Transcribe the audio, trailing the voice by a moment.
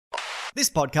This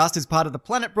podcast is part of the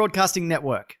Planet Broadcasting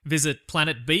Network. Visit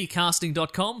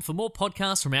planetbcasting.com for more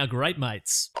podcasts from our great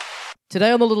mates.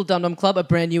 Today on the Little Dum Dum Club, a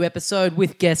brand new episode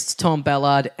with guests Tom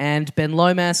Ballard and Ben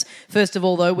Lomas. First of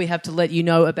all, though, we have to let you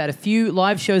know about a few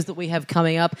live shows that we have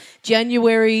coming up.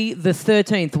 January the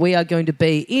 13th, we are going to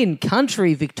be in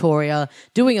country Victoria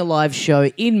doing a live show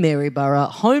in Maryborough,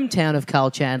 hometown of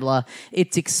Carl Chandler.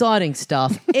 It's exciting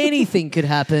stuff. Anything could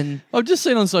happen. I've just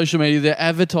seen on social media they're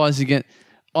advertising it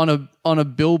on a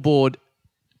billboard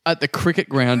at the cricket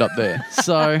ground up there.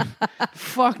 So,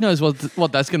 fuck knows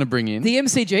what that's going to bring in. The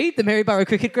MCG, the Maryborough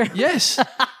Cricket Ground? Yes.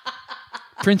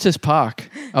 Princess Park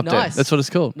up there. That's what it's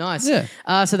called. Nice.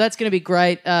 Yeah. So that's going to be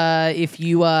great if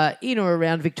you are in or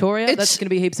around Victoria. That's going to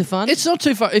be heaps of fun. It's not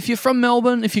too far. If you're from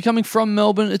Melbourne, if you're coming from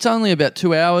Melbourne, it's only about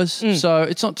 2 hours. So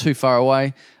it's not too far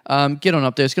away. Get on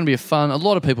up there. It's going to be a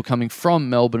lot of people coming from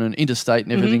Melbourne and interstate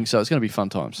and everything. So it's going to be fun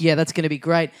times. Yeah, that's going to be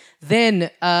great. Then,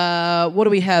 what do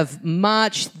we have?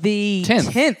 March the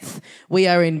 10th. We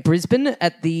are in Brisbane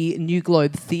at the New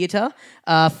Globe Theatre.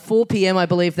 4 p.m, I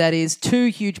believe that is. 2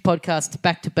 huge podcasts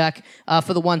back-to-back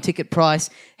for the one ticket price.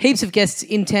 Heaps of guests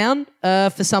in town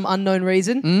for some unknown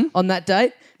reason on that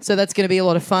date. So that's going to be a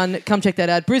lot of fun. Come check that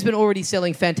out. Brisbane already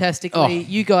selling fantastically. Oh.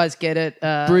 You guys get it.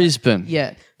 Brisbane.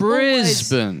 Yeah.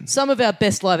 Brisbane. Always some of our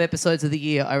best live episodes of the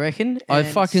year, I reckon. I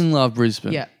fucking love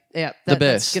Brisbane. Yeah. The best.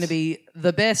 That's going to be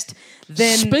the best.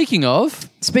 Then, Speaking of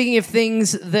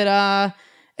things that are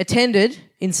attended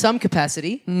in some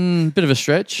capacity. bit of a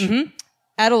stretch.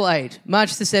 Adelaide,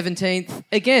 March the 17th.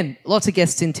 Again, lots of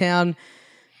guests in town.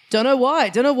 Don't know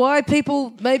why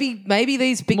people, maybe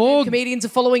these big name comedians are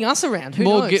following us around. Who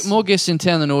knows? More guests in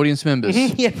town than audience members.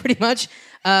 Yeah, pretty much.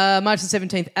 March the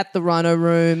 17th at the Rhino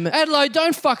Room. Adelaide,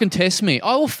 don't fucking test me.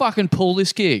 I will fucking pull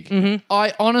this gig.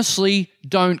 I honestly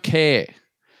don't care.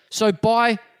 So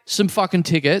buy some fucking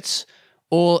tickets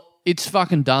or it's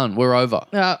fucking done. We're over.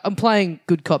 I'm playing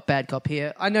good cop, bad cop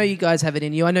here. I know you guys have it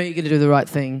in you. I know you're going to do the right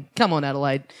thing. Come on,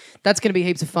 Adelaide. That's going to be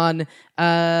heaps of fun.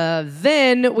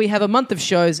 Then we have a month of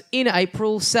shows in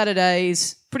April, Sunday.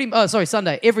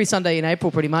 Every Sunday in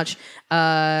April, pretty much.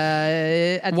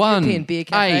 At the 1, European Beer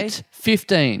Cafe. 8,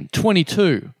 15,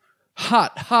 22.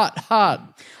 Hut.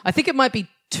 I think it might be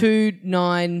 2,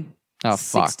 9, Oh,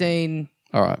 fuck. 16,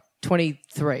 All right.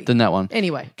 23. Then that one.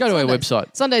 Anyway. Go to our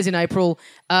website. Sundays in April.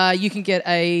 You can get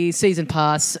a season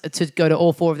pass to go to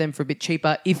all 4 of them for a bit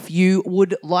cheaper if you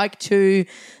would like to.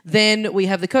 Then we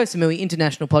have the Koh Samui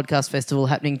International Podcast Festival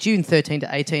happening June 13 to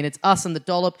 18. It's us and the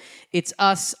Dollop. It's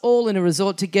us all in a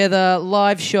resort together.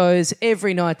 Live shows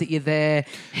every night that you're there.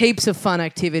 Heaps of fun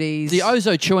activities. The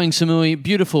Ozo Chewing Samui,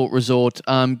 beautiful resort.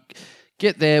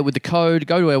 Get there with the code.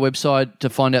 Go to our website to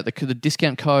find out the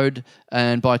discount code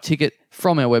and buy a ticket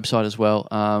from our website as well.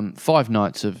 5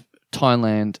 nights of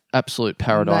Thailand, absolute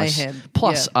paradise. Mayhem.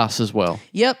 Plus us as well.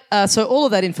 Yep. So all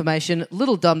of that information,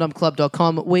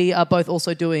 littledumdumclub.com. We are both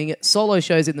also doing solo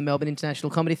shows in the Melbourne International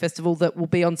Comedy Festival that will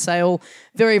be on sale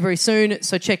very, very soon.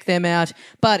 So check them out.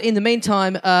 But in the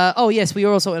meantime, we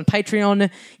are also on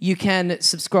Patreon. You can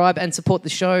subscribe and support the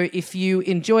show. If you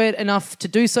enjoy it enough to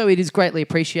do so, it is greatly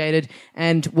appreciated.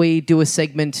 And we do a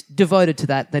segment devoted to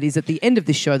that. That is at the end of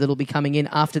this show that'll be coming in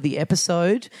after the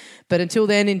episode. But until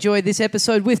then, enjoy this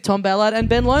episode with Tom Ballard and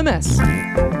Ben Lomas.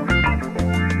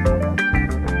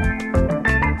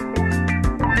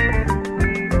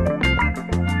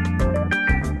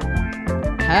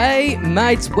 Hey,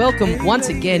 mates, welcome once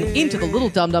again into the Little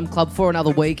Dum Dum Club for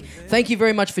another week. Thank you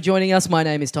very much for joining us. My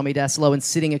name is Tommy Daslow, and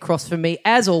sitting across from me,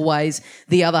 as always,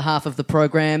 the other half of the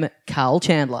program, Carl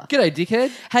Chandler. G'day,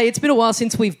 dickhead. Hey, it's been a while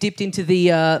since we've dipped into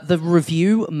the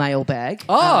review mailbag,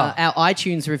 our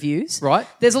iTunes reviews. Right.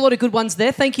 There's a lot of good ones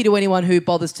there. Thank you to anyone who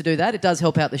bothers to do that. It does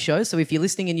help out the show. So if you're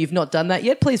listening and you've not done that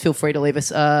yet, please feel free to leave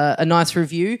us a nice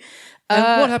review.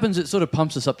 And what happens? It sort of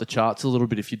pumps us up the charts a little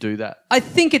bit if you do that. I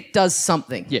think it does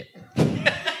something. Yeah.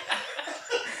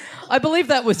 I believe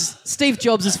that was Steve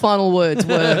Jobs' final words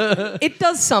were, it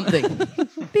does something.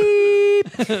 Beep.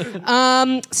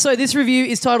 So this review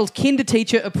is titled Kinder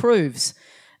Teacher Approves.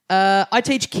 I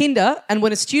teach kinder, and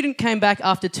when a student came back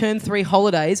after term 3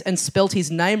 holidays and spelt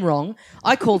his name wrong,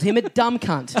 I called him a dumb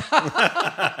cunt.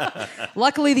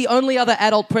 Luckily, the only other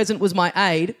adult present was my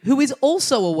aide, who is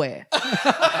also aware.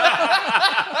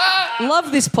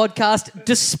 Love this podcast,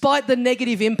 despite the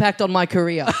negative impact on my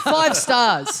career. 5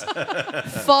 stars.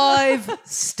 5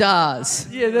 stars.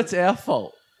 Yeah, that's our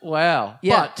fault. Wow.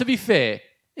 Yeah. But to be fair,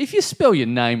 if you spell your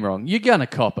name wrong, you're going to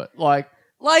cop it. Like,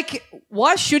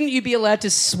 why shouldn't you be allowed to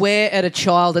swear at a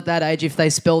child at that age if they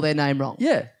spell their name wrong?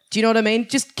 yeah. Do you know what I mean?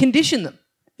 Just condition them.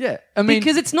 Yeah. I mean,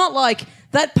 Because it's not like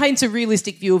that paints a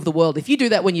realistic view of the world. If you do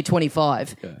that when you're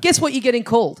 25, guess what you're getting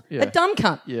called? Yeah. A dumb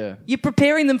cunt. Yeah. You're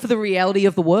preparing them for the reality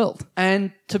of the world.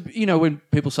 And when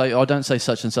people say, "Oh, don't say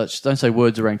such and such," don't say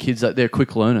words around kids that they're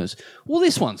quick learners. Well,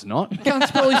 this one's not. You can't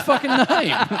spell his fucking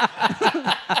name.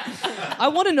 I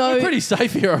want to know. Pretty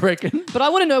safe here, I reckon. But I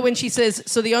want to know when she says,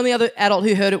 so the only other adult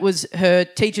who heard it was her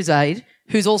teacher's aide,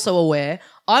 who's also aware.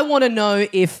 I want to know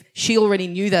if she already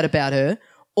knew that about her,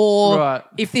 or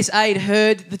if this aide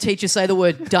heard the teacher say the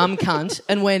word dumb cunt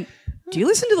and went, do you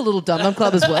listen to the Little Dum Dum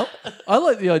Club as well? I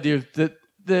like the idea that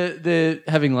they're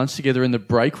having lunch together in the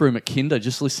break room at Kinder,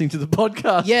 just listening to the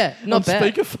podcast. Yeah, not on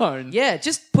bad. speakerphone. Yeah,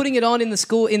 just putting it on in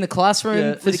the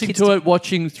classroom for the listening kids to it,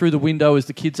 watching through the window as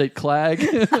the kids eat clag.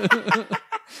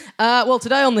 Well,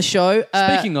 today on the show...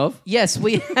 Speaking of... Yes,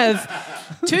 we have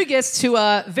two guests who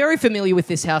are very familiar with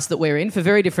this house that we're in for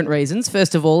very different reasons.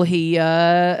 First of all,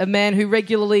 a man who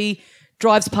regularly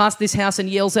drives past this house and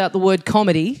yells out the word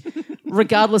comedy,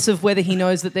 regardless of whether he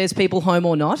knows that there's people home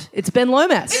or not. It's Ben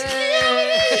Lomas.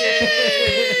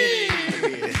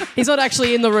 He's not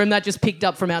actually in the room. That just picked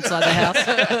up from outside the house.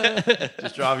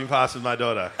 Just driving past with my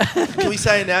daughter. Can we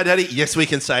say it now, Daddy? Yes, we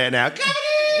can say it now.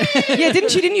 Yeah,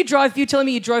 didn't you drive? You telling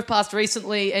me you drove past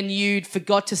recently and you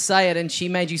forgot to say it, and she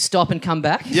made you stop and come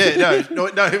back? Yeah,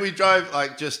 no. We drove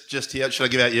like just here. Should I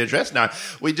give out your address? No,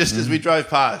 we just as we drove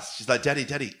past, she's like,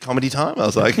 "Daddy, comedy time." I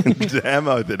was like, "Damn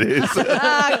oath it is."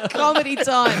 Comedy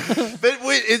time. But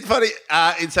it's funny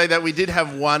in saying that we did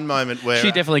have one moment where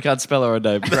She definitely can't spell her own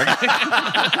name.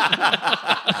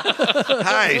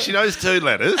 hey, she knows two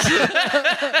letters,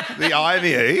 the I and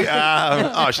the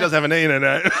E. She doesn't have an E in her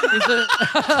name.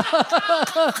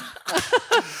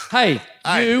 Hey,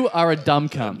 you are a dumb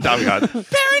cunt. Dumb guy.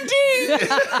 Parenting.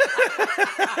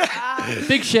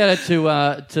 Big shout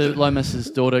out to Lomas's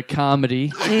daughter, Carmody.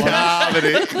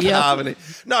 Carmody.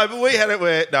 No, but we had it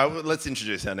where... No, let's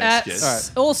introduce our next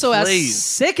guest. Also, Please. our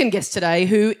second guest today,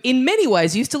 who in many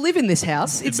ways used to live in this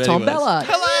house, it's many Tom ways. Ballard.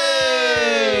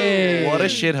 What a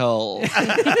shithole.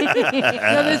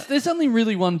 No, there's only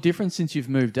really one difference since you've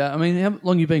moved out. I mean, how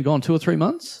long you been gone? 2 or 3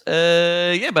 months?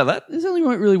 Yeah, about that. There's only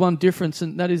really one difference,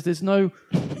 and that is there's no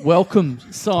welcome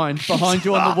sign behind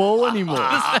you on the wall anymore.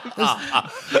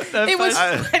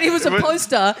 It was a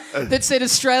poster that said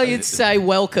Australians say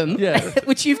welcome,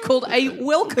 which you've called a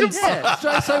welcome sign.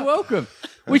 Yeah, say welcome.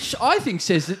 Which I think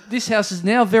says that this house is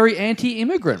now very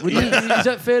anti-immigrant. Is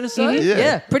that fair to say?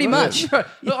 Yeah, pretty much. Right.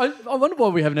 I wonder why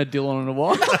we haven't had Dylan in a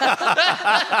while.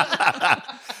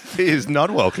 He is not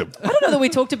welcome. I don't know that we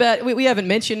talked about. We haven't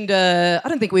mentioned. I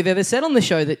don't think we've ever said on the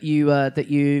show that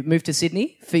you moved to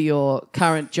Sydney for your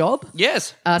current job.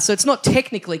 Yes. So it's not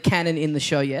technically canon in the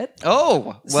show yet.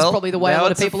 Oh, This is probably the way a now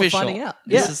lot of it's people official. are finding out.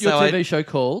 This Yeah. is Your how TV show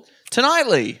called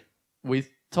Tonightly. with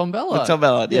Tom Ballard. With Tom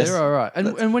Ballard, yes. Yeah, right.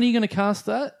 And when are you going to cast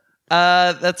that?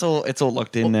 That's all. It's all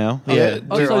locked in now. Yeah,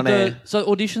 we're so on air. So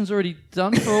auditions already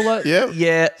done for all that? Yeah.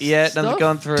 Yeah. Stuff? Nothing's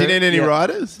gone through. Do you need any Yeah.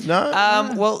 writers?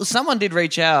 No. Well, someone did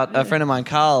reach out. A friend of mine,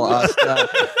 Carl, asked,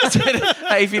 said,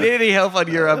 "Hey, if you need any help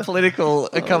on your political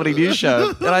comedy news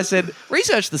show," and I said,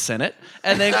 "Research the Senate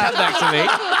and then come back to me,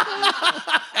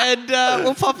 and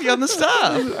we'll pop you on the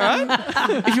staff. All right?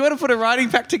 If you want to put a writing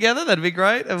pack together, that'd be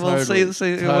great, and we'll see it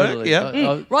work.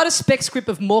 Yeah." Write a spec script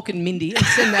of Mork and Mindy and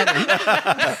send that in.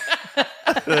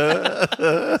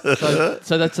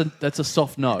 So that's a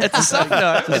soft no. It's a soft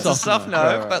no. It's a soft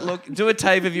no. Right. But look, do a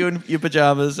tape of you in your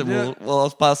pajamas, and I'll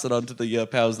pass it on to the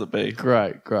powers that be.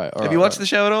 Great. All Have you watched the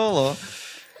show at all? Or?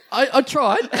 I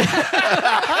tried.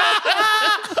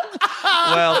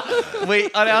 Well,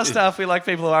 on our staff, we like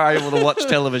people who are able to watch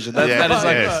television.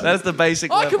 That is the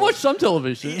basic. I level. can watch some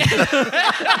television. No,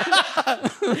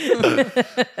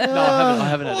 I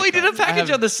haven't. Well, we did a package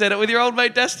on the Senate with your old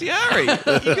mate Dastiari.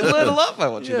 You can learn a lot by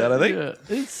watching that, I think. Yeah.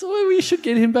 It's we should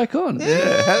get him back on.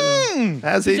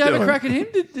 How's he Did you doing? have a crack at him?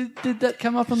 Did that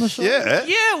come up on the show? Yeah.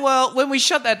 Yeah, well, when we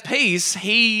shot that piece,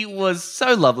 he was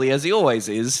so lovely, as he always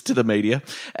is to the media,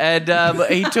 and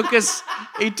he took us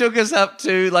up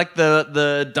to like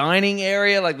the dining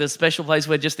area, like the special place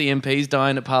where just the MPs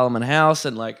dine at Parliament House,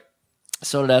 and like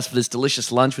sorted us for this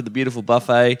delicious lunch with a beautiful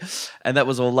buffet, and that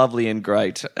was all lovely and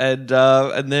great. And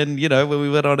then, when we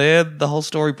went on air, the whole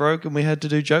story broke and we had to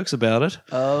do jokes about it.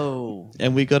 Oh.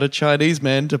 And we got a Chinese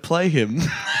man to play him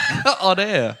on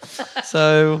air.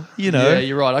 So, Yeah,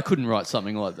 you're right. I couldn't write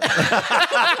something like that.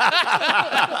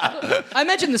 I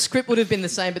imagine the script would have been the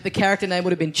same, but the character name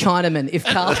would have been Chinaman if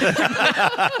Carl.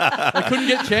 I couldn't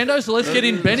get Chando, so let's get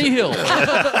in Benny Hill.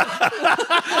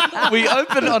 We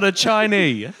open on a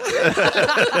Chinese.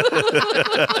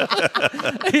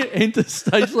 Enter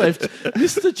stage left,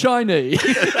 Mr. Chinese.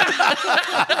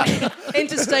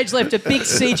 Enter stage left, a big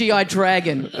CGI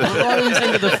dragon roams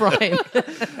into the frame.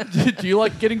 Do you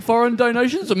like getting foreign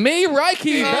donations? Me,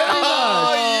 Reiki.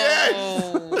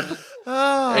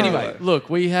 Anyway, look,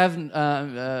 we have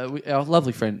our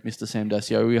lovely friend, Mr. Sam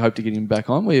Dacio. We hope to get him back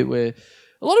on. We're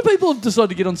a lot of people have decided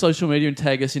to get on social media and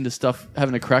tag us into stuff,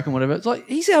 having a crack and whatever. It's like,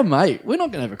 he's our mate. We're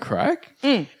not going to have a crack.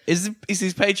 Is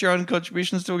his Patreon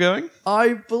contribution still going?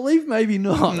 I believe maybe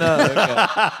not. No.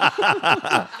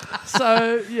 Okay.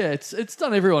 So, yeah, it's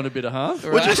done everyone a bit of harm.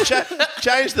 We'll just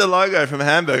change the logo from a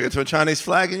hamburger to a Chinese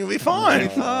flag and you'll be fine.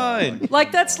 Fine.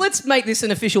 Like, let's make this an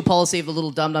official policy of the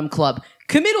Little Dum Dum Club.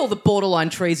 Commit all the borderline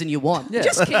treason you want. Yeah.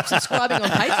 Just keep subscribing on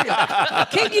Patreon.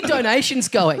 Keep your donations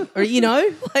going. Or,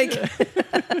 like...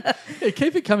 Yeah,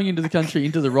 keep it coming into the country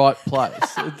into the right place,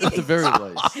 at the very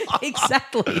least.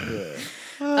 Exactly.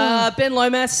 Ben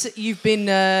Lomas, you've been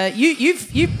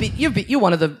you're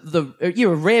one of the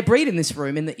you're a rare breed in this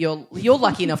room in that you're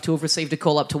lucky enough to have received a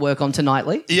call up to work on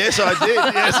Tonightly. Yes, I did.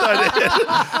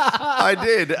 I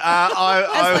did.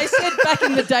 As they said back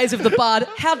in the days of the Bard,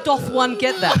 how doth one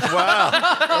get that? Wow.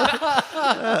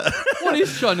 What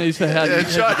is Chinese for how do you get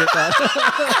that?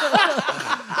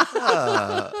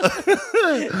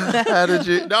 How did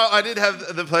you? No, I did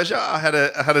have the pleasure. I had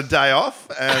a day off,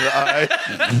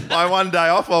 and my one day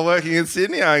off while working in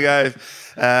Sydney, I gave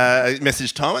a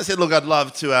message Tom. I said, "Look, I'd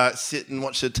love to sit and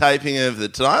watch the taping of the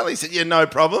Tonightly." He said, "Yeah, no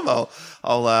problem.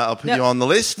 I'll put you on the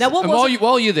list." Now, what And was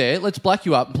while you're there, let's black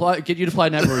you up and get you to play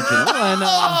an Aboriginal. And,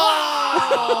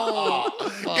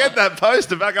 Get that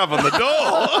poster back up on the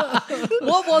door.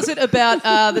 what was it about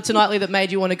the Tonightly that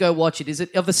made you want to go watch it? Is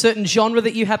it of a certain genre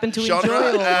that you happen to enjoy?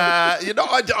 Genre? I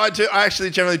actually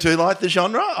generally do like the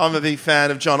genre. I'm a big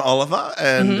fan of John Oliver,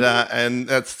 and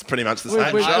that's pretty much the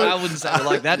same show. I wouldn't say we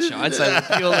like that show. I'd say we're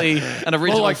purely an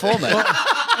original like- format.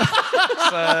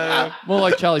 more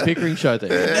like Charlie Pickering show then.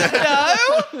 No,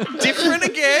 different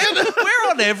again. We're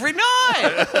on every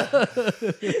night.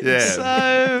 Yeah.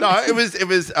 So No, it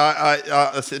was.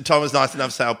 I said Tom was nice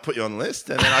enough to say I'll put you on the list,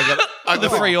 and then I got the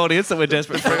free audience that we're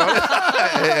desperate for.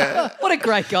 What a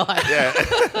great guy.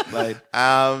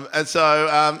 And so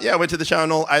I went to the show,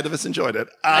 and all 8 of us enjoyed it.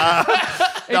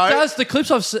 It does. The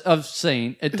clips I've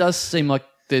seen, it does seem like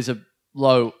there's a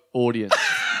low audience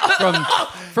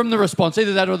from the response.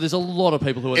 Either that or there's a lot of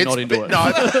people who are not into it.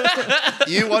 No,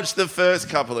 you watched the first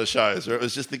couple of shows where it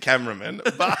was just the cameraman.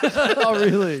 But, Oh,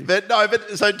 really?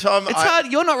 so Tom, It's hard.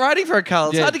 You're not writing for a Carl.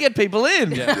 It's Yeah. hard to get people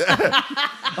in.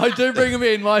 I do bring them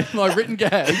in, my written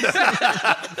gags.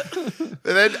 But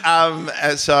then,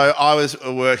 and so I was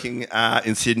working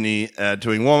in Sydney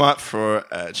doing warm-up for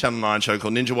a Channel 9 show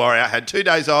called Ninja Warrior. I had 2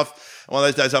 days off. One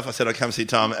of those days off, I said I'd come see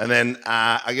Tom. And then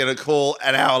I get a call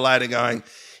an hour later going,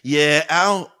 yeah,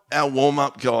 our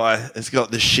warm-up guy has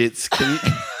got the shits. Can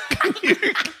you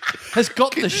Has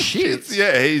got the shits.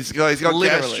 Yeah, he's got Literally.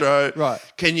 gastro. Right.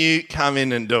 Can you come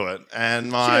in and do it? And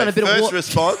Should've my done a bit of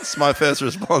my first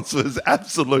response was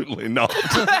absolutely not.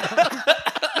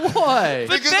 Why?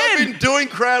 Because I've been doing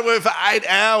crowd work for 8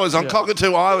 hours on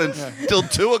Cockatoo Island till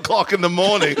 2 o'clock in the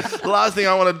morning. The last thing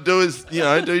I want to do is,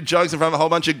 do jokes in front of a whole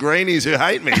bunch of greenies who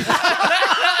hate me.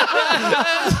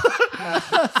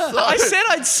 I said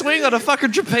I'd swing on a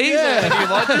fucking trapeze on you,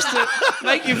 like, just to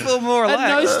make you feel more At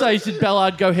no relaxed. stage did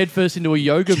Ballard go headfirst into a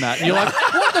yoga mat, and you're like,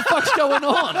 what the fuck's going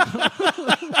on?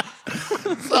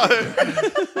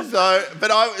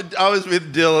 But I was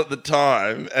with Dill at the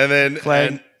time, and then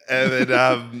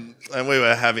and we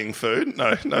were having food.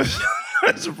 No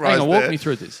surprise. Hang on, walk there. me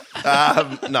through this.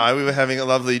 No, we were having a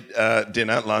lovely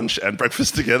dinner, lunch, and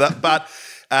breakfast together. But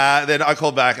then I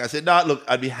called back. I said, "No, look,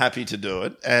 I'd be happy to do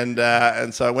it."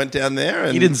 And so I went down there.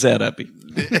 And He didn't sound happy.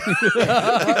 Then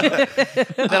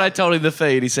I told him the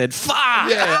feed. He said, "Fuck!"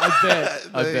 Yeah, I bet.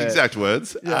 the exact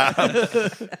words.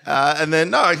 And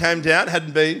then I came down.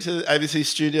 Hadn't been to ABC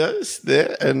Studios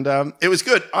there, and it was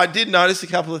good. I did notice a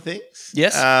couple of things.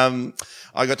 Yes.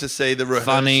 I got to see the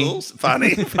Funny. rehearsals.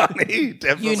 Funny, definitely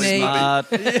Unique.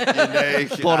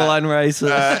 unique. Borderline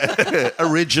racist.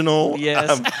 Original.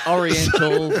 Yes.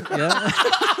 Oriental. Yeah.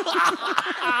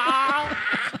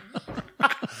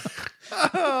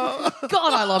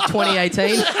 God, I love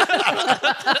 2018.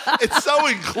 It's so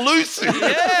inclusive.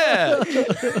 Yeah.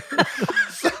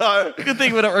 So, Good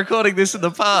thing we're not recording this in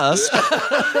the past.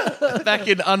 Back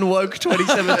in Unwoke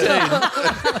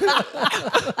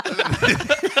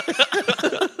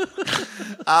 2017.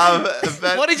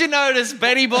 But What did you notice,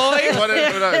 Benny boy? what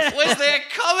else? Was there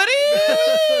comedy?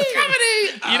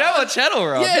 You know what channel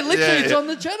we're on? Yeah, literally, Yeah, it's yeah. on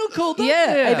the channel called that.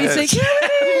 Yeah, ABC.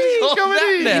 Call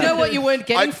that now. You know what you weren't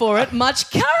getting for it? Much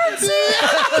currency.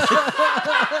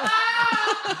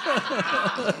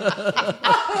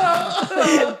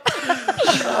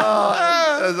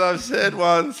 As I've said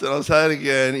once, and I'll say it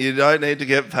again, you don't need to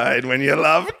get paid when you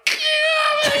love comedy.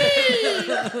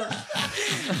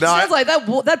 Sounds like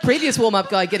that previous warm-up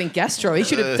guy getting gastro. He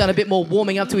should have done a bit more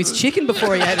warming up to his chicken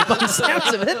before he ate it by the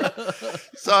sounds of it.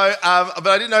 So, but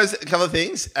I did notice a couple of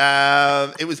things.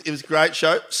 It was a great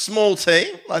show. Small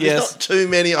team. Like, Yes. there's not too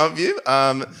many of you.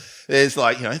 There's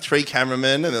 3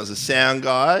 cameramen and there was a sound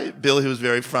guy, Bill, who was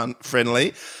very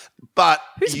friendly. But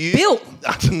Who's Bill?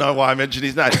 I don't know why I mentioned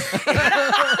his name.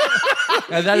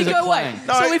 And that is a You go, wait. clang.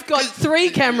 No, So we've got 3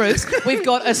 cameras, we've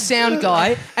got a sound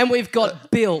guy, and we've got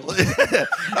Bill.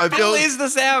 No, Bill is the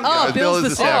sound guy. Oh, Bill Bill's is the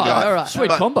the sound sound guy. guy. All right. Sweet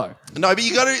But- combo. No, but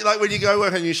you got to, when you go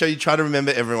work on your show, you try to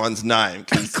remember everyone's name.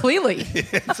 'Cause Clearly.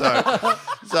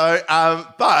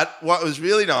 But what was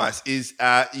really nice is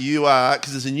you are,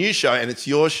 because it's a new show and it's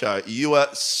your show, you are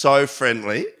so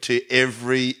friendly to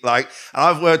every, and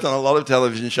I've worked on a lot of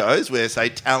television shows where, say,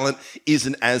 talent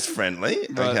isn't as friendly,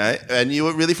 okay? And you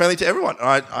were really friendly to everyone.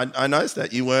 I noticed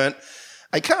that. You weren't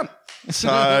a cunt.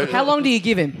 So How long do you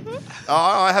give him?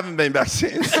 I haven't been back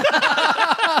since.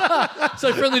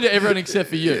 So friendly to everyone except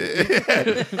for you.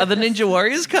 Are the Ninja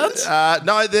Warriors cunts?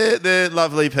 No, they're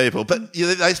lovely people, but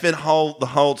they spend the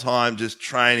whole time just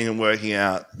training and working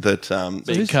out that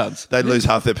Being cunts. they'd lose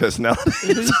half their personality.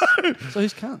 So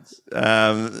who's cunts?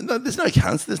 No, there's no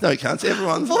cunts. There's no cunts.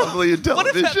 Everyone's lovely in What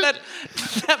television. about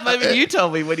that moment you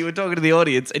told me when you were talking to the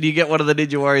audience and you get one of the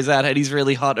Ninja Warriors out and he's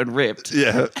really hot and ripped?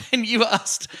 Yeah. And you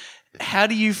asked, how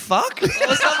do you fuck? Or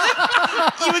something?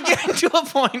 You were getting to a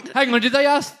point. Hang on, did they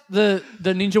ask the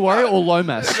Ninja Warrior or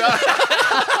Lomas?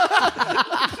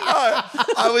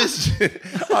 I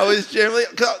was generally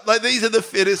these are the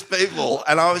fittest people,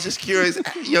 and I was just curious.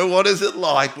 What is it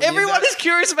like? when Everyone is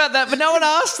curious about that, but no one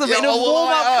asked them in a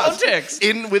warm-up context.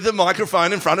 with a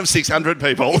microphone in front of 600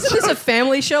 people. Isn't this a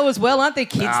family show as well? Aren't there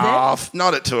kids there?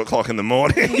 Not at 2:00 in the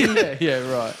morning. Yeah,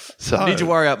 right. So Ninja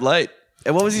Warrior up late.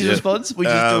 And what was his response? We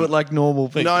just do it like normal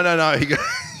people. No.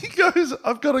 He goes,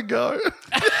 I've got to go.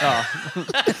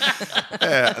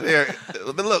 Yeah.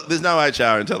 But look, there's no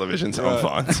HR in television, so I'm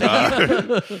fine.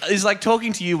 So. It's like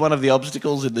talking to you one of the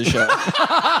obstacles in the show.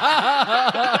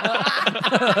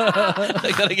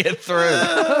 They got to get through.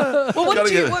 Well,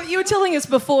 what you were telling us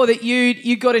before that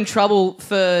you got in trouble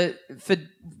for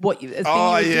what you were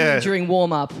doing during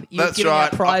warm up. You were That's giving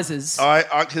out right. prizes.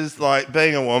 Because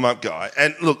being a warm up guy,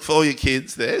 and look, for all your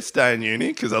kids there, stay in uni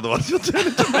because otherwise you'll turn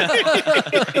into me.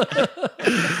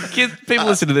 Kids, people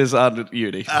listen to this aren't at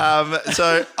uni.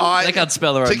 So They can't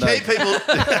spell their own to keep people.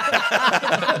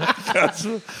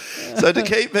 So to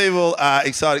keep people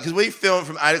excited, because we film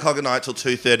from 8:00 at night till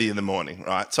 2:30 in the morning,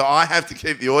 right? So I have to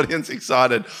keep the audience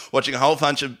excited watching a whole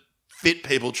bunch of fit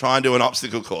people try and do an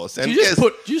obstacle course. And Do you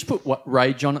just put what,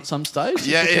 rage on at some stage? Just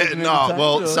to keep them no. entertained,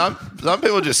 Well, or- some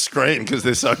people just scream because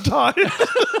they're so tired.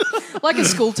 Like a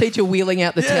school teacher wheeling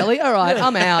out the telly. All right,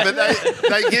 I'm out. But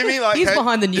they give me He's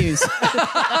behind the news.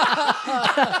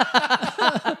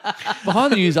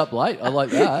 Behind the news up late. I like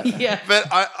that. Yeah. But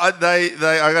I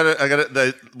got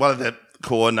it. One of the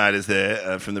coordinators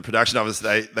there from the production office,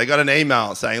 they got an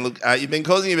email saying, look, you've been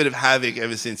causing a bit of havoc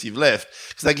ever since you've left,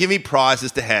 because they give me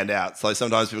prizes to hand out. So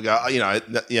sometimes people go,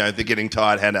 they're getting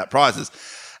tired, hand out prizes.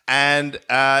 And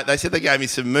they said they gave me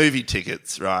some movie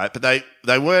tickets, right? But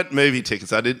they weren't movie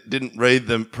tickets. I didn't read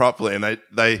them properly, and I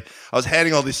was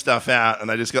handing all this stuff out, and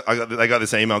they got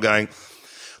this email going,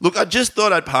 look, I just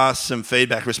thought I'd pass some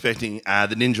feedback respecting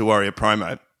the Ninja Warrior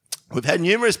promo. We've had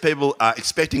numerous people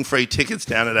expecting free tickets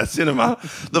down at our cinema.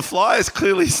 The flyers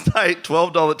clearly state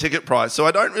 $12 ticket price, so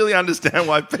I don't really understand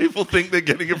why people think they're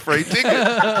getting a free ticket.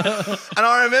 And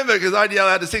I remember, because I'd yell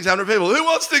out to 600 people, who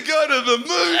wants to go to the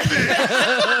movie?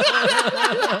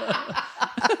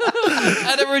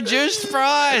 At a reduced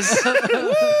price.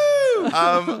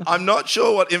 I'm not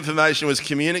sure what information was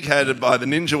communicated by the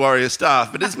Ninja Warrior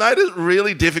staff, but it's made it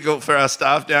really difficult for our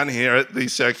staff down here at the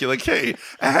Circular Quay.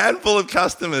 A handful of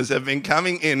customers have been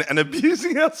coming in and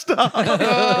abusing our staff.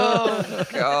 Oh,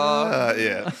 God.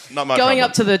 Yeah, not my Going problem.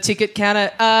 up to the ticket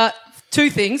counter. 2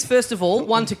 things. First of all,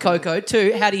 1 to Coco.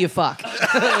 2, how do you fuck?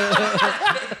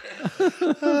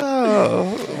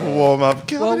 warm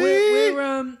up. Well,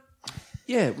 we're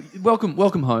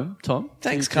welcome home, Tom.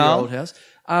 Thanks, to your Carl. old house.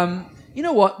 You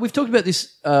know what? We've talked about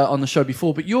this on the show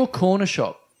before, but your corner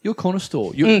shop, your corner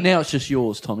store, now it's just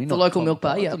yours, Tommy. The local milk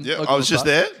bar, yeah. Yeah, I was just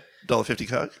there. $1.50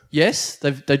 Coke? Yes,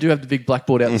 they do have the big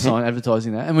blackboard out the sign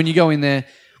advertising that. And when you go in there,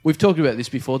 we've talked about this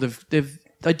before.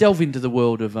 They delve into the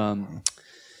world of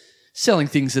selling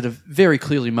things that are very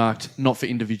clearly marked not for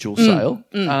individual sale.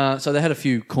 So they had a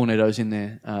few Cornettos in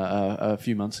there a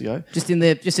few months ago. Just in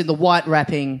the white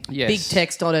wrapping, Yes. big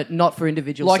text on it, not for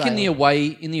individual Like sale. in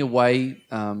the away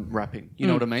wrapping. You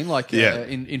know what I mean? Like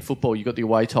in football, you got the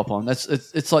away top on.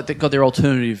 It's like they've got their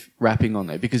alternative wrapping on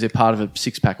there because they're part of a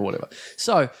six-pack or whatever.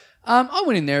 So I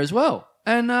went in there as well.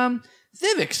 And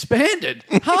they've expanded.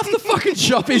 Half the fucking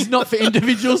shop is not for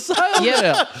individual sale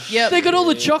now. Yep. They got all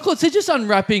the chocolates. They're just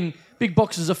unwrapping big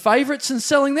boxes of favourites and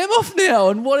selling them off now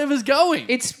and whatever's going.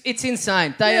 It's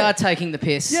insane. They are taking the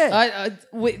piss. Yeah.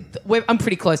 I'm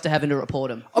pretty close to having to report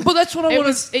them. Oh, but that's what I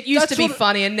want to... It used to be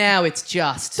funny, and now it's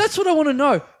just... That's what I want to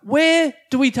know. Where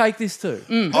do we take this to?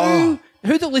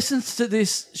 Who that listens to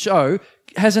this show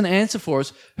has an answer for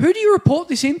us. Who do you report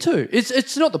this into?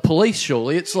 It's not the police,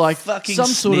 surely. It's like Fucking some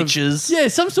sort snitches.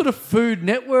 of some sort of Food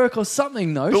Network or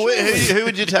something. No, But surely. who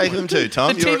would you take them to,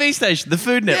 Tom? The TV station, the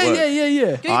Food Network.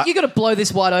 Yeah. You got to blow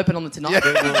this wide open on the Tonight.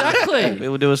 Exactly. We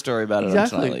will do a story about it.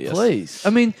 Exactly. On Tonight, yes. Please. I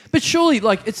mean, but surely,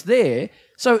 like, it's there.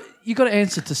 So you got to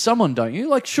answer to someone, don't you?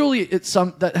 Like, surely it's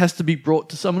that has to be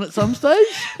brought to someone at some stage.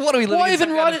 What are we living Why in even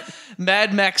some write kind of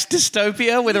Mad Max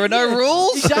dystopia where there are no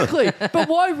rules? Exactly. But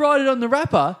why write it on the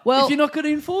wrapper if you're not going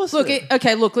to enforce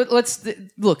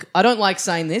it? Look. I don't like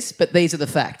saying this, but these are the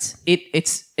facts.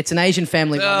 It's an Asian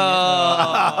family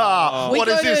running it. What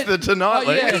is this, the Tonight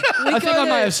League? I think I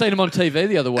may have seen him on TV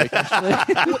the other week, actually.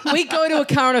 We go to a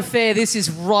current affair. This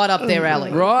is right up their alley.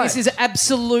 Right. This is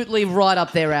absolutely right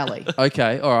up their alley.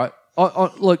 Okay, all right.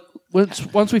 Look,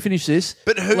 once we finish this,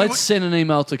 But who let's would- send an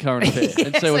email to Current Affair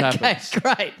and see what happens.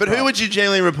 Okay, great. But who would you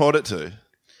generally report it to?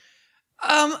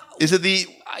 Is it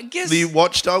I guess the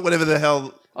watchdog, whatever the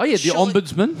hell? Oh, yeah, the Surely-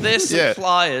 Ombudsman. their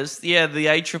suppliers, the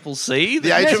ACCC,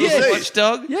 The ACCC.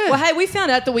 watchdog. Yeah. Well, hey, we found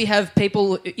out that we have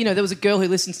people, there was a girl who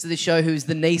listens to the show who's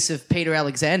the niece of Peter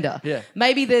Alexander. Yeah.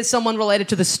 Maybe there's someone related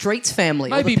to the Streets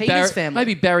family or the Peters family.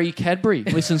 Maybe Barry Cadbury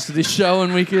listens to this show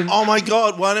and we can... Oh my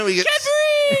God! Why don't we get?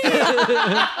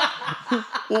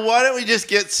 Well, why don't we just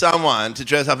get someone to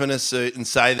dress up in a suit and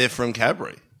say they're from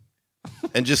Cadbury,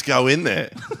 and just go in there?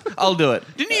 I'll do it.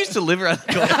 Didn't you used to live around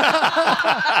the corner?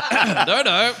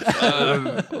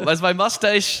 No. As my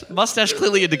mustache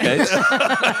clearly indicates.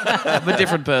 I'm a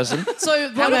different person. So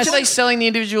How much are they selling the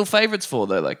individual favourites for,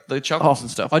 though? Like the chocolates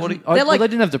and stuff? What do you- They're like they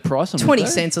didn't have the price on them, 20 did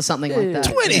they? cents or something like that.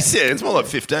 20 cents, more like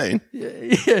 15.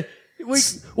 Yeah.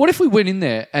 What if we went in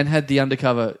there and had the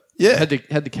undercover... Yeah. Had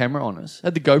the camera on us,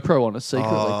 had the GoPro on us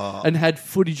secretly, and had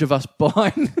footage of us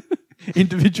buying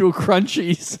individual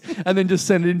crunchies and then just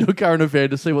send it into a Current Affair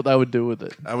to see what they would do with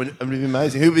it. It would be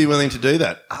amazing. Who would be willing to do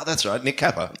that? Oh, that's right, Nick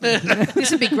Capper.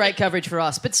 This would be great coverage for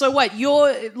us. But so wait,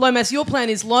 Lomas, your plan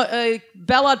is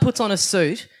Ballard puts on a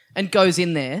suit and goes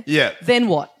in there. Yeah. Then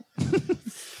what?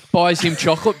 Buys him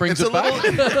chocolate, brings It's it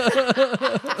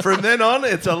back. From then on,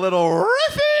 it's a little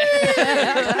riffy.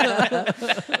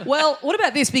 Well, what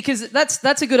about this? Because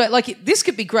that's a good this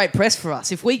could be great press for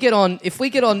us if we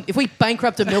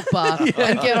bankrupt a milk bar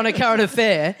and get on a Current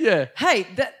Affair. Yeah. Hey,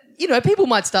 people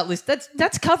might start listening.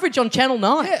 That's coverage on Channel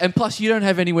 9. Yeah, and plus you don't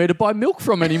have anywhere to buy milk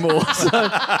from anymore, so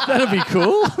that'd be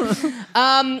cool.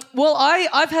 Well,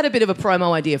 I've had a bit of a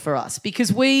promo idea for us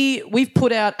because we've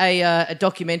put out a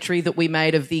documentary that we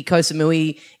made of the Koh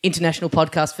Samui International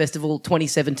Podcast Festival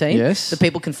 2017. Yes. So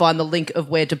people can find the link of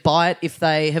where to buy it if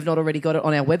they have not already got it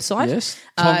on our website. Yes,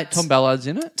 It's- Tom Ballard's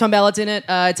in it. Tom Ballard's in it.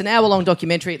 It's an hour-long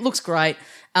documentary. It looks great.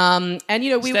 And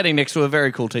we Standing next to a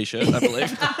very cool T-shirt, I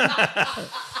believe.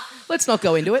 let's not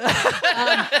go into it.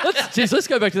 Let's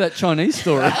go back to that Chinese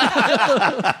story.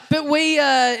 But we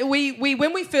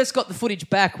when we first got the footage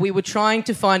back, we were trying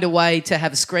to find a way to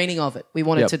have a screening of it. We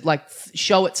wanted Yep. to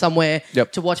show it somewhere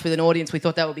Yep. to watch with an audience. We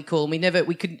thought that would be cool. And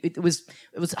it was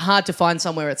hard to find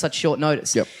somewhere at such short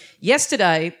notice. Yep.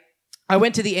 Yesterday, I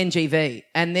went to the NGV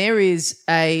and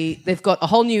they've got a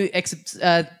whole new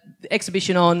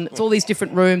exhibition on. It's all these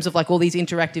different rooms of all these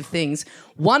interactive things.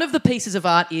 One of the pieces of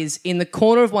art is in the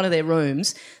corner of one of their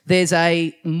rooms. There's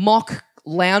a mock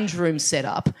lounge room set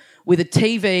up with a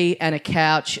TV and a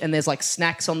couch, and there's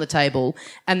snacks on the table.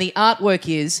 And the artwork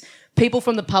is people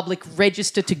from the public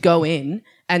register to go in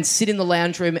and sit in the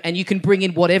lounge room, and you can bring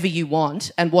in whatever you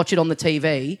want and watch it on the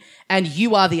TV, and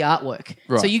you are the artwork.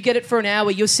 Right. So you get it for an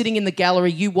hour, you're sitting in the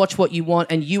gallery, you watch what you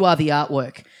want, and you are the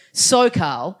artwork. So,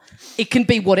 Carl, it can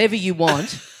be whatever you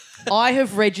want. I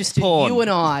have registered Porn. you and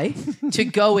I to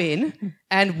go in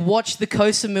and watch the Koh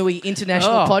Samui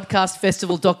International Podcast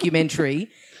Festival documentary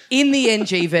in the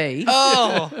NGV.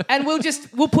 And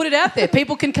we'll put it out there.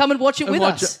 People can come and watch it with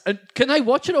us. Can they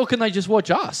watch it or can they just watch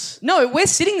us? No, we're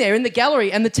sitting there in the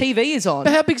gallery and the TV is on.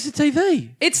 But how big's the TV?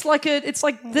 It's like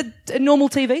a normal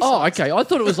TV. Oh, size. okay. I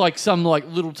thought it was like some like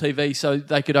little TV so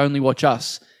they could only watch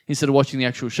us instead of watching the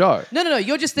actual show. No.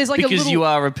 You're just there's like a Because little. you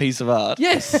are a piece of art.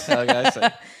 Yes. Okay, so.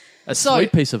 A So-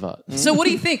 sweet piece of art. So what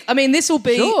do you think? I mean, this will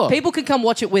be Sure. people can come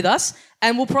watch it with us,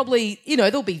 and we'll probably,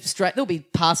 there'll be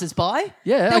passers-by.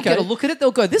 Yeah, they'll okay. get a look at it.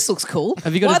 They'll go, "This looks cool."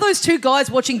 Have you got Why a- are those two guys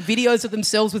watching videos of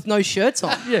themselves with no shirts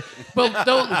on? Yeah.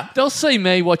 Well, they'll see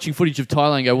me watching footage of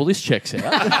Thailand and go, well, this checks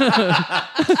out.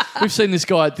 We've seen this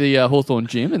guy at the Hawthorn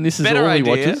gym and this is Better all he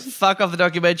idea. watches. Fuck off the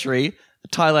documentary.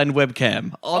 Thailand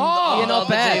webcam on, Yeah, not on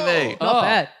bad. the TV. Not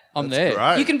bad. I'm there.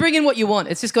 Right. You can bring in what you want.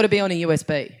 It's just got to be on a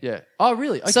USB. Yeah. Oh,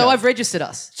 really? Okay. So I've registered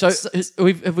us. So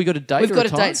have we got a date? We've or got a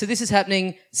time? date. So this is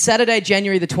happening Saturday,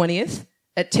 January the 20th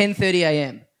at 10:30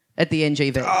 a.m. at the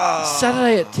NGV.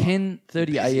 Saturday at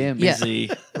 10:30 a.m. Yeah. Busy.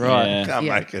 Right. Yeah. Can't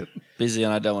Yeah. make it. Busy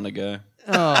and I don't want to go.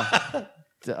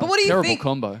 But what do you Terrible think?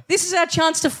 combo. This is our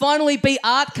chance to finally be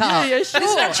art, Carl. Yeah, This is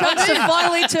sure. our chance to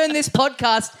finally turn this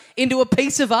podcast into a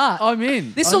piece of art. I'm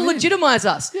in. This I'm will in. legitimise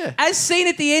us. Yeah. As seen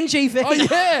at the NGV. Oh,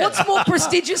 yeah. What's more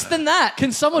prestigious than that?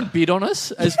 Can someone bid on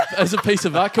us as a piece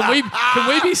of art? Can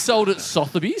we be sold at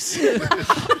Sotheby's?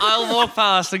 I'll walk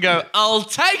past and go, I'll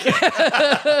take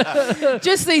it.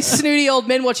 Just these snooty old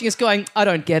men watching us going, I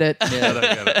don't get it. I don't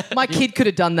get it. My kid could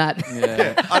have done that.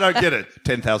 Yeah, I don't get it.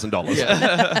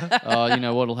 $10,000. Oh, you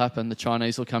know what'll happen? The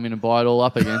Chinese will come in and buy it all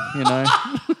up again. You know.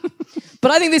 But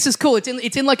I think this is cool. It's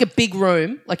in like a big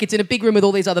room. Like it's in a big room with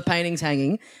all these other paintings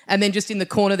hanging. And then just in the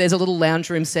corner, there's a little lounge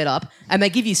room set up. And they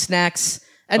give you snacks.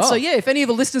 And so, Oh. yeah, if any of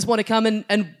the listeners want to come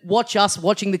and watch us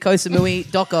watching the Koh Samui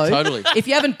doco. Totally. If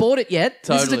you haven't bought it yet,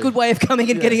 this is a Totally. good way of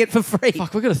coming and getting it for free.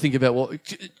 Fuck, we've got to think about what.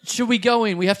 Should we go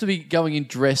in? We have to be going in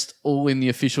dressed all in the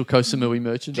official Koh Samui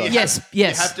merchandise. Yes,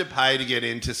 yes. You have to pay to get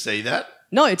in to see that.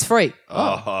 No, it's free.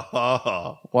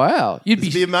 Oh, Wow. You'd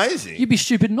it'd be amazing. You'd be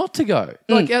stupid not to go.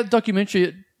 Like our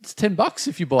documentary, it's $10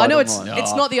 if you buy it. I know it's online.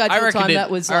 not the ideal time. That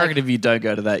was I reckon if you don't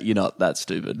go to that, you're not that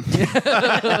stupid.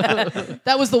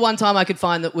 that was the one time I could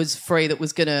find that was free that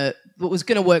was gonna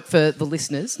work for the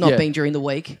listeners, not Yeah. being during the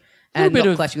week and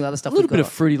not clashing with other stuff. A little we've bit got.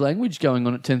 of fruity language going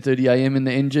on at 10:30 a.m. in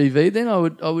the NGV. Then I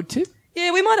would tip.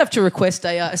 Yeah, we might have to request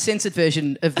a censored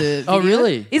version of the video. Oh,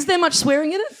 really? Is there much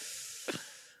swearing in it?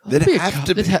 There'd have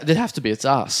to be. There'd have to be. It's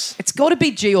us. It's got to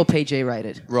be G or PG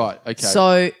rated. Right. Okay.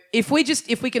 So if we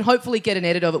can hopefully get an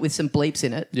edit of it with some bleeps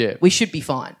in it, Yeah. we should be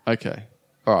fine. Okay.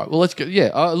 All right. Well, let's go.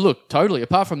 Yeah. Look, totally.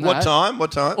 Apart from that, What time?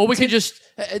 What time? Or we can just.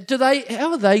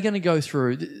 How are they going to go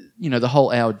through? The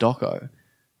whole hour doco.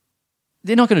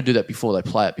 They're not going to do that before they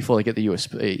play it. Before they get the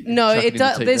USB. No, chuck it in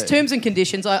does. the There's TV. terms and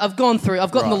conditions. I've gone through.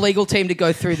 I've gotten the Right. legal team to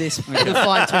go through this with a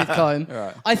fine tooth comb.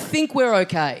 Right. I think we're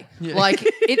okay. Like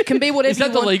it can be whatever. Is that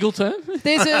you the want. legal term?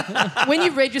 There's when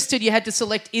you registered, you had to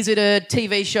select is it a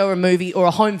TV show or a movie or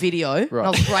a home video. And I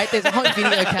was great. There's a home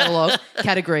video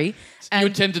category. You And,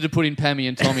 attempted to put in Pammy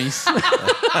and Tommy's.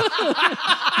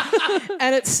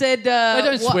 and it said They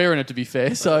don't swear in it, to be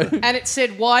fair. So And it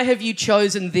said, why have you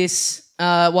chosen this?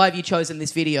 Why have you chosen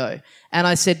this video? And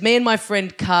I said, me and my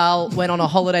friend Carl went on a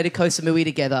holiday to Koh Samui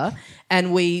together,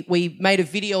 and we made a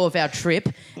video of our trip,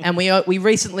 and we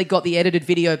recently got the edited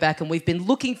video back, and we've been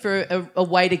looking for a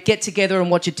way to get together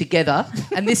and watch it together,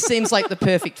 and this seems like the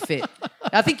perfect fit.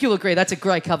 I think you'll agree that's a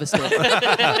great cover story.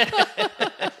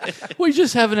 we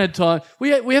just haven't had time. We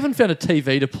haven't found a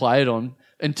TV to play it on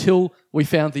until we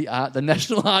found the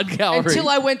National Art Gallery. Until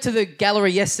I went to the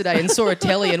gallery yesterday and saw a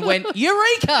telly and went,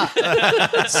 Eureka!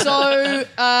 So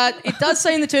it does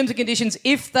say in the terms and conditions,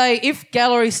 if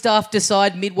gallery staff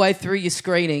decide midway through your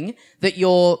screening that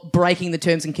you're breaking the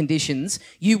terms and conditions,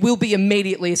 you will be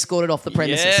immediately escorted off the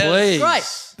premises. Yes. Please. Great.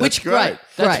 Which great.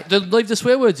 Great. Leave the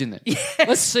swear words in there.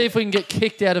 Let's see if we can get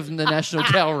kicked out of the National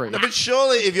Gallery. No, but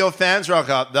surely if your fans rock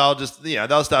up, they'll just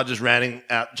they'll start just ranting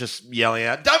out, just yelling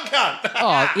out, "Dumb cunt!"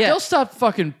 Oh, Yeah. they'll start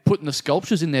fucking putting the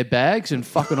sculptures in their bags and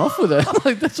fucking off with it.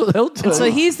 Like, that's what they'll do. So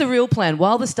here's the real plan.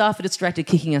 While the staff are distracted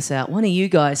kicking us out, one of you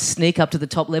guys sneak up to the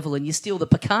top level and you steal the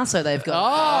Picasso they've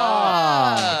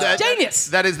got. Genius.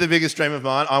 That is the biggest dream of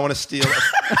mine. I want to steal.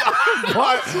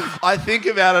 I think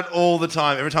about it all the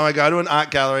time. Every time I go to an art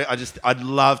gallery, I'd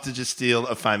love to just steal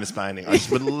a famous painting. I just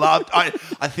would love. I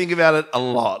think about it a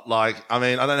lot. Like, I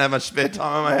mean, I don't have much spare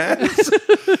time on my hands,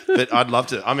 but I'd love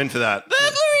to. I'm in for that.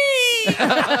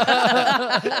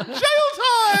 Jail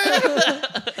time.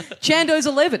 Chando's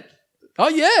 11. Oh,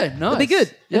 yeah, nice. It'll be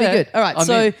good. It'll be good. All right, I'm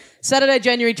so in. Saturday,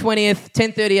 January 20th,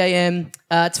 10:30 a.m.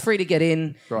 It's free to get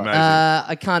in. Amazing.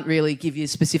 I can't really give you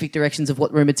specific directions of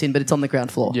what room it's in, but it's on the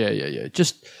ground floor. Yeah.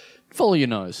 Just follow your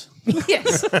nose.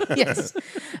 Yes. Great.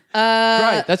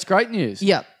 That's great news.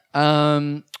 Yeah.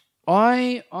 I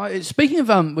speaking of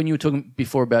when you were talking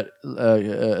before about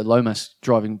Lomas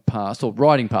driving past or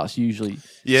riding past, usually.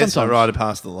 Yes, I sometimes. ride it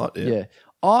past a lot. Yeah.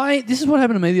 Yeah. This is what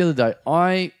happened to me the other day.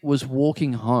 I was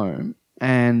walking home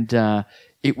and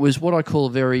it was what I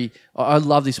call I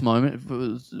love this moment. It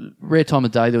was a rare time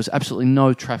of day. There was absolutely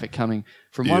no traffic coming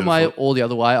from one way or the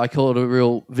other way. I call it a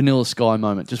real vanilla sky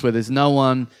moment, just where there's no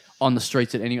one on the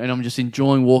streets and I'm just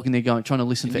enjoying walking there, trying to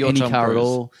listen for Your any Tom car Cruise. at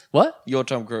all. What? You're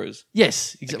Tom Cruise.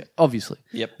 Yes, obviously.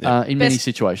 Yep. In many Best-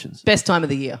 situations. Best time of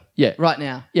the year. Yeah. Right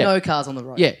now. Yeah. No cars on the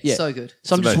road. Yeah. So good.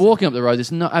 So I'm just amazing. walking up the road.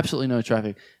 There's absolutely no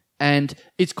traffic, and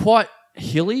it's quite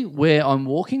hilly where I'm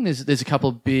walking. There's a couple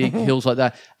of big hills like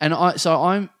that, and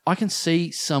I can see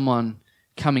someone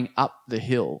coming up the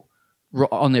hill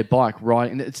on their bike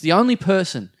riding. It's the only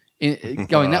person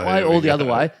going that way there or we the go. other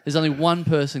way. There's only one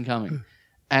person coming.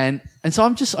 And so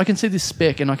I can see this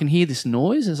speck and I can hear this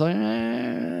noise. It's like,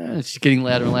 it's just getting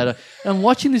louder and louder. And I'm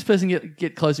watching this person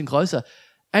get closer and closer.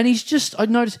 And I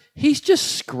noticed he's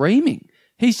just screaming.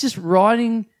 He's just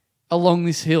riding along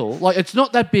this hill. Like, it's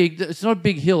not that big. It's not a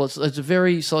big hill. It's a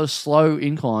very sort of slow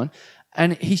incline.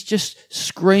 And he's just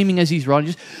screaming as he's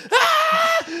riding.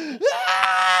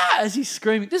 As he's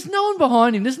screaming. There's no one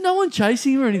behind him. There's no one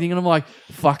chasing him or anything. And I'm like,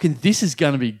 fucking, this is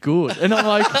going to be good. And I'm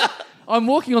like... I'm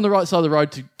walking on the right side of the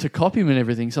road to copy him and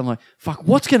everything. So I'm like, fuck,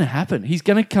 what's going to happen? He's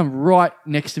going to come right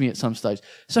next to me at some stage.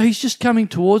 So he's just coming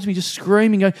towards me, just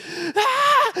screaming, going,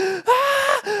 ah,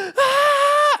 ah,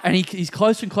 ah. And he's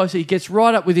closer and closer. He gets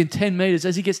right up within 10 metres.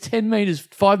 As he gets 10 metres,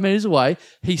 5 metres away,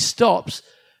 he stops.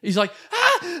 He's like,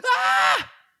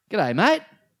 g'day, mate.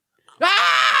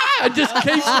 And just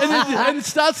keeps, and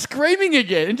starts screaming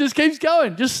again and just keeps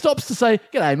going. Just stops to say,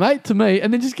 g'day, mate, to me,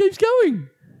 and then just keeps going.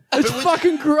 It's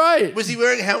fucking great. Was he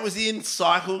wearing a helmet? Was he in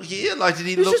cycle gear? Like, did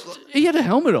he look? He had a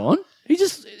helmet on. He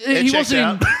wasn't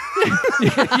out.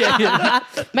 yeah.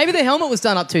 Maybe the helmet was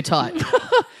done up too tight.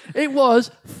 It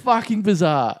was fucking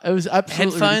bizarre. It was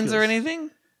absolutely Headphones or ridiculous. anything?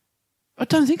 I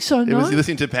don't think so. No, Was he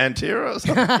listening to Pantera or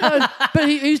something? No, but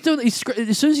he was doing.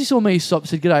 As soon as he saw me, he stopped,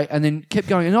 said g'day, and then kept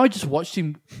going. And I just watched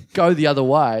him go the other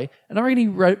way. And I reckon he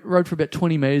rode for about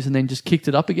 20 metres and then just kicked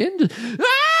it up again.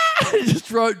 Just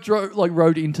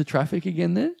rode into traffic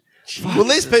again then. Well, at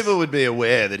least people would be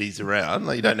aware that he's around.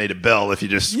 Like, you don't need a bell if you're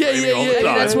just screaming all the Maybe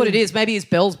time. that's what it is. Maybe his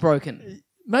bell's broken.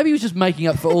 Maybe he was just making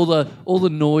up for all the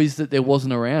noise that there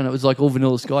wasn't around. It was like all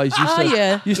Vanilla Sky.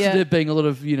 He's used to there being a lot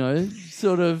of,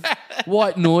 sort of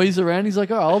white noise around. He's like,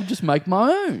 oh, I'll just make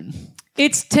my own.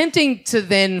 It's tempting to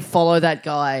then follow that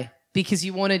guy because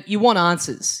you want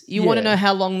answers. You want to know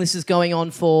how long this is going on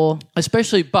for.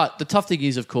 Especially, but the tough thing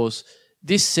is, of course,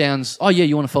 this sounds,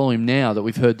 you want to follow him now that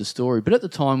we've heard the story. But at the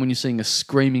time when you're seeing a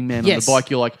screaming man on the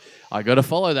bike, you're like, I got to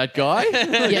follow that guy.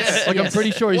 Yes. I'm pretty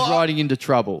sure he's riding into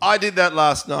trouble. I did that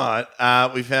last night. I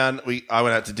went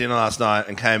out to dinner last night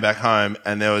and came back home,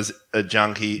 and there was a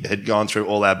junkie had gone through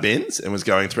all our bins and was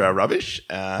going through our rubbish.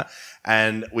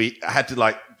 And we had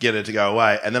to get her to go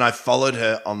away. And then I folled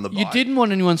her on the bike. You didn't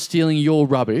want anyone stealing your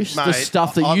rubbish, the Mate,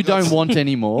 stuff that you don't want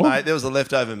anymore. Mate, there was a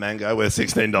leftover mango worth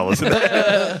 $16 in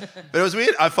there. But it was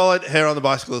weird. I followed her on the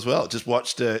bicycle as well. Just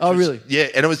watched her. Oh, really? Yeah,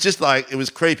 and it was just it was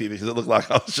creepy because it looked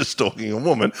like I was just stalking a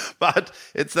woman. But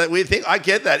it's that weird thing. I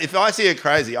get that. If I see a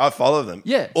crazy, I follow them.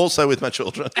 Yeah. Also with my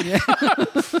children.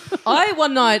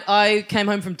 One night I came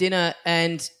home from dinner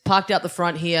and parked out the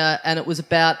front here, and it was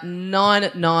about 9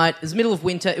 at night. It was the middle of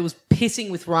winter. It was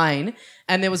pissing with rain,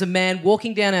 and there was a man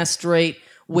walking down our street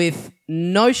with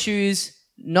no shoes,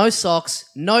 no socks,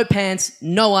 no pants,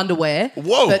 no underwear.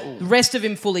 Whoa. But the rest of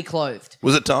him fully clothed.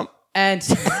 Was it Tom? And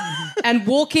and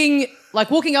walking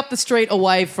up the street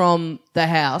away from the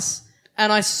house,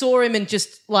 and I saw him and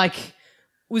just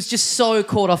was just so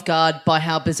caught off guard by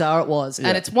how bizarre it was.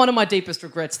 And it's one of my deepest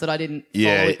regrets that I didn't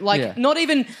follow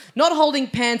it. Not holding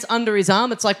pants under his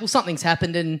arm. It's like, well, something's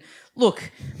happened, and look,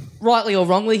 rightly or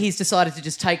wrongly, he's decided to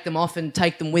just take them off and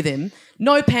take them with him.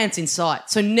 No pants in sight,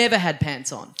 so never had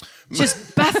pants on.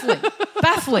 Just baffling.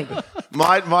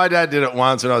 My dad did it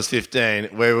once when I was 15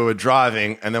 where we were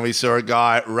driving and then we saw a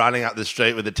guy running up the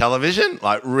street with a television,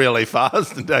 really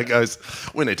fast, and Dad goes,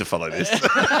 we need to follow this.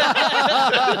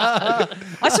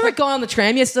 I saw a guy on the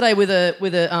tram yesterday with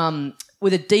a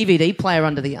DVD player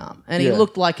under the arm, and he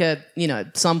looked like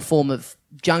some form of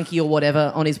junkie or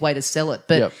whatever on his way to sell it.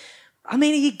 But I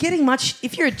mean, are you getting much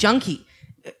if you're a junkie?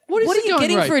 What are you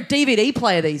getting for a DVD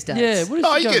player these days? Yeah,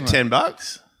 what is You get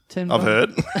 $10. 10 I've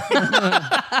heard.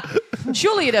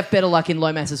 Surely you'd have better luck in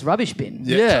Lomas's rubbish bin.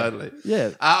 Yeah. Totally. Yeah.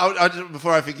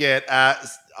 Before I forget,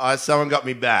 someone got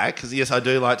me back because, yes, I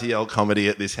do like to yell comedy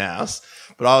at this house.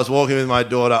 But I was walking with my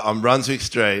daughter on Brunswick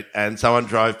Street and someone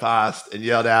drove past and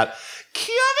yelled out,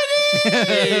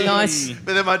 comedy! Nice.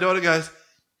 But then my daughter goes,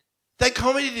 they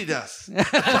comedied us.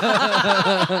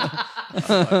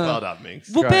 Well done, Minx.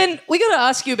 Well, Ben, we got to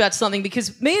ask you about something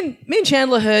because me and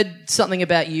Chandler heard something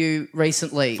about you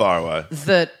recently. Far away.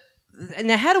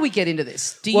 Now, how do we get into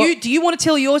this? Do you want to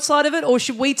tell your side of it, or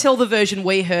should we tell the version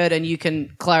we heard and you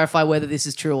can clarify whether this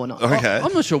is true or not? Okay.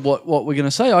 I'm not sure what we're going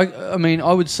to say. I mean,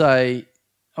 I would say,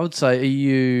 are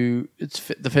you? It's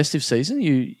the festive season.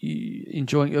 You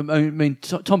enjoying? I mean,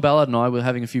 Tom Ballard and I were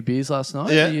having a few beers last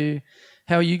night. Yeah.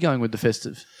 How are you going with the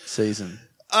festive season?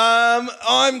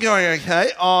 I'm going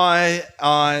okay. I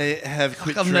have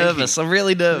quit I'm drinking. nervous. I'm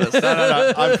really nervous.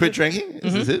 No. I've quit drinking.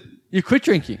 Is this it? You quit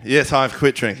drinking, Yes, I've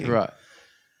quit drinking. right?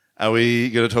 Are we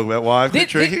going to talk about why I've quit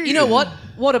drinking? You know what?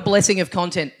 What a blessing of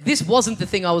content. This wasn't the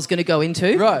thing I was going to go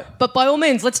into. Right. But by all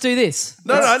means, let's do this.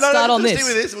 No, Let's start on let's this.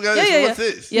 stick with this. We'll go, what's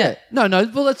this? Yeah. No.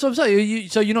 Well, that's what I'm saying.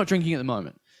 So you're not drinking at the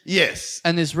moment, Yes.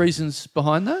 and there's reasons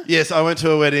behind that. Yes, I went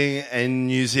to a wedding in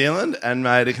New Zealand and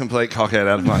made a complete cock out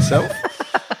of myself.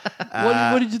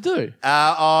 What did you do?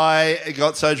 I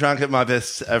got so drunk at my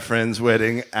best friend's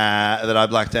wedding that I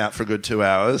blacked out for a good 2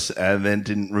 hours and then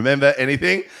didn't remember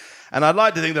anything. And I'd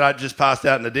like to think that I'd just passed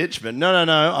out in the ditch, but no.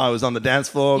 I was on the dance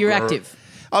floor. You're active.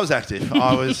 I was active.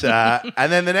 I was, and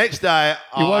then the next day,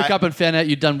 You woke up and found out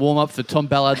you'd done warm up for Tom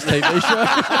Ballard's TV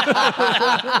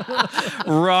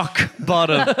show. Rock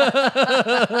bottom.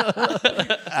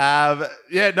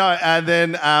 and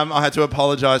then I had to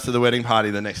apologise to the wedding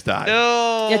party the next day.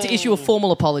 You had to issue a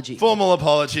formal apology. Formal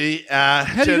apology.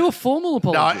 How do you do a formal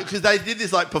apology? No, because they did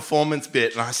this like performance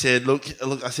bit, and I said, "Look,"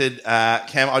 I said,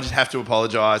 "Cam, I just have to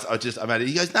apologise. I made it."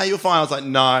 He goes, "No, you're fine." I was like,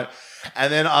 "No."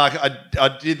 And then I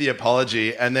did the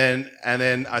apology, and then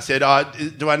I said,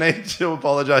 "Do I need to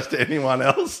apologise to anyone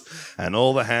else?" And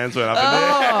all the hands went up in the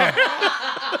air.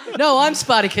 No, I'm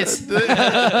Spartacus.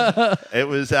 It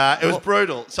was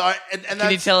brutal. So, and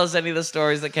Can you tell us any of the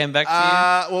stories that came back to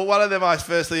well, one of them, I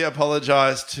firstly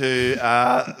apologised to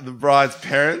the bride's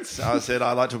parents. I said,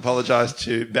 I'd like to apologise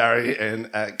to Barry and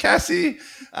Cassie.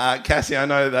 Cassie, I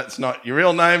know that's not your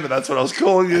real name, but that's what I was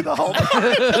calling you the whole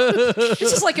time.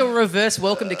 This is like a reverse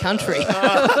welcome to country.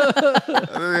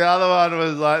 The other one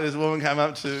was like, this woman came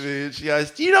up to me and she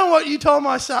goes, "Do you know what you told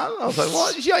my son?" I was like,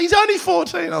 "What?" She goes, "He's only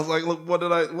 14. I was like, "Look, what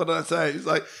did I say?" He's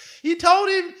like, You told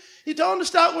him to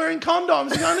start wearing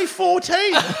condoms. He's only 14.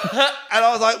 And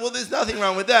I was like, well, there's nothing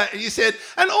wrong with that. And you said,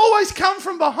 and always come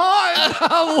from behind.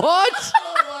 What?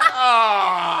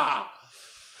 Ah.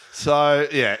 So,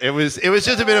 yeah, it was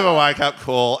just a bit of a wake-up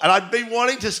call. And I'd been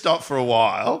wanting to stop for a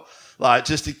while, like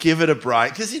just to give it a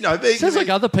break. Because, Sounds like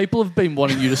other people have been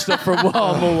wanting you to stop for a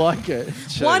while, more like it.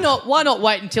 Why not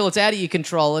wait until it's out of your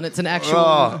control and it's an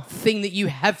actual thing that you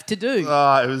have to do?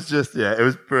 It was just,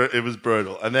 it was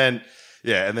brutal. And then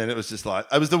it was just like,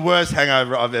 it was the worst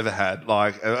hangover I've ever had.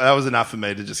 Like, that was enough for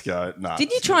me to just go, no.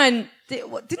 Didn't you try and...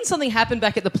 Didn't something happen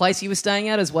back at the place you were staying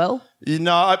at as well?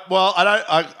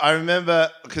 I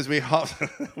remember because we hopped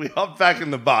back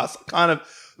in the bus. I kind of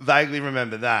vaguely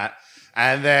remember that.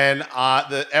 And then I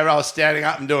was standing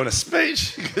up and doing a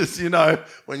speech because,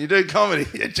 when you do comedy,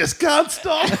 you just can't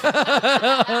stop.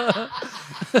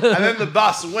 And then the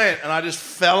bus went and I just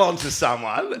fell onto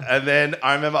someone. And then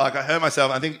I remember, I hurt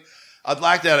myself. I think I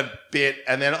blacked out a bit.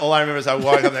 And then all I remember is I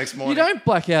woke up the next morning. You don't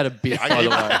black out a bit, by the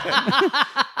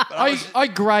way. I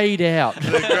grayed out.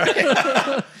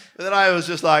 But then I was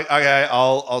just like, okay,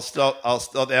 I'll stop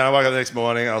there. And I woke up the next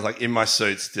morning and I was like in my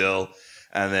suit still.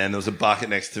 And then there was a bucket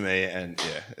next to me, and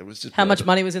it was just... How much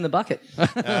money was in the bucket?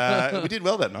 We did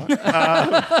well that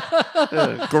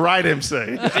night. Great MC.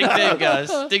 Dig deep, guys.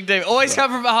 Dig deep. Always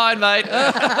come from behind, mate.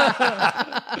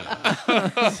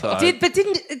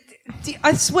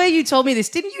 I swear you told me this.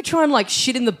 Didn't you try and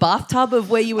shit in the bathtub of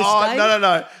where you were staying?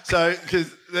 No. So,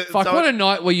 because... Fuck, what a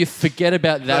night where you forget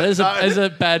about that as a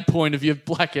bad point of your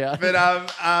blackout. But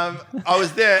I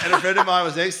was there and a friend of mine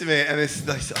was next to me and this,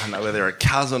 I don't know whether a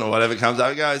cousin or whatever comes up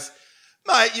and goes,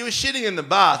 "Mate, you were shitting in the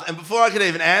bath." And before I could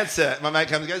even answer, my mate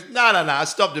comes and goes, No, I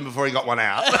stopped him before he got one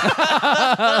out.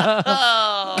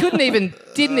 Didn't even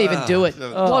do it.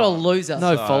 What a loser.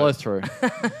 No follow through.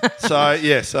 So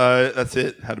that's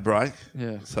it. Had a break.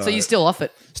 Yeah. So you're still off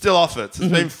it? Still off it. So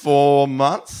it's been 4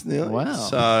 months nearly. Wow.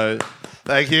 So...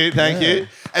 Thank you.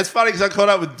 It's funny because I caught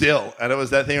up with Dill and it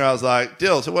was that thing where I was like,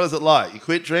 "Dill, so what is it like? You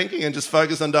quit drinking and just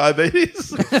focus on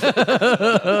diabetes?"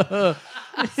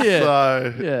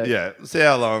 Yeah. So, see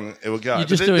how long it will go. You're But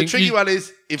just the tricky one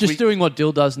is if just we... doing what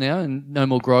Dill does now and no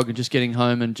more grog and just getting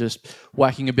home and just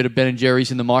whacking a bit of Ben and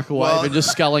Jerry's in the microwave and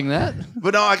just sculling that.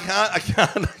 But no, I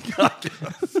can't.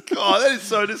 God, that is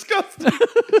so disgusting.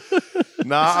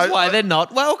 No, Why they're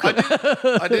not welcome.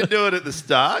 I did do it at the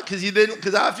start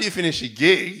because after you finish your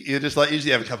gig, you're just like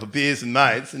usually have a couple of beers and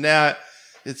mates, and now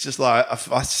it's just like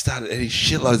I started eating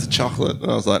shitloads of chocolate,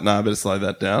 and I was like, no, I better slow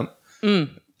that down.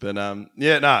 But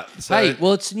So, Hey,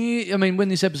 well, it's new. I mean, when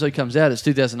this episode comes out, it's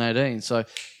 2018, so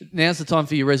now's the time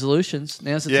for your resolutions.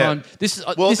 Now's the time. This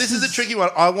is a tricky one.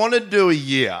 I want to do a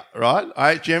year, right?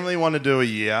 I generally want to do a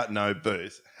year, no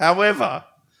booze. However,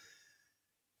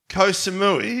 Koh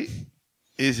Samui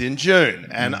is in June,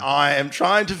 and I am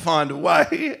trying to find a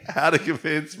way how to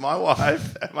convince my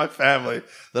wife and my family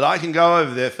that I can go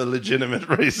over there for legitimate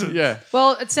reasons. Yeah.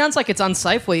 Well, it sounds like it's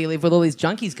unsafe where you live with all these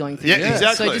junkies going through. Yeah,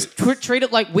 exactly. So just treat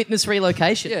it like witness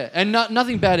relocation. Yeah, and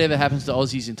nothing bad ever happens to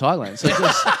Aussies in Thailand. So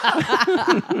just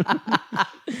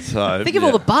Think of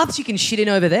all the baths you can shit in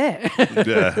over there.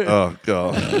 Yeah. Oh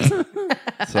god.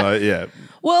 So yeah.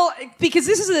 Well, because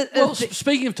this is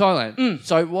speaking of Thailand,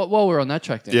 so while we're on that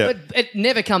track then. Yeah. But it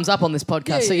never comes up on this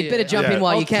podcast, so you'd better jump in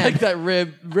while I'll you can. take that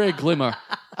rare glimmer.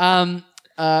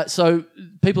 So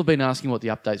people have been asking what the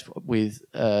updates with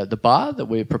the bar that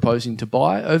we're proposing to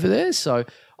buy over there. So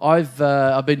I've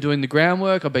been doing the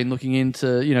groundwork. I've been looking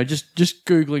into just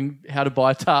googling how to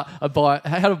buy a bar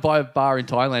in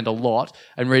Thailand a lot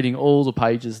and reading all the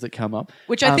pages that come up.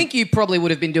 Which I think you probably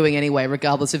would have been doing anyway,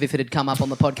 regardless of if it had come up on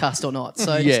the podcast or not.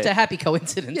 So just a happy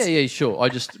coincidence. Yeah, sure. I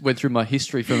just went through my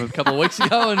history from a couple of weeks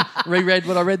ago and reread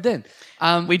what I read then.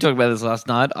 We talked about this last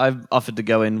night. I've offered to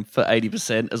go in for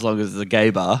 80% as long as it's a gay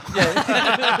bar.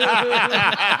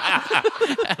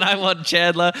 And I want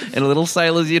Chandler in a little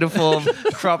sailor's uniform,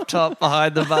 crop top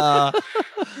behind the bar.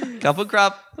 Cup of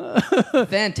crop.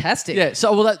 Fantastic. Yeah,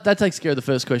 so that takes care of the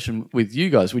first question with you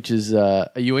guys, which is, are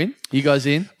you in? Are you guys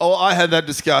in? Oh, I had that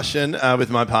discussion with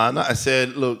my partner. I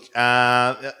said, look,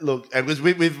 because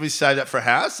we saved up for a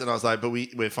house, and I was like, but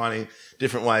we're finding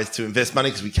different ways to invest money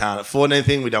because we can't afford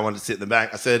anything. We don't want to sit in the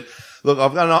bank. I said, look,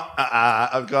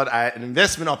 I've got an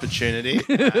investment opportunity.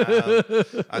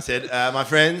 I said, my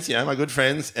friends, my good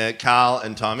friends, Carl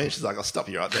and Tommy. She's like, I'll stop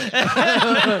you right there.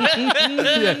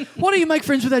 Yeah. Why don't you make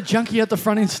friends with that junkie at the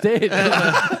front instead?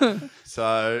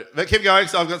 So, but keep going,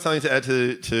 because I've got something to add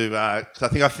to because I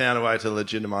think I found a way to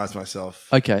legitimise myself.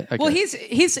 Okay. Well,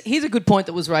 here's a good point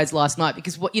that was raised last night,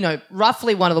 because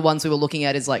roughly one of the ones we were looking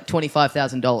at is like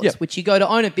 $25,000, Yep. which you go to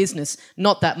own a business,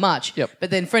 not that much. Yep.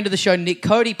 But then friend of the show Nick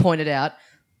Cody pointed out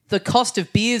the cost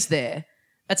of beers there.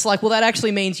 It's like, well, that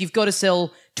actually means you've got to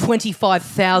sell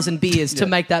 25,000 beers to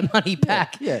make that money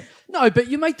back. Yeah. No, but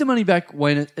you make the money back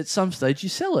when at some stage you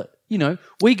sell it.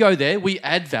 We go there, we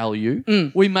add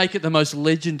value, we make it the most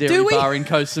legendary bar in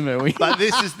Koh Samui. But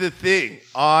this is the thing.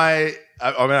 I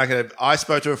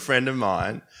spoke to a friend of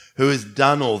mine who has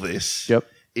done all this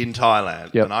in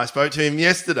Thailand. Yep. And I spoke to him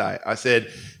yesterday. I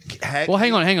said, well,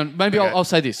 hang on. Maybe Okay. I'll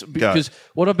say this, because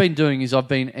what I've been doing is I've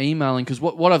been emailing, because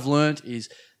what I've learned is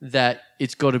that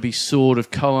it's got to be sort of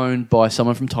co-owned by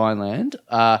someone from Thailand.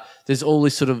 There's all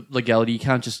this sort of legality. You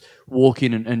can't just walk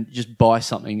in and just buy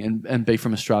something and be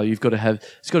from Australia. You've got to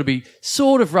it's got to be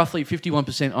sort of roughly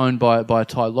 51% owned by a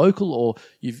Thai local, or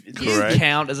You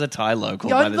count as a Thai local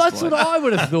by this that's point. what I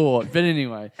would have thought. But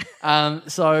anyway,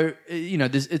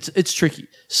 it's tricky.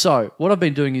 So what I've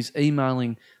been doing is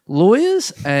emailing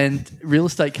lawyers and real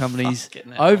estate companies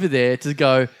over there to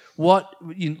go,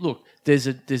 look, there's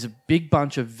a big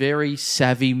bunch of very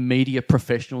savvy media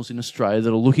professionals in Australia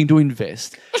that are looking to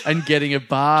invest and getting a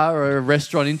bar or a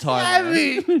restaurant in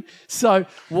Thailand. So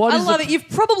I love it. You've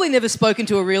probably never spoken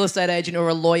to a real estate agent or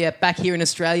a lawyer back here in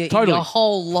Australia in your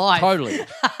whole life. Totally.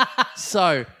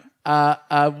 So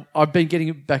I've been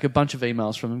getting back a bunch of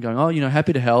emails from them going,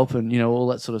 happy to help and, all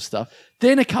that sort of stuff.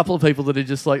 Then a couple of people that are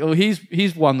just like,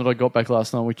 here's one that I got back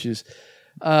last night, which is,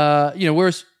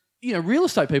 whereas, real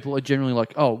estate people are generally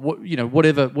like,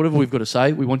 whatever we've got to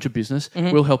say, we want your business,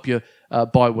 we'll help you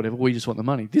buy whatever, we just want the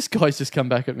money. This guy's just come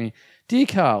back at me, dear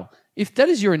Carl, if that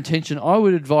is your intention, I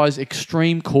would advise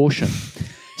extreme caution.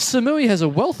 Samui has a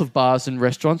wealth of bars and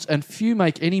restaurants and few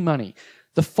make any money.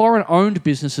 The foreign-owned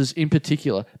businesses in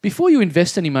particular. Before you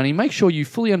invest any money, make sure you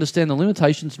fully understand the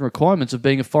limitations and requirements of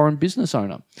being a foreign business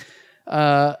owner.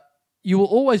 You will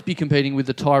always be competing with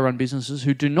the Thai-run businesses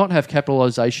who do not have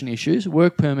capitalisation issues,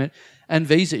 work permit and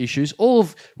visa issues, all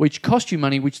of which cost you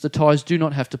money which the Thais do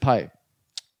not have to pay.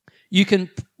 You can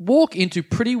walk into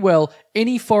pretty well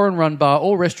any foreign-run bar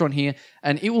or restaurant here,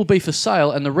 and it will be for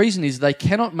sale. And the reason is they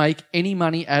cannot make any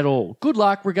money at all. Good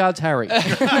luck, regards, Harry.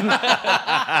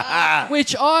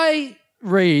 Which I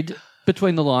read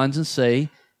between the lines and see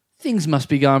things must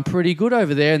be going pretty good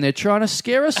over there, and they're trying to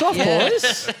scare us off,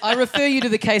 boys. I refer you to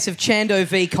the case of Chando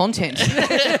v. Content.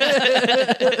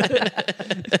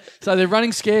 So they're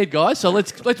running scared, guys. So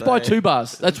let's buy 2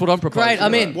 bars. That's what I'm proposing. Great,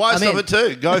 I'm in. Why I'm stop in. at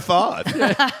 2? Go 5.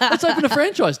 Let's open a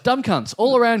franchise. Dumb cunts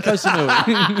all around Koh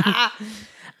Samui.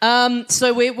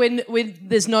 So when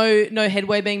there's no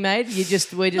headway being made, we're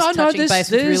just touching base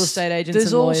with real estate agents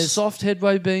There's and all lawyers. soft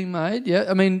headway being made. Yeah,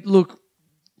 I mean, look,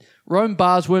 Rome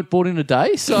bars weren't bought in a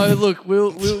day, so look,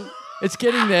 we'll it's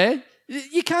getting there.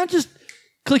 You can't just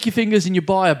click your fingers and you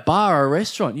buy a bar or a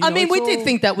restaurant. You know, we did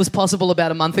think that was possible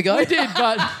about a month ago. we did,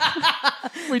 but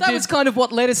that was kind of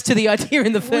what led us to the idea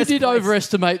in the first we did place.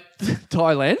 overestimate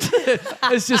Thailand.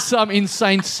 It's just some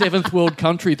insane 7th world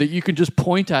country that you can just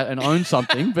point at and own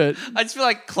something. But I just feel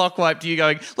like clockwiped to you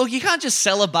going, look, you can't just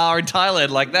sell a bar in Thailand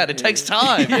like that. It takes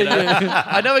time. You know?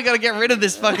 I know we got to get rid of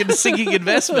this fucking sinking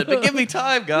investment, but give me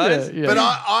time, guys. yeah. But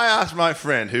I asked my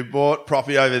friend who bought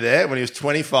property over there when he was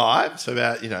 25, so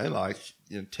about,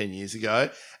 10 years ago,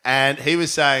 and he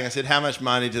was saying, I said, how much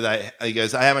money do they, he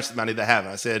goes, how much money do they have?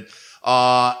 And I said,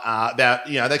 about,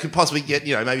 they could possibly get,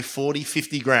 maybe 40,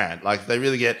 50 grand. Like, they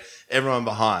really get everyone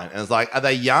behind. And I was like, are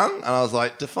they young? And I was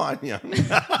like, define young.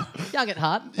 Young at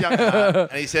heart. Young at heart.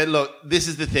 And he said, look, this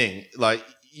is the thing. Like,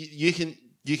 you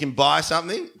can buy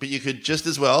something, but you could just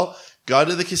as well go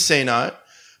to the casino,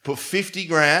 put 50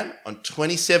 grand on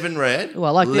 27 red, Ooh,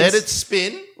 I like let this. it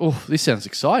spin, oh, this sounds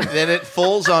exciting. then it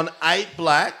falls on 8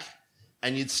 black,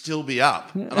 and you'd still be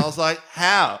up. And I was like,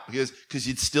 how? Because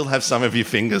you'd still have some of your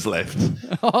fingers left.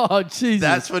 Oh, Jesus.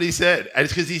 That's what he said. And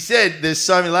it's because he said there's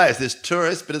so many layers. There's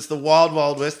tourists, but it's the wild,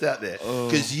 wild west out there.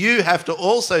 Because you have to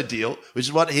also deal, which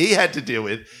is what he had to deal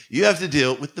with, you have to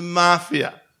deal with the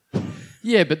mafia.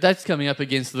 Yeah, but that's coming up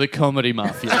against the comedy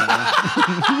mafia.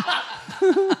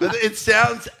 But it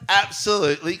sounds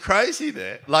absolutely crazy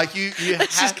there. Like you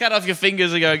It's just cut off your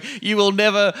fingers and going, you will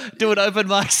never do an open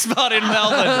mic spot in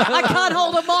Melbourne. I can't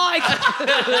hold a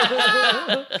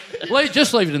mic.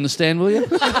 Just leave it in the stand, will you?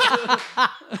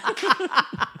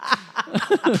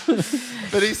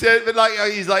 But he said,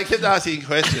 he's like kept asking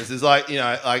questions. It's like,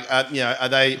 are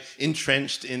they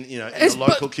entrenched in, in the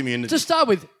local community? To start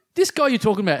with, this guy you're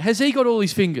talking about, has he got all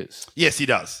his fingers? Yes, he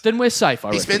does. Then we're safe, I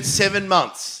He reckon. spent 7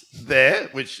 months there,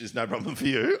 which is no problem for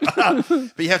you. But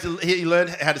he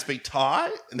learned how to speak Thai,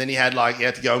 and then he had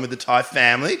to go in with the Thai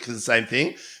family because the same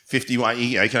thing. 51,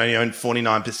 you can only own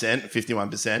 49%,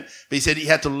 51%. But he said he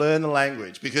had to learn the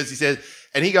language because he said,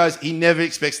 and he goes, he never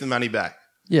expects the money back.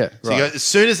 Yeah, So he goes, as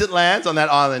soon as it lands on that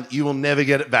island, you will never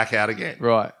get it back out again.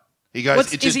 Right. He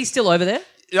goes, Is he still over there?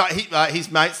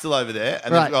 his mate's still over there,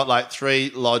 and Right. they've got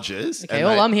 3 lodges. Okay, and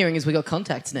all I'm hearing is we got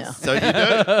contacts now. So you do.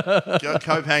 Go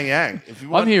Koh Pang Yang. If you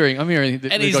want. I'm hearing.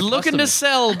 That And we've he's got looking to customers.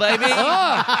 sell, baby.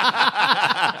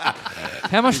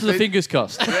 How much do the fingers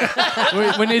cost?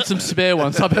 we need some spare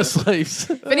ones up our sleeves.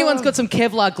 If anyone's got some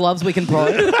Kevlar gloves, we can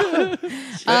borrow.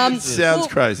 It sounds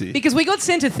crazy. Because we got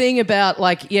sent a thing about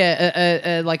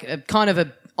a kind of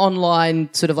a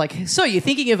online sort of so you're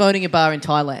thinking of owning a bar in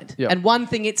Thailand. Yep. And one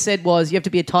thing it said was you have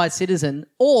to be a Thai citizen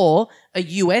or a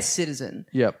US citizen.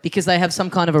 Yep. Because they have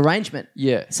some kind of arrangement.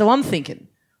 Yeah. So I'm thinking,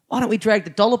 why don't we drag the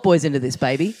Dollar Boys into this,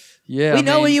 baby? Yeah, We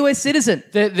know a US citizen.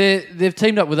 They've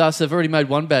teamed up with us. They've already made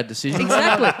one bad decision.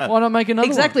 Exactly. Why not make another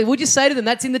Exactly. one? We'll just say to them,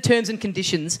 that's in the terms and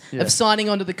conditions Yeah. of signing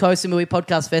on to the Koh Samui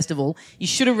Podcast Festival. You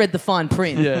should have read the fine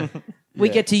print. Yeah. We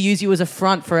get to use you as a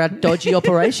front for our dodgy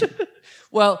operation.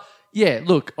 Well, yeah,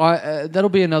 look, that'll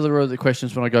be another of the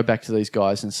questions when I go back to these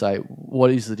guys and say,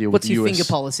 what is the deal What's with the your US? finger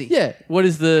policy? Yeah, what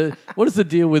is the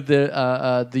deal with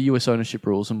the US ownership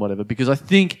rules and whatever? Because I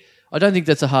don't think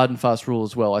that's a hard and fast rule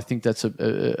as well. I think that's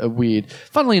a weird,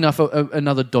 funnily enough,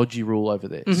 another dodgy rule over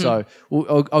there. Mm-hmm. So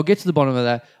I'll get to the bottom of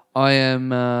that. I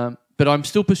am, but I'm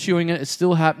still pursuing it. It's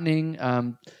still happening.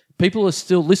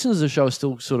 Listeners of the show are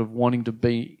still sort of wanting to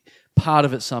be part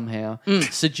of it somehow,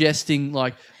 suggesting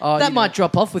That might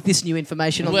drop off with this new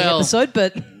information on the Well- episode,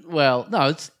 but Well, no,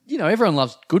 it's everyone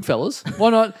loves Goodfellas. Why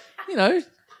not?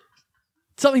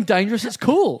 Something dangerous. It's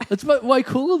cool. It's way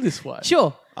cooler this way.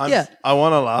 sure. Yeah. I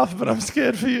want to laugh, but I'm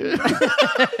scared for you.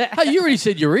 Hey, you already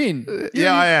said you're in.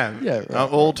 Yeah, I am. Yeah, right.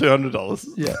 I'm all $200.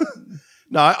 Yeah.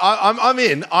 No, I'm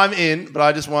in. I'm in, but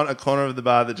I just want a corner of the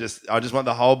bar I just want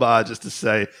the whole bar just to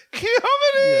say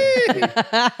comedy.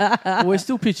 Well, we're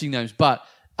still pitching names, but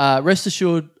rest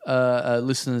assured,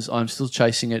 listeners, I'm still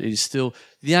chasing it. It is still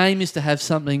the aim is to have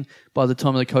something by the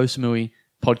time of the Koh Samui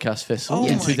podcast festival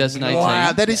in 2018.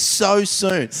 Wow, that is so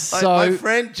soon. My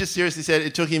friend just seriously said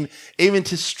it took him, even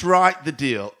to strike the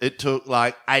deal, it took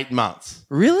like 8 months.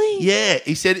 Really? Yeah,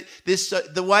 he said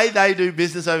the way they do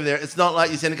business over there, it's not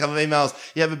like you send a couple of emails,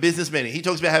 you have a business meeting. He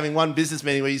talks about having one business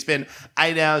meeting where you spend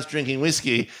 8 hours drinking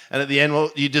whiskey, and at the end,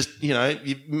 well, you just, you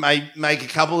may make a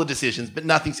couple of decisions, but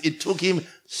it took him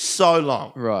so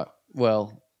long. Right.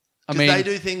 Well, I Because mean, they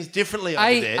do things differently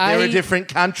over there. They're a different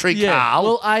country, Carl.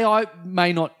 Well, I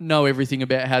may not know everything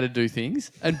about how to do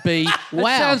things, and B,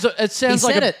 Wow. it sounds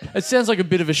like it sounds like a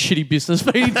bit of a shitty business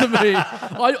meeting to me.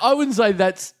 I wouldn't say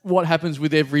that's what happens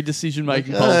with every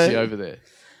decision-making policy over there.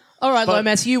 All right,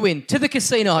 Lomas, you win. To the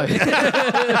casino.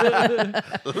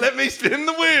 Let me spin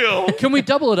the wheel. Can we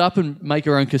double it up and make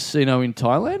our own casino in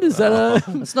Thailand? Is that a...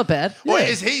 That's not bad. Well,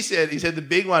 as he said the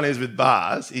big one is with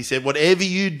bars. He said, whatever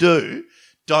you do,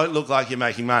 don't look like you're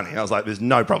making money. I was like, there's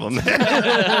no problem there.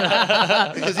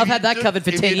 I've had that covered for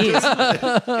 10 years.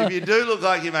 If you do look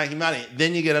like you're making money,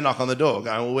 then you get a knock on the door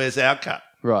going, well, where's our cut?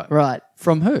 Right.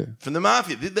 From who? From the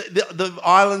mafia. The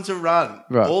islands are run.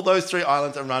 Right. All those 3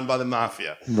 islands are run by the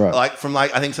mafia. Right. From I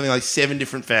think something like 7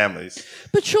 different families.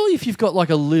 But surely if you've got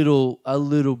like a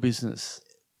little business...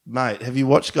 Mate, have you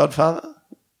watched Godfather?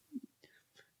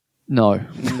 No.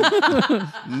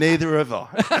 Neither have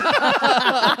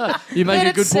I. You make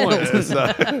a good point.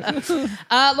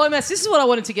 Lomas, this is what I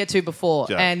wanted to get to before.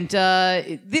 Sure. And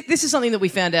this is something that we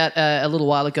found out a little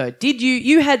while ago. Did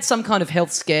you had some kind of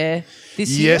health scare this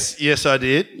year? Yes, I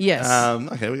did. Yes.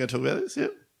 Okay, we're going to talk about this, yeah.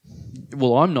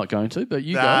 Well, I'm not going to, but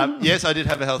you go. Yes, I did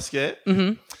have a health scare.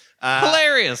 Mm-hmm.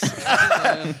 Hilarious.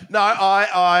 No,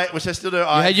 I which I still do. You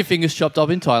had your fingers chopped up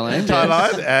in Thailand.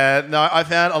 No, I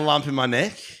found a lump in my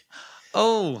neck.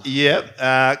 Oh. Yep.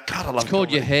 God, I love It's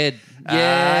called your head.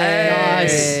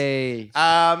 Nice.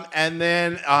 And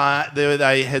then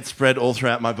they had spread all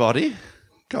throughout my body.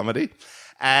 Comedy.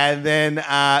 And then,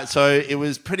 so it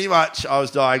was pretty much, I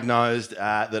was diagnosed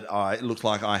that it looked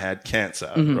like I had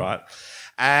cancer, right?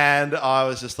 And I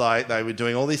was just like, they were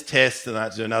doing all these tests and I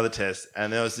had to do another test.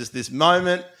 And there was just this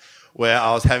moment where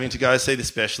I was having to go see the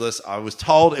specialist. I was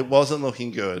told it wasn't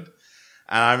looking good.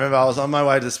 And I remember I was on my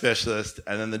way to the specialist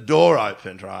and then the door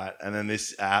opened, right? And then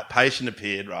this patient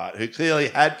appeared, right, who clearly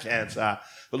had cancer,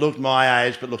 but looked my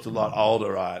age, but looked a lot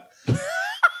older, right?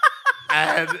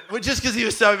 And just because he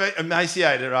was so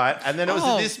emaciated, right? And then it was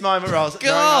at this moment where I was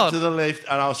going up to the lift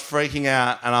and I was freaking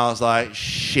out and I was like,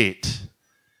 shit,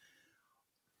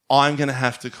 I'm going to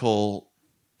have to call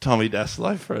Tommy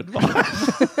Daslow for advice.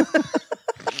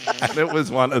 And it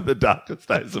was one of the darkest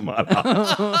days of my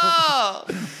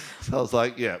life. So I was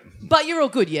like, yeah. But you're all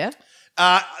good, yeah?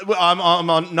 I'm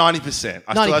on 90%. Still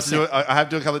have to 90%. I have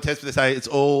to do a couple of tests, but they say it's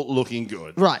all looking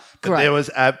good. Right, But great. there was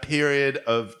a period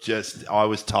of I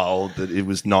was told that it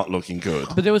was not looking good.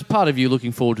 But there was part of you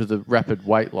looking forward to the rapid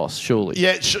weight loss, surely.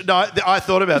 Yeah, no, I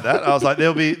thought about that. I was like,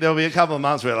 there'll be a couple of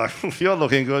months where like, you're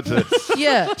looking good to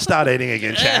Yeah. start eating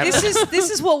again, Chad. This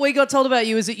is what we got told about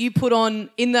you, is that you put on,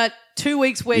 in that 2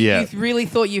 weeks where you really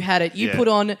thought you had it, you put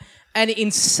on an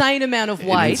insane amount of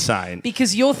weight. Insane.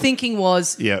 Because your thinking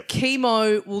was,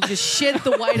 chemo will just shed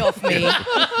the weight off me,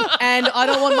 and I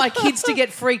don't want my kids to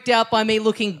get freaked out by me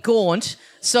looking gaunt,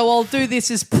 so I'll do this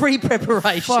as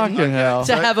pre-preparation Fucking hell.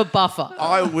 to have a buffer.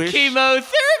 I wish Chemotherapy.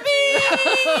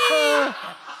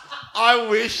 I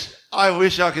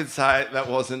wish I could say that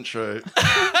wasn't true.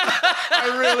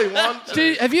 I really want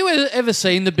to. Have you ever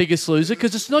seen The Biggest Loser?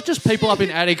 Because it's not just people up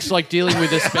in attics like dealing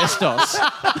with asbestos.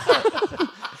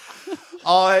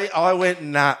 I went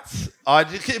nuts.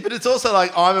 But it's also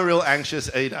like I'm a real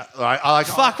anxious eater. Like,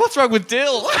 Fuck, what's wrong with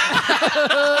Dill?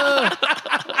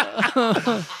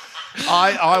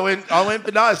 I went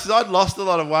bananas because I'd lost a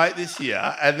lot of weight this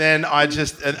year, and then I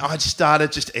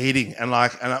started just eating, and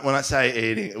when I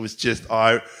say eating, it was just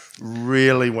I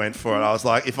really went for it. I was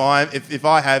like, if I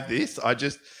have this, I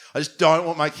just don't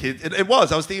want my kids. I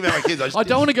was thinking about my kids. I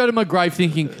don't want to go to my grave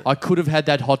thinking I could have had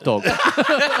that hot dog.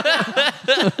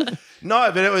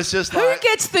 No, but it was just like... Who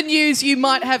gets the news you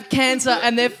might have cancer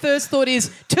and their first thought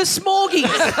is, to smorgies?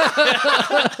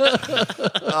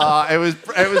 It was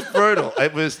brutal.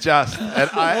 It was just...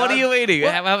 What are you eating?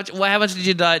 How much did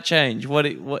your diet change? What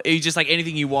are you just like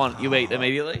anything you want, you eat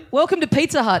immediately? Welcome to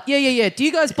Pizza Hut. Yeah. Do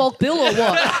you guys bulk bill or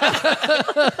what?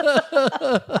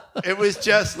 It was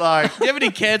just like... Do you have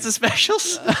any cancer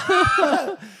specials?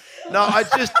 No, I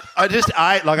just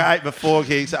ate. Like, I ate before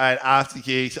gigs, I ate after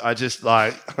gigs. I just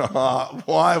like,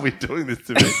 why are we doing this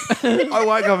to me? I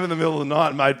woke up in the middle of the night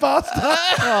and made pasta.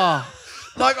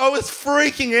 Like, I was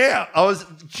freaking out. I was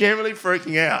generally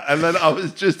freaking out. And then I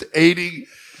was just eating.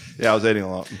 Yeah, I was eating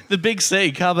a lot. The big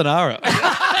C, carbonara.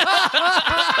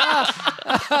 It's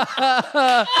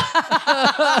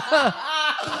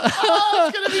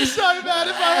going to be so bad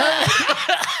if I...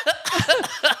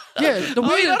 Yeah, the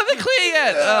You're not in the clear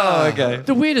yet. Oh, okay.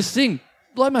 The weirdest thing,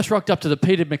 Lomas rocked up to the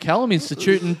Peter McCallum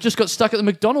Institute and just got stuck at the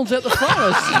McDonald's out the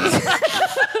front.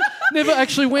 Never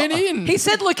actually went in. He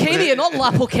said leukemia, not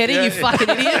La Porchetti, you fucking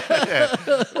idiot.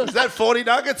 Is that 40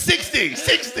 nuggets? 60.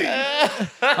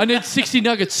 I need 60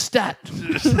 nuggets stat.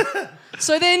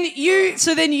 So then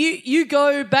you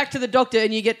go back to the doctor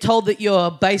and you get told that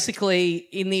you're basically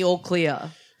in the all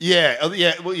clear.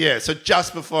 Yeah. So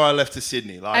just before I left to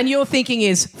Sydney, And your thinking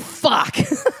is, fuck.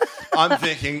 I'm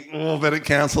thinking, better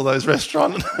cancel those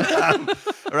restaurants.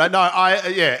 Right? No,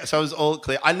 so I was all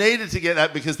clear. I needed to get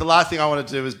that because the last thing I wanted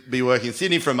to do was be working in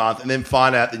Sydney for a month and then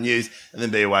find out the news and then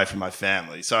be away from my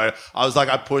family. So I was like,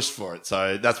 I pushed for it.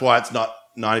 So that's why it's not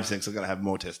 90% because I'm going to have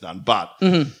more tests done. But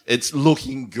it's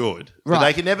looking good.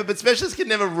 Right. But specialists can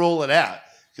never rule it out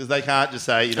because they can't just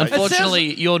say,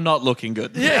 Unfortunately, you're not looking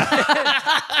good.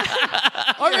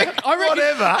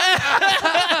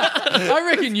 I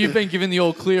reckon you've been given the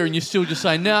all clear and you're still just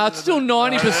saying, nah, it's still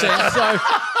 90%. So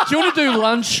do you want to do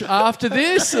lunch after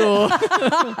this? Or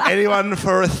anyone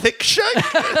for a thick shake?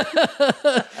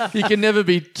 you can never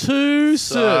be too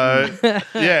certain.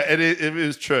 It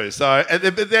was true. So,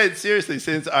 but then seriously,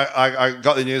 since I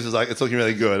got the news, it was like, it's looking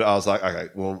really good. I was like, okay,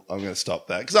 well, I'm going to stop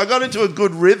that. Because I got into a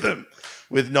good rhythm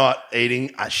with not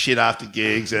eating shit after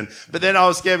gigs. But then I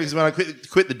was scared because when I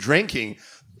quit the drinking,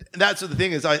 that's the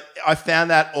thing is I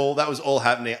found that was all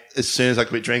happening as soon as I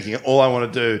quit drinking. And all I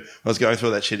want to do when I was going through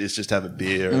all that shit is just have a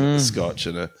beer and a scotch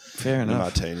and a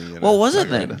martini. What was it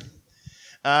then?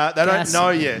 They don't know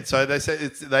yet. So they say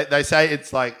it's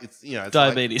it's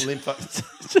diabetes. Like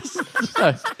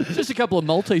just a couple of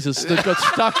Maltesers that got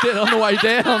stuck there on the way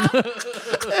down.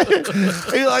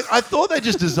 You're like, I thought they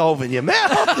just dissolve in your mouth,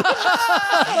 but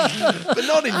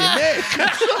not in your neck.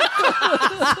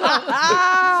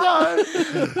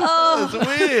 It's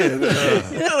weird.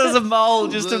 There's a mole,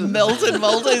 just a melted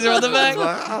Malteser on the back.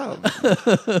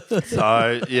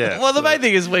 So yeah. Well, the main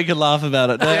thing is we can laugh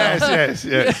about it. Yes.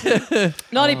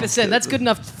 90%. That's good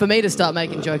enough for me to start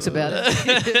making jokes about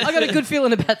it. I got a good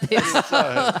feeling about this.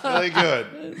 Really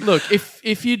good. Look,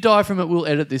 if you die from it, we'll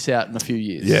edit this out in a few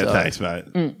years. Yeah, so. thanks, mate.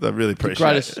 I really appreciate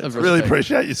greatest it. of Really respect.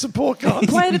 appreciate your support, guys.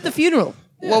 Play it at the funeral.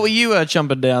 What were you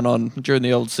chumping down on during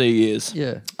the old C years?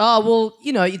 Yeah. Oh, well,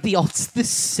 the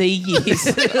C years.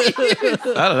 I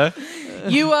don't know.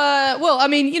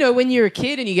 When you're a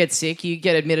kid and you get sick, you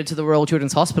get admitted to the Royal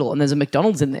Children's Hospital and there's a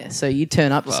McDonald's in there. So you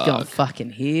turn up just going,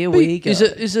 fucking here we go.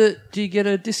 Is it, do you get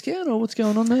a discount or what's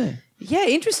going on there? Yeah,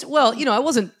 interesting. Well, I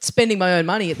wasn't spending my own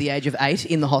money at the age of 8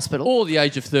 in the hospital. Or the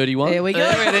age of 31. There we go.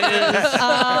 There it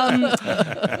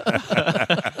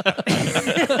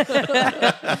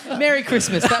is. Merry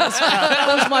Christmas.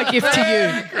 That was my gift to you.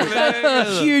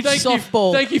 Huge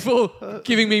softball. Thank you for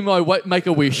giving me my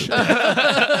make-a-wish.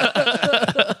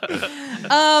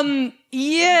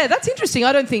 Yeah, that's interesting.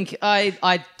 I don't think...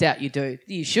 I doubt you do.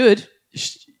 You should.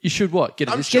 You should what? Get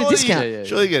a I'm discount? Get a discount.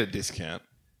 Surely you get a discount.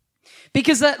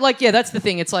 Because that's the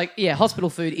thing. It's like, hospital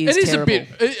food is terrible. A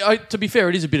bit... to be fair,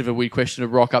 it is a bit of a weird question to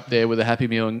rock up there with a Happy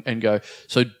Meal and go,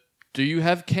 so... Do you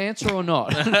have cancer or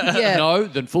not? Yeah. No,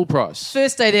 then full price.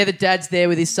 First day there, the dad's there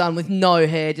with his son with no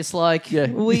hair, just like,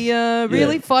 we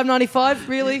really? $5.95?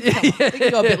 Really? We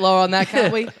can go a bit lower on that,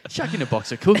 can't we? Chuck in a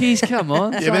box of cookies, come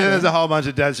on. Yeah, but then there's a whole bunch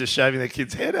of dads just shaving their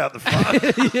kids' head out the front.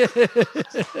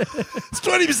 It's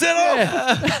 20%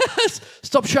 off.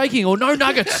 Stop shaking or no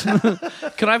nuggets.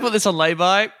 Can I put this on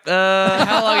lay-by?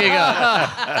 How long you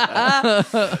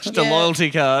got? Just a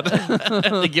loyalty card.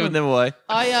 They're giving them away.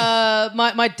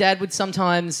 My dad would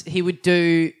sometimes he would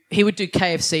do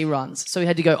KFC runs, so he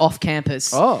had to go off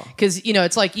campus. Oh, because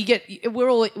it's like we're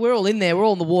all in there, we're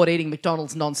all in the ward eating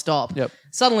McDonald's non-stop. Yep.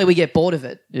 Suddenly we get bored of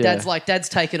it. Yeah. Dad's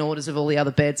taking orders of all the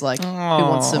other beds. Like, who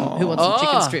wants some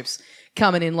chicken strips?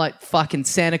 Coming in like fucking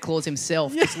Santa Claus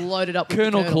himself, just loaded up with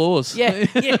Colonel Claus. Yeah.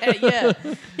 You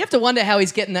have to wonder how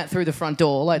he's getting that through the front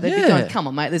door. Like, they'd be going, come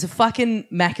on, mate, there's a fucking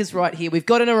Macca's right here. We've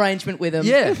got an arrangement with them.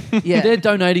 Yeah. Yeah. They're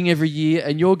donating every year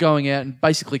and you're going out and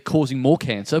basically causing more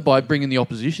cancer by bringing the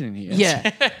opposition in here.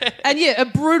 Yeah. And a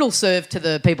brutal serve to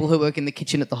the people who work in the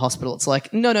kitchen at the hospital. It's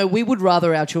like, no, we would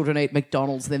rather our children eat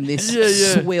McDonald's than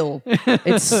this swill.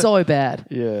 It's so bad.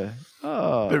 Yeah.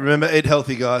 But remember, eat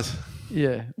healthy, guys.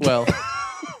 Yeah. Well,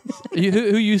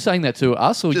 who are you saying that to?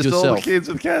 Us or Just yourself? all the kids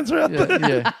with cancer out there.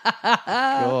 Yeah.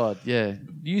 God, yeah.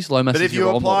 Use Lomas But as if your you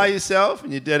role apply model. yourself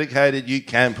and you're dedicated, you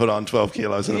can put on 12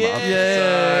 kilos in a month.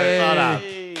 Yeah. So,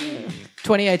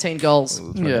 2018 goals.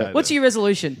 Yeah. What's your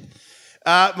resolution?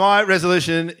 My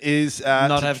resolution is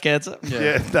Not have cancer.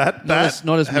 Yeah, that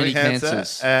not as many having cancer.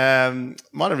 cancers.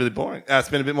 Mine are really boring.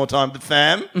 Spend a bit more time with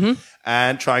fam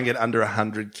and try and get under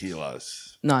 100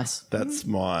 kilos. Nice. That's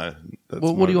my.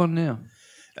 Well, what are you on now?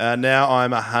 Now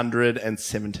I'm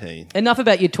 117. Enough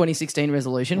about your 2016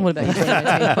 resolution. What about your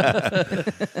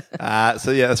 2018?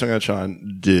 So yeah, that's what I'm going to try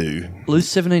and do. Lose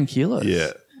 17 kilos.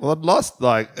 Yeah. Well, I'd lost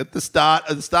at the start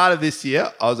of this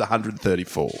year. I was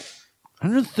 134.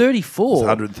 134.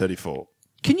 134.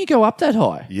 Can you go up that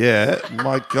high? Yeah.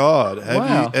 My God.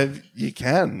 Wow. You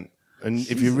can, and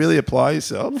if you really apply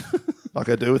yourself, like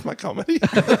I do with my comedy,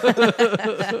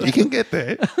 you can get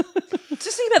there.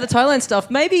 Just thinking about the Thailand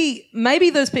stuff, maybe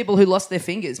those people who lost their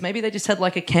fingers, maybe they just had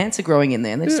like a cancer growing in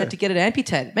there and they just had to get it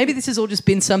amputated. Maybe this has all just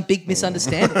been some big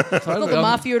misunderstanding. It's not the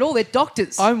mafia at all. They're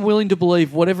doctors. I'm willing to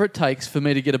believe whatever it takes for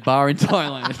me to get a bar in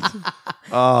Thailand.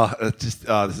 This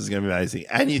is going to be amazing.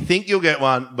 And you think you'll get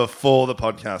one before the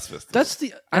podcast festival? That's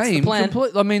the That's the aim. plan.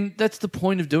 I mean, that's the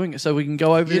point of doing it, so we can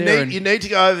go over there. You need to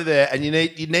go over there, and you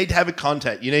need to have a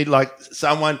contact. You need like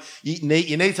someone. You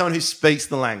need someone who speaks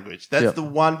the language. That's the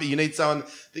one. But you need someone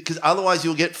because otherwise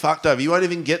you'll get fucked over. You won't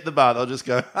even get the bar. They'll just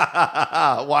go, ha ha ha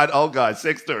ha, white old guy,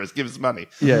 sex tourist, give us money.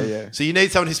 Yeah. So you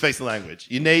need someone who speaks the language.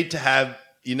 You need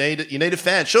a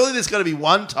fan. Surely there's got to be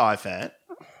one Thai fan.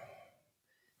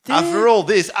 After all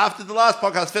this, after the last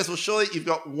podcast festival, surely you've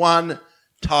got one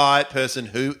Thai person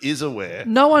who is aware.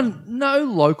 No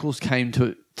locals came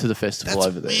to the festival That's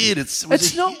over there. weird.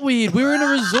 It's not weird. We were in a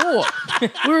resort.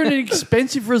 We were in an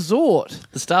expensive resort.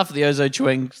 The staff of the Ozo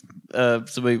Chuang, were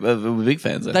big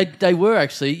fans. They were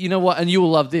actually. You know what? And you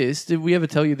will love this. Did we ever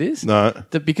tell you this? No.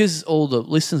 That because all the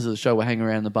listeners of the show were hanging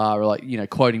around the bar, or like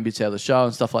quoting bits out of the show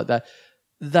and stuff like that.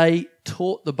 They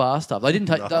taught the bar staff. They didn't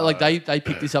take they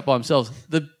picked this up by themselves.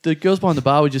 The girls behind the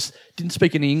bar didn't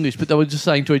speak any English, but they were just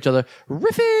saying to each other,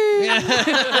 "Riffy."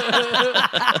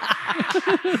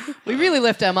 We really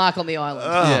left our mark on the island.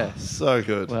 Yeah. So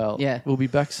good. Well, Yeah. we'll be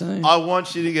back soon. I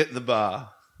want you to get the bar.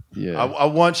 Yeah. I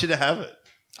want you to have it.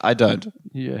 I don't,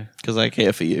 Yeah. because I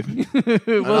care for you.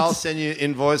 And I'll send you an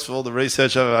invoice for all the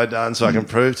research I've done so I can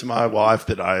prove to my wife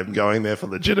that I am going there for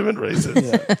legitimate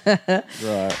reasons.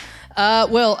 Right.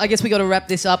 Well, I guess we got to wrap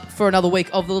this up for another week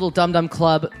of the Little Dum Dum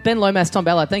Club. Ben Lomas, Tom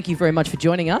Ballard, thank you very much for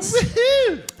joining us.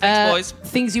 Thanks, boys.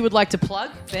 Things you would like to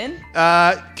plug, Ben?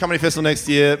 Comedy Festival next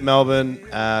year, Melbourne.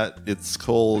 It's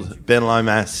called Ben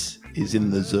Lomas is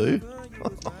in the Zoo.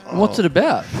 What's it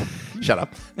about? Shut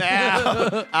up.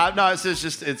 No, it's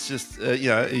just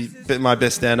my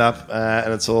best stand-up,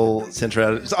 and it's all centered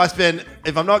around. So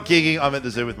if I'm not gigging, I'm at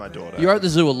the zoo with my daughter. You're at the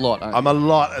zoo a lot, aren't you? I'm a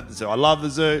lot at the zoo. I love the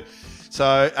zoo.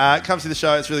 So come see the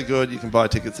show. It's really good. You can buy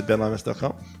tickets at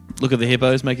benlomas.com. Look at the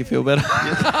hippos, make you feel better.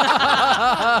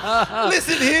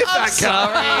 Listen here, fat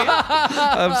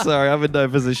guy. I'm sorry, I'm in no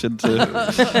position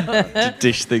to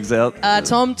dish things out.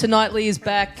 Tom, Tonightly is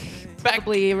back.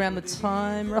 Probably around the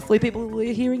time, roughly, people are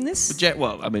hearing this.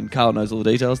 Carl knows all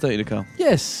the details, don't you, Carl?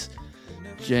 Yes.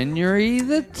 January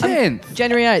the 10th.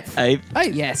 January 8th.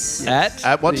 8th. Yes.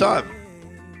 At what time?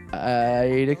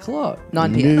 8 o'clock.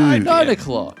 9 p.m. 9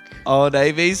 o'clock. On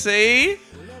ABC.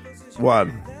 1.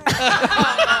 You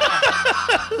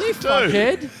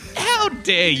fuckhead. How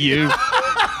dare you?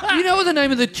 You know what the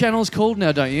name of the channel's called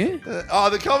now, don't you?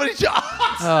 The comedy show.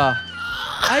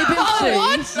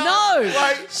 ABC. No.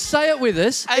 Wait. Say it with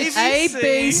us.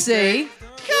 ABC.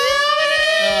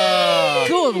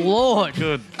 Good Lord.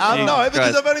 Good. No,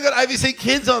 because I've only got ABC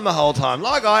Kids on the whole time.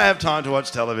 Like I have time to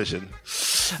watch television.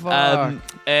 And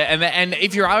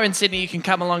if you are in Sydney, you can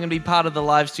come along and be part of the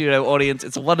live studio audience.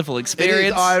 It's a wonderful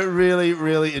experience. I really,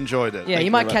 really enjoyed it. Yeah, Thank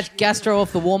you might very much. catch Gastro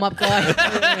off the warm-up guy.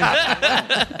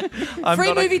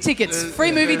 Free movie tickets.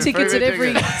 Free movie tickets at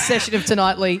every session of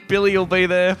Tonightly. Billy will be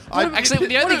there. Actually,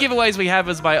 the only giveaways we have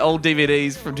is my old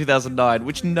DVDs from 2009,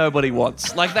 which nobody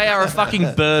wants. Like, they are a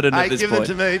fucking burden at Hey, this give point.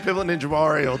 them to me. People at Ninja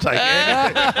Warrior will take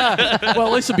it. Well,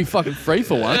 at least it'll be fucking free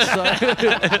for once. So.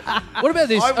 What about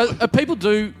this? People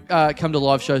do come to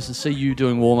live shows and see you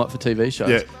doing warm-up for TV shows.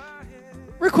 Yeah.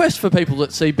 Request for people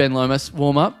that see Ben Lomas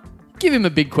warm up. Give him a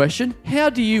big question. How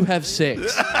do you have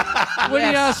sex? When he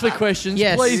asks for questions,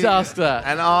 Yes. please ask that.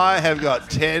 And I have got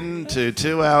 10 to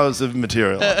 2 hours of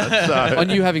material on it. So. On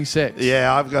you having sex.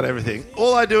 Yeah, I've got everything.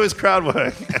 All I do is crowd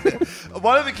work.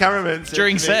 One of the cameramen said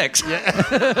During to me- sex.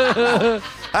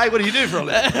 Hey, what do you do for a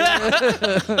living?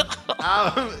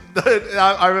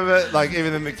 I remember, like,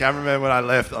 even the cameraman when I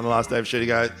left on the last day of shooting,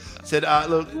 said,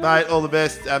 "Look, mate, all the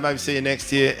best. Maybe see you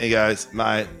next year." And he goes,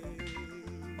 "Mate,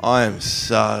 I am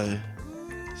so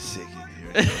sick of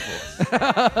hearing your voice."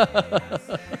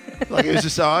 Like, he was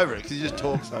just so over it because he just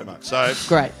talks so much. So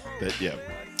Great. but yeah.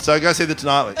 So go see the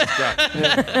Tonight List. It's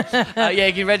great.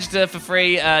 You can register for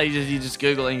free. You just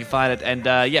Google it and you can find it. And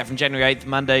from January 8th,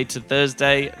 Monday to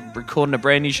Thursday, recording a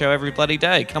brand new show every bloody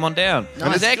day. Come on down.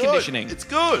 And There's air good. conditioning. It's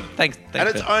good. Thanks. And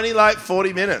it's only like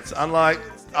 40 minutes, unlike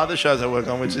other shows I work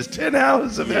on, which is 10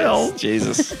 hours of hell.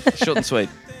 Jesus. Short and sweet.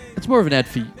 It's more of an ad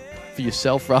for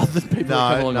yourself rather than people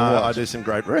that come along and watch. I do some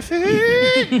great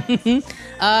riffing.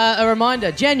 A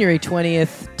reminder, January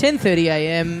 20th, 10:30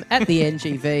 a.m. at the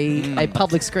NGV, a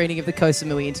public screening of the Koh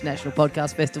Samui International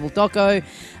Podcast Festival doco.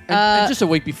 And just a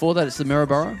week before that, it's the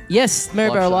Maryborough. Yes,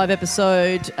 Maryborough show. live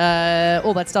episode,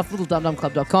 all that stuff,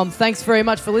 littledumdumclub.com. Thanks very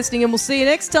much for listening, and we'll see you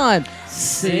next time.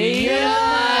 See you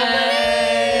later.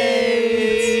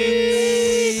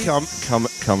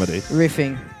 Comedy.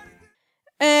 Riffing.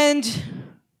 And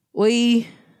we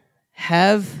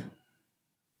have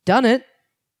done it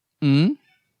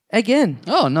again.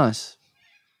 Oh, nice.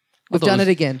 We've done it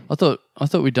again. I thought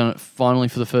we'd done it finally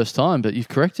for the first time, but you've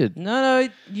corrected. No,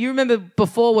 you remember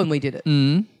before when we did it.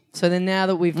 So then now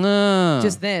that we've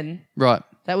just then, Right.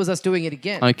 that was us doing it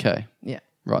again. Okay. Yeah.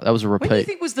 Right. That was a When do you repeat.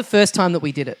 think was the first time that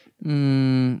we did it?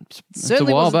 It's a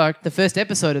Certainly while wasn't back. the first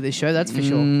episode of this show, that's for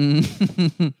sure.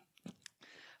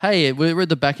 Hey, we're at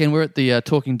the back end. We're at the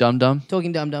Talking Dum Dum.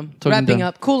 Talking dum-dum. Talking Wrapping dum.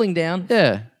 up, cooling down.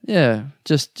 Yeah.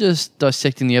 Just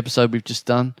dissecting the episode we've just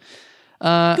done.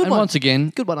 And one. once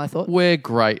again, Good one, I thought. we're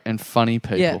great and funny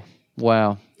people. Yeah.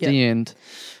 Wow. Yeah. The end.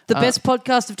 The best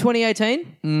podcast of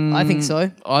 2018? I think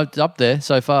so. Up there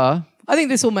so far. I think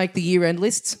this will make the year-end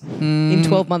lists in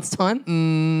 12 months'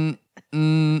 time.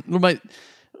 It'll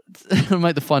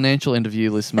make the financial end of year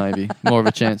list maybe more of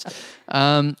a chance.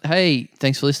 Hey,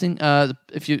 thanks for listening.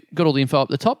 If you got all the info up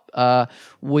the top,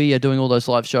 we are doing all those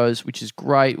live shows, which is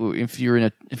great. If you're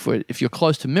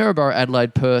close to Maryborough,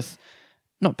 Adelaide,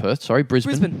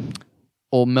 Brisbane,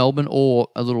 or Melbourne, or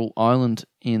a little island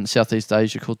in Southeast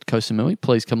Asia called Koh Samui,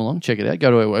 please come along, check it out.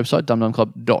 Go to our website,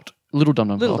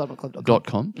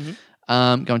 littledumdumclub.com.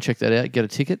 Go and check that out. Get a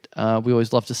ticket. We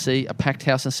always love to see a packed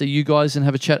house and see you guys and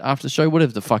have a chat after the show.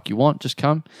 Whatever the fuck you want, just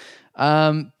come.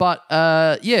 Some people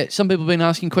have been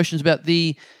asking questions about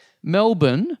the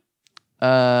Melbourne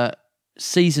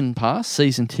season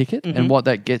ticket and what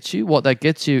that gets you. What that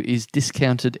gets you is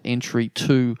discounted entry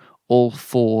to all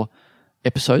 4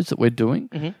 episodes that we're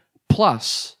doing.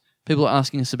 Plus, people are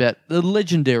asking us about the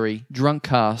legendary Drunk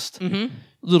Cast.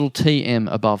 Little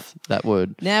TM above that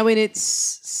word. Now in its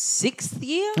 6th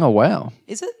year? Oh, wow.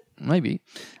 Is it? Maybe.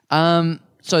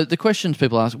 So the questions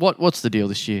people ask, what's the deal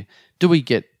this year? Do we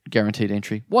get guaranteed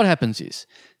entry? What happens is,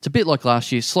 it's a bit like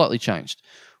last year, slightly changed.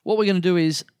 What we're going to do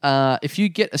is, if you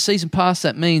get a season pass,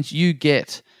 that means you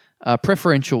get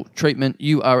preferential treatment.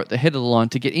 You are at the head of the line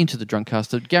to get into the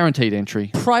Drunkcast, guaranteed entry.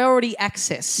 Priority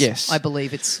access. Yes. I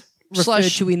believe it's referred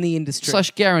to in the industry.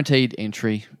 / guaranteed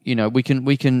entry. We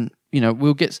can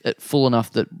we'll get it full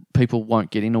enough that people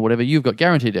won't get in or whatever. You've got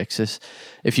guaranteed access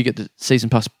if you get the season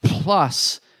pass.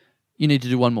 Plus, you need to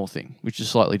do one more thing, which is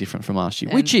slightly different from last year,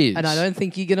 And I don't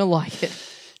think you're going to like it.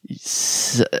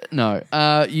 No.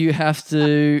 You have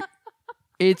to...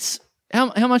 It's...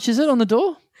 How much is it on the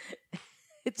door?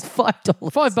 It's $5.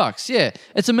 $5, yeah.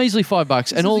 It's a measly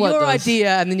 $5. And all your that does,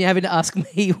 idea, and then you're having to ask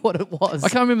me what it was. I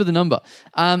can't remember the number.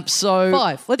 So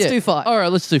 5. Let's do 5. All right,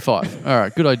 let's do 5. All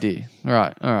right, good idea. All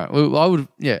right. Well, I would.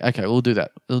 Yeah. Okay, we'll do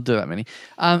that. We'll do that many.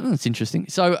 That's interesting.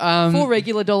 So 4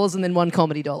 regular dollars and then 1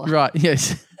 comedy dollar. Right.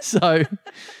 Yes. So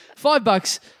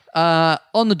 $5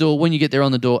 on the door when you get there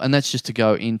on the door, and that's just to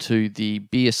go into the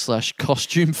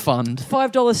beer/costume fund.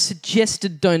 $5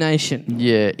 suggested donation.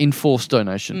 Yeah, enforced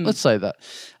donation. Let's say that.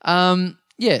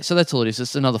 So that's all it is.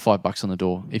 It's another $5 on the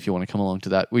door if you want to come along to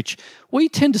that, which we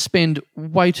tend to spend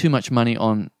way too much money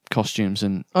on costumes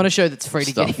and On a show that's free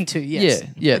to stuff. get into, yes.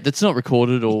 Yeah, that's not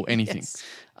recorded or anything. Yes.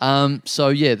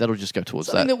 That'll just go towards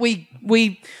Something that. that we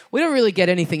don't really get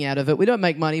anything out of it. We don't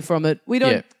make money from it. We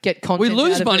don't get content We out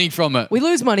lose of money it. from it. We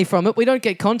lose money from it. We don't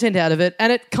get content out of it.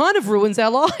 And it kind of ruins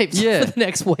our lives Yeah. for the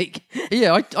next week.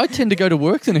 Yeah, I tend to go to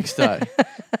work the next day.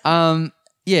 And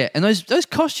those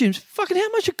costumes, fucking how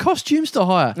much are costumes to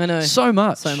hire? I know. So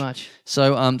much. So much.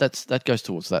 So that goes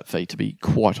towards that fee, to be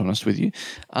quite honest with you.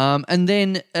 And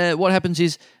then what happens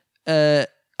is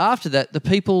after that, the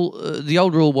people, the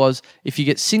old rule was if you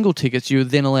get single tickets, you're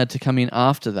then allowed to come in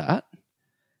after that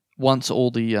once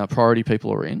all the priority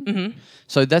people are in. Mm-hmm.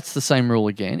 So that's the same rule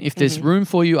again. If there's room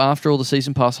for you after all the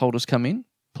season pass holders come in,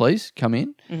 please come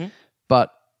in. Mm-hmm.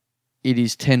 But it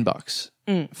is $10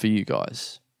 for you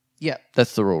guys. Yeah.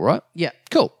 That's the rule, right? Yeah.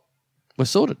 Cool. We're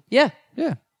sorted. Yeah.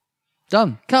 Yeah.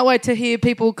 Done. Can't wait to hear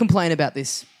people complain about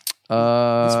this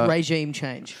Uh, regime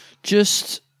change.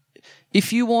 Just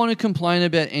if you want to complain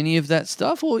about any of that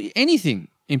stuff or anything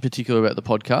in particular about the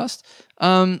podcast,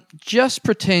 just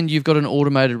pretend you've got an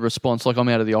automated response like I'm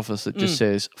out of the office that just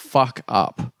says, fuck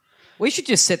up. We should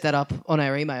just set that up on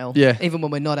our email. Yeah. Even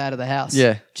when we're not out of the house.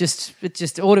 Yeah. It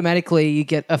just automatically you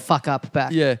get a fuck up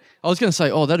back. Yeah. I was going to say,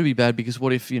 that'd be bad because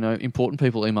what if, important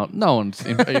people email? No one's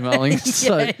emailing.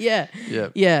 So, Yeah.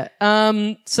 Yeah.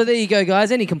 So there you go,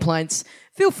 guys. Any complaints,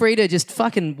 feel free to just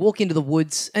fucking walk into the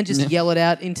woods and just yell it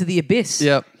out into the abyss.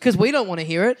 Yep. Because we don't want to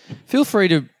hear it. Feel free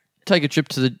to take a trip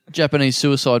to the Japanese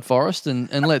suicide forest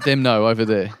and let them know over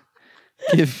there.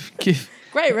 Give.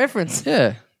 Great reference.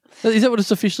 Yeah. Is that what it's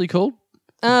officially called?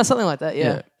 Something like that,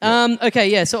 yeah. Okay,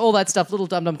 yeah, so all that stuff,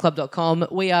 littledumdumclub.com.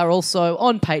 We are also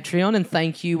on Patreon, and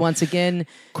thank you once again.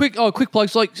 Quick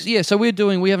plugs. So we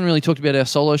haven't really talked about our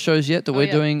solo shows yet that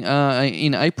we're doing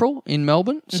in April in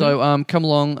Melbourne. Mm-hmm. So come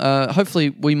along. Hopefully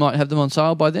we might have them on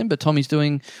sale by then, but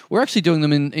we're actually doing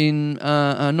them in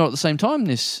not at the same time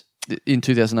in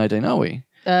 2018, are we?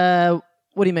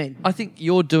 What do you mean? I think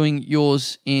you're doing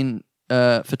yours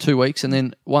for 2 weeks, and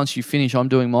then once you finish, I'm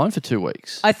doing mine for 2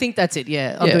 weeks. I think that's it,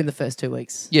 yeah. I'm doing the first 2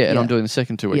 weeks. Yeah, and I'm doing the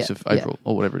second 2 weeks of April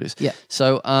or whatever it is. Yeah.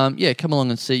 So, come along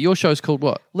and see. Your show's called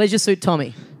what? Leisure Suit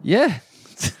Tommy. Yeah,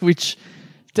 which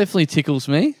definitely tickles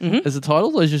me as a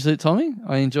title, Leisure Suit Tommy.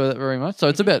 I enjoy that very much. So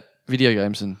it's about video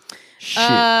games and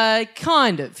shit.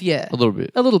 Kind of, yeah. A little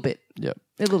bit. A little bit. Yep.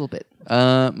 A little bit.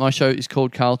 My show is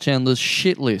called Carl Chandler's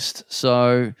Shit List.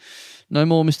 So no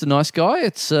more Mr. Nice Guy.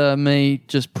 It's me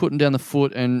just putting down the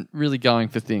foot and really going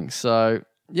for things. So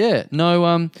yeah,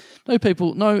 no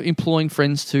employing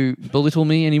friends to belittle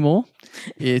me anymore.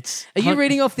 Are you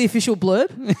reading off the official blurb?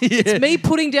 Yeah. It's me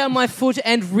putting down my foot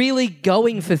and really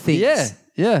going for things.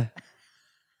 Yeah.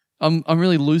 I'm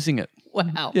really losing it.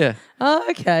 Wow. Yeah. Oh,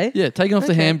 okay. Yeah, taking off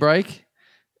the handbrake,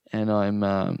 and I'm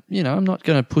I'm not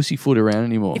going to pussyfoot around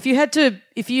anymore. If you had to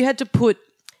put,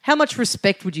 how much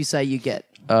respect would you say you get?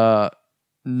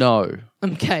 No.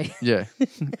 Okay. Yeah.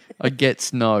 I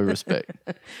gets no respect.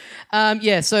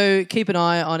 So keep an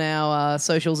eye on our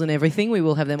socials and everything. We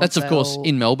will have them That's, on of sale. course,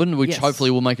 in Melbourne, which Yes.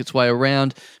 hopefully will make its way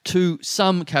around to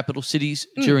some capital cities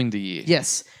during the year.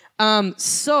 Yes.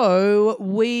 So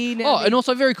we now... And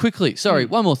also very quickly, sorry,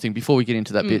 one more thing before we get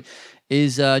into that bit,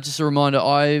 is just a reminder,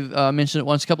 I've mentioned it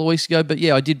once a couple of weeks ago, but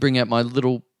yeah, I did bring out my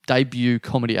little debut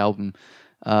comedy album,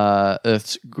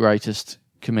 Earth's Greatest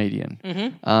Comedian.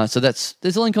 Mm-hmm. So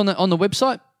there's a link on the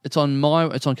website. It's on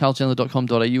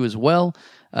carlchandler.com.au as well.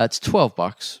 It's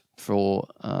 $12 for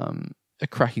a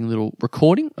cracking little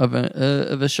recording of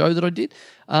a show that I did.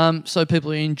 So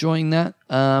people are enjoying that.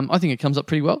 I think it comes up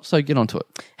pretty well. So get onto it.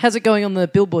 How's it going on the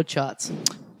Billboard charts?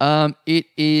 It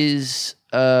is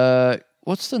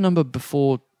what's the number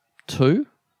before 2?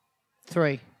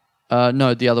 3.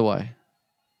 No, the other way.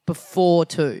 Before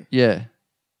 2. Yeah.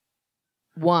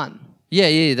 1.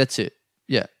 Yeah, that's it.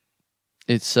 Yeah.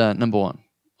 It's number 1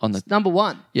 on the Number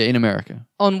 1. Yeah, in America.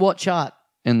 On what chart?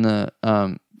 In the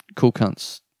Cool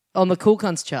Cunts. On the Cool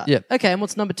Cunts chart. Yep. Okay, and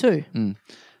what's number 2?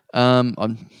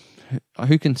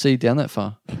 Who can see down that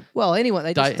far? Well,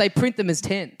 anyway, they print them as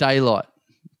 10.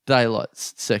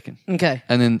 Daylight's second. Okay.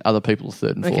 And then other people are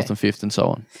third and fourth and fifth and so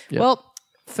on. Yep. Well,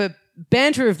 for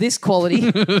banter of this quality,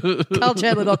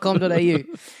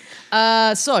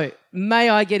 carlchandler.com.au. So, may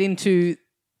I get into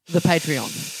the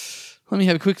Patreon? Let me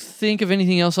have a quick think of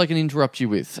anything else I can interrupt you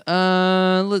with.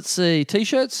 Let's see.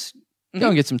 T-shirts. Go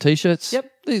and get some T-shirts.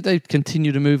 Yep. They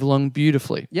continue to move along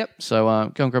beautifully. Yep.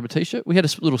 So go and grab a T-shirt. We had a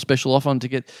little special offer on to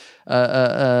get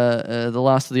the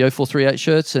last of the 0438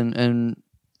 shirts and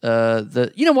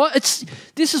the. You know what?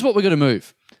 This is what we're going to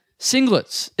move.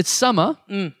 Singlets. It's summer.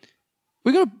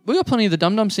 We got plenty of the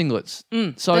Dum Dum singlets.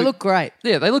 So They look great.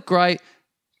 Yeah, they look great.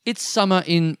 It's summer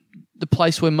in the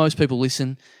place where most people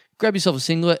listen. Grab yourself a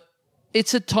singlet.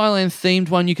 It's a Thailand-themed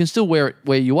one. You can still wear it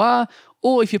where you are.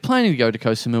 Or if you're planning to go to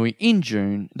Koh Samui in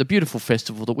June, the beautiful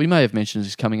festival that we may have mentioned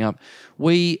is coming up,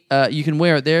 you can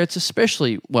wear it there. It's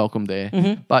especially welcome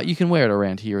there, but you can wear it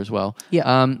around here as well.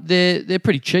 Yeah. They're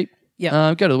pretty cheap.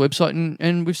 Yeah. Go to the website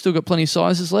and we've still got plenty of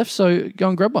sizes left, so go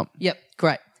and grab one. Yep,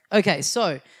 great. Okay,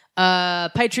 so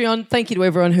Patreon, thank you to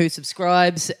everyone who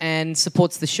subscribes and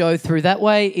supports the show through that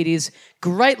way. It is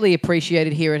greatly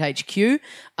appreciated here at HQ.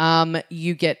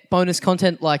 You get bonus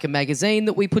content like a magazine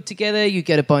that we put together. You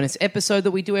get a bonus episode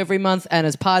that we do every month. And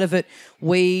as part of it,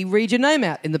 we read your name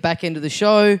out in the back end of the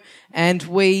show and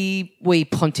we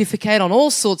pontificate on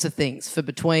all sorts of things for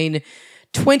between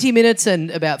 20 minutes and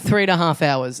about 3.5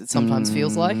 hours, it sometimes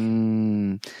feels like.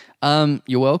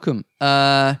 You're welcome.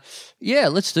 Yeah,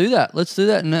 let's do that.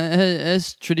 And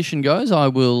as tradition goes, I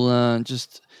will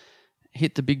just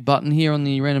hit the big button here on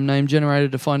the random name generator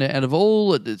to find out of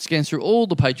all. It scans through all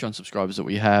the Patreon subscribers that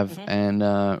we have and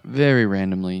very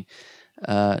randomly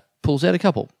pulls out a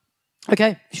couple.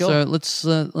 Okay, sure.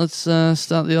 So let's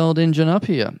start the old engine up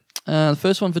here. The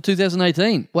first one for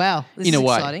 2018. Wow, this in is a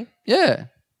way. exciting. Yeah,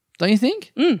 don't you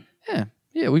think? Yeah.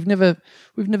 We've never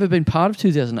been part of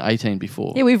 2018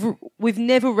 before. Yeah, we've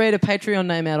never read a Patreon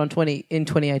name out in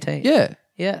 2018. Yeah.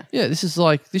 Yeah. Yeah, this is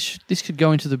like this could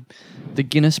go into the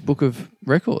Guinness Book of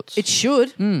Records. It should.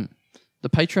 The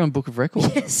Patreon Book of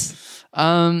Records. Yes.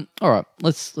 All right,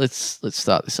 let's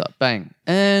start this up. Bang.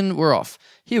 And we're off.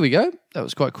 Here we go. That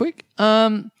was quite quick.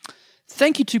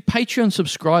 Thank you to Patreon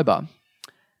subscriber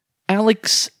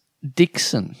Alex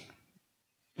Dixon.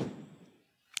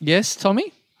 Yes,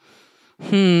 Tommy?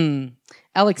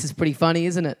 Alex is pretty funny,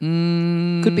 isn't it?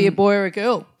 Could be a boy or a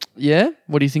girl. Yeah?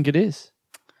 What do you think it is?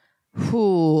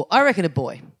 Ooh, I reckon a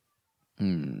boy.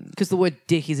 Because the word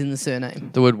dick is in the surname.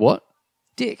 The word what?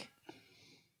 Dick.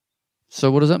 So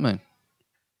what does that mean?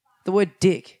 The word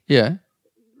dick. Yeah.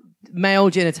 Male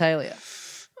genitalia.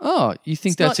 Oh, you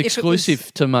think It's not- that's if it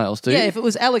exclusive to males, do you? Yeah, if it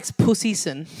was Alex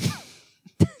Pussyson,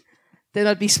 then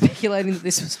I'd be speculating that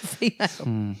this was a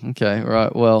female. Okay,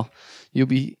 right. Well, you'll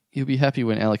be happy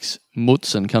when Alex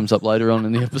Mutzen comes up later on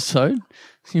in the episode.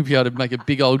 You'll be able to make a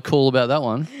big old call about that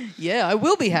one. Yeah, I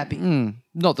will be happy.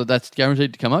 Not that that's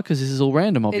guaranteed to come up because this is all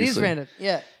random, It obviously. is random.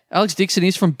 Yeah. Alex Dixon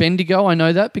is from Bendigo. I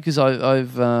know that because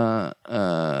I've got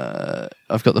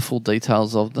the full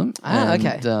details of them.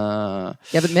 Okay. You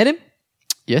haven't met him?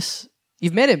 Yes.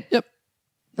 You've met him? Yep.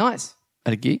 Nice.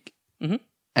 At a gig. Mhm.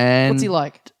 And What's he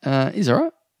like? He's all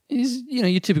right. He's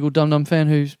your typical dum-dum fan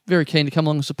who's very keen to come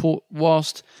along and support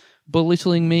whilst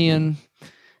belittling me and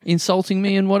insulting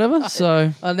me and whatever.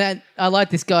 So I like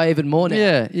this guy even more now.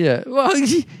 yeah. Well,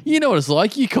 you know what it's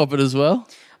like. You cop it as well.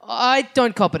 I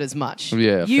don't cop it as much.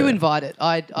 Yeah, you fair. invite it.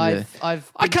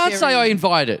 I've I can't say I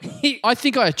invite it. I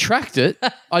think I attract it.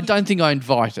 I don't think I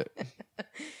invite it.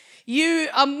 You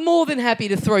are more than happy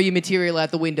to throw your material out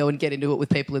the window and get into it with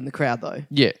people in the crowd, though.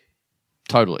 Yeah,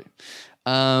 totally.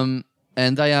 And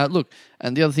they are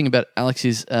and the other thing about Alex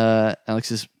is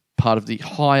part of the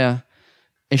higher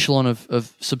echelon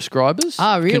of subscribers,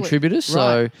 really? contributors.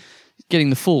 So Right. getting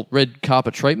the full red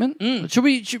carpet treatment.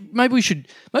 Maybe we should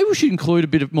include a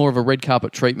bit more of a red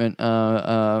carpet treatment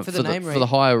for the name for the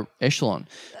higher echelon.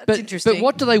 But interesting. But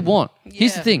what do they want?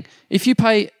 Here's the Yeah. thing: if you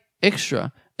pay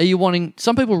extra, are you wanting?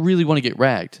 Some people really want to get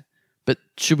ragged. But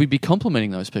should we be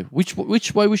complimenting those people? Which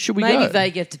way should we go? Maybe they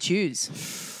get to choose.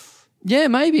 Yeah,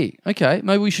 maybe. Okay,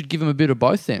 maybe we should give him a bit of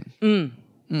both then.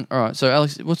 All right. So,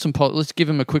 Alex, let's give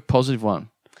him a quick positive one.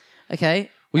 Okay.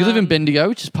 We live in Bendigo,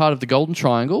 which is part of the Golden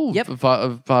Triangle. Yep. Part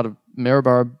of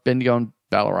Maryborough, Bendigo, and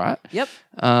Ballarat. Yep.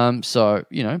 So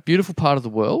beautiful part of the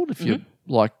world if you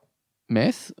like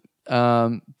meth.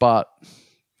 But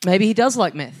Maybe he does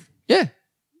like meth. yeah,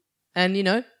 And,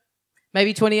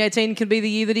 maybe 2018 can be the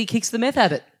year that he kicks the meth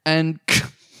habit. and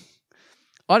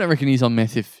I don't reckon he's on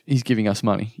meth if he's giving us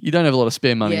money. You don't have a lot of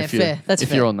spare money Yeah, if you're fair. That's if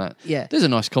fair. you're on that. Yeah. There's a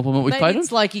nice compliment we've Maybe paid him.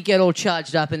 it's like you get all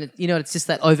charged up and, it's just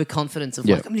that overconfidence of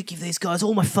Yeah. like, I'm going to give these guys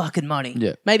all my fucking money.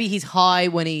 Yeah. Maybe he's high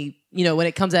when when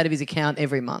it comes out of his account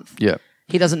every month. Yeah.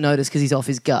 He doesn't notice because he's off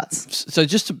his guts. So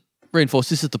just to reinforce,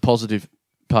 this is the positive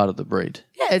part of the breed.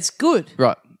 Yeah, it's good.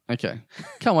 Right. Okay.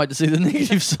 Can't wait to see the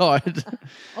negative side.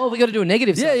 Oh, we got to do a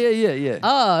negative side. Yeah.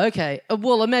 Oh, okay.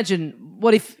 Well, imagine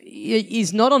what if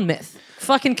he's not on meth?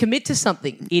 Fucking commit to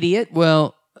something, idiot.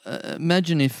 Well,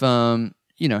 imagine if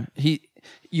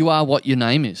you are what your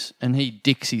name is, and he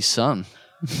dicks his son.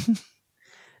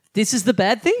 This is the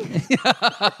bad thing?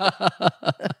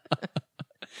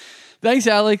 Thanks,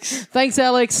 Alex. Thanks,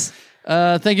 Alex.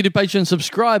 Thank you to Patreon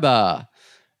subscriber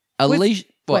Alicia.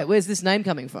 Wait, where's this name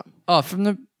coming from? Oh, from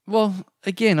the. Well,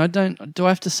 again, I don't. Do I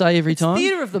have to say every time?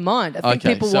 Theatre of the mind. I think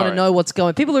Okay, people want sorry. to know what's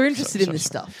going. People are interested in this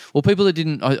Sorry. stuff. Well, people that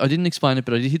didn't, I didn't explain it,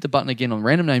 but I did hit the button again on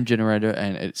random name generator,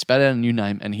 and it spat out a new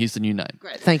name, and here's the new name.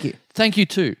 Great. Thank you. Thank you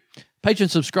to Patreon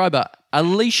subscriber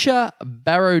Alicia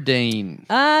Barrodine.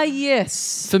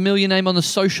 Yes. Familiar name on the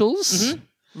socials.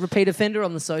 Repeat offender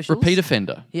on the socials. Repeat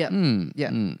offender. Yeah. Yeah.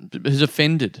 Who's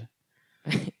offended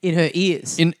In her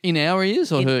ears. in our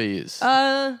ears or her ears?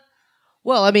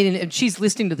 Well, I mean, she's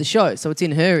listening to the show, so it's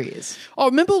in her ears. Oh,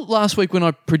 remember last week when I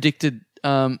predicted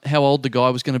how old the guy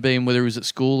was going to be and whether he was at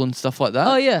school and stuff like that?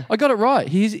 Oh, yeah. I got it right.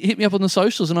 He hit me up on the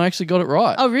socials and I actually got it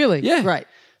right. Oh, really? Yeah. Great.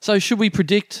 So should we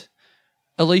predict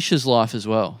Alicia's life as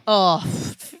well? Oh,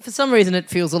 for some reason it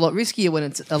feels a lot riskier when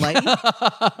it's a lady.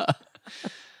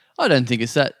 I don't think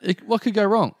it's that. What could go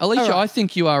wrong? Alicia, All right. I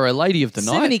think you are a lady of the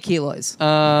 70 night. kilos.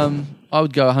 I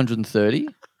would go 130.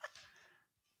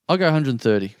 I'll go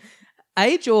 130.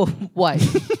 Age or weight?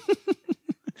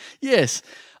 Yes.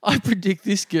 I predict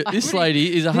this predict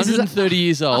lady is this is 130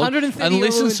 years old 130 and year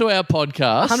listens to our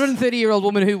podcast. 130-year-old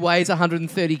woman who weighs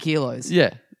 130 kilos. Yeah.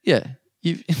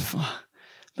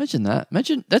 Imagine that.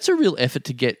 Imagine that's a real effort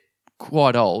to get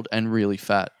quite old and really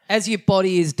fat. As your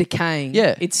body is decaying,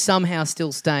 Yeah. it's somehow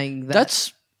still staying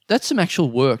that. That's some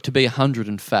actual work to be 100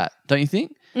 and fat, don't you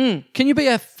think? Can you be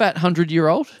a fat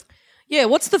 100-year-old? Yeah,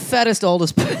 what's the fattest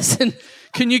oldest person?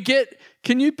 Can you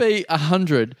be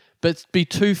 100 but be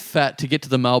too fat to get to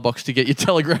the mailbox to get your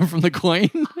telegram from the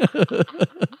Queen?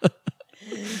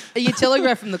 Your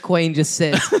telegraph from the Queen just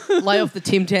says, lay off the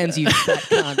Tim Tams, you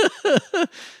fat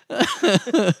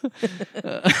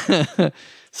cunt.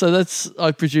 So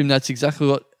I presume that's exactly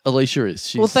what Alicia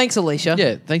is. Well, thanks, Alicia.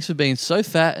 Yeah, thanks for being so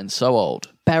fat and so old.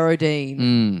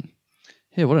 Barrodine.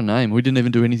 Yeah, what a name. We didn't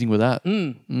even do anything with that.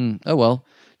 Oh, well,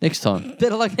 next time.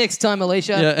 Better luck next time,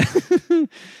 Alicia. Yeah.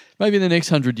 Maybe in the next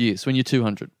 100 years when you're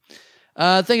 200.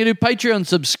 Thank you to Patreon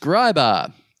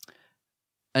subscriber.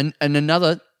 And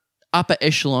another upper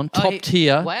echelon, top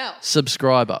tier wow.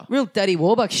 subscriber. Real Daddy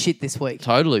Warbucks shit this week.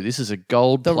 Totally. This is a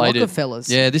gold-plated... The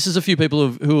Rockefellers. Yeah, this is a few people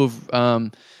who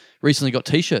have recently got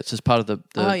T-shirts as part of the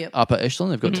Yep. upper echelon.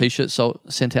 They've got T-shirts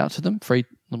sent out to them, free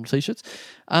little T-shirts.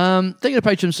 Thank you to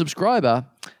Patreon subscriber,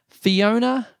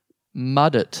 Fiona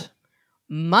Muddett.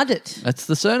 Muddett. That's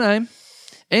the surname.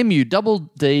 Mudditt.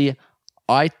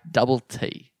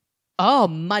 Oh,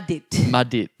 Muddit.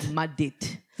 Muddit.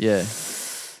 Muddit. Yeah.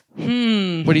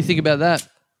 What do you think about that?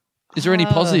 Is there any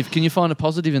positive? Can you find a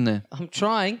positive in there? I'm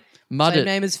trying. Muddit. Same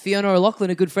name as Fiona O'Loughlin,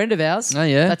 a good friend of ours. Oh,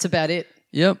 yeah? That's about it.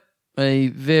 Yep. A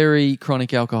very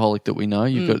chronic alcoholic that we know.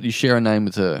 You share a name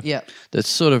with her. Yeah. That's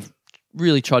sort of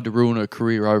really tried to ruin her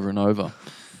career over and over.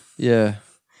 Yeah.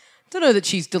 Don't know that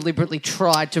she's deliberately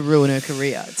tried to ruin her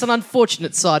career. It's an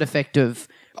unfortunate side effect of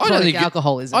chronic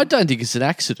alcoholism. I don't think it's an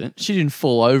accident. She didn't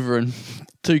fall over and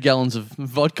 2 gallons of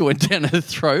vodka went down her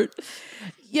throat.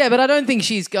 Yeah, but I don't think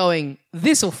she's going,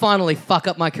 this will finally fuck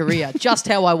up my career, just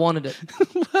how I wanted it.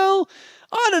 Well,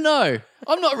 I don't know.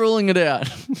 I'm not ruling it out.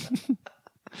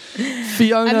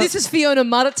 Fiona. And this is Fiona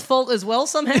Mudditt's fault as well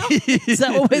somehow? Is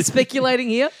that what we're speculating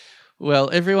here? Well,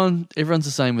 everyone's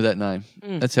the same with that name.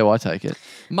 That's how I take it.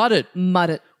 Muddit.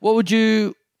 Muddit. What would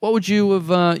you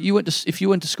have if you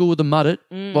went to school with a Muddit,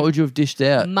 what would you have dished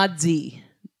out? Mudsy.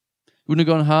 Wouldn't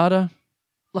have gone harder?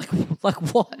 Like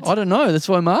what? I don't know. That's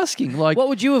why I'm asking. Like, What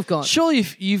would you have gone? surely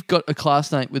if you've got a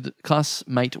classmate with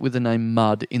the name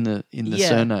Mud in the Yeah.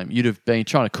 surname, you'd have been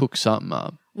trying to cook something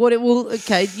up.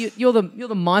 Okay, you're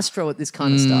the maestro at this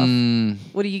kind of stuff.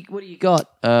 What do you got?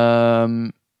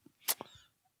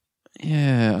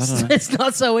 Yeah, I don't know. It's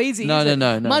not so easy. No, is it?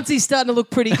 no. Mudsy's starting to look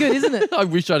pretty good, isn't it? I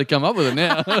wish I'd have come up with it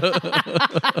now.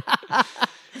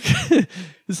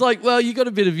 It's like, well, you got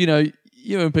a bit of,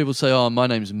 when people say, oh, my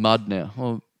name's Mud now.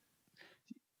 Well,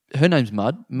 her name's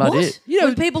Mud. Mud What? it.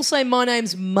 When people say my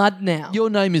name's Mud now. Your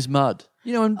name is Mud.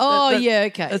 And yeah,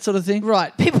 okay. That sort of thing.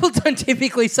 Right. People don't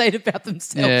typically say it about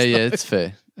themselves. Yeah, though. it's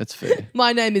fair. That's fair.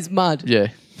 My name is Mud. Yeah.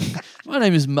 My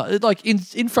name is Mud. Like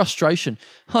in frustration.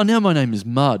 Oh, now my name is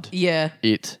Mud. Yeah.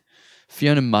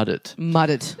 Fiona Muddit.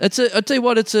 Muddit. I tell you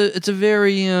what, it's a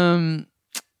very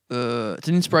it's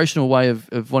an inspirational way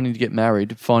of wanting to get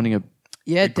married, finding a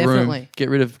groom. Definitely. Get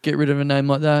rid of a name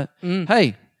like that.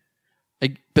 Hey,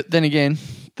 but then again,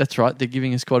 that's right. They're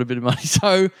giving us quite a bit of money,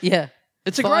 so Yeah.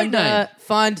 it's a great name.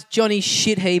 Find Johnny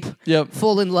Shitheap. Yep.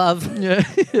 Fall in love. Yeah,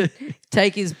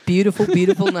 Take his beautiful,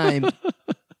 beautiful name.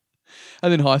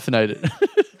 and then hyphenate it.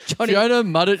 Johnny Fiona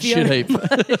Muddit Shitheap.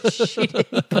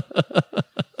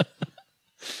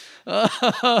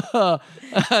 Shitheap.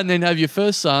 And then have your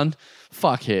first son,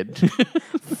 fuckhead.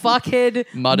 Fuckhead.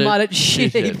 Muddit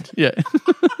Shitheap. Yeah.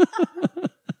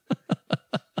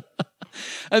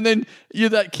 And then you're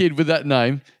that kid with that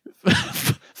name.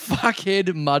 Fuckhead,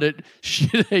 Muddit,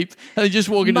 Shitheap. And you just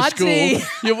walk into Mudsy.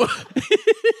 school.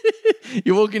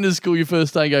 You walk into school your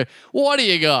first day and go, what do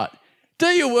you got? Do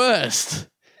your worst.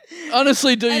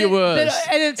 Honestly, do your worst.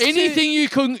 Anything you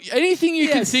can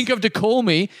Yes. think of to call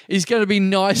me is going to be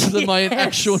nicer than my Yes.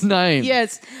 actual name.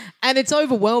 Yes, and it's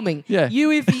overwhelming. Yeah.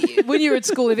 When you were at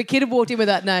school, if a kid had walked in with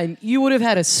that name, you would have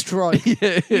had a stroke. You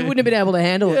wouldn't have been able to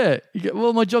handle it. Yeah. You go,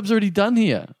 well, my job's already done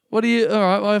here. What do you? All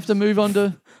right, I have to move on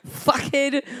to.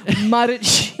 Fuckhead, Muddit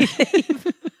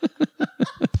Shitheap.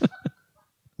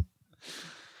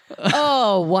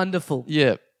 Oh, wonderful.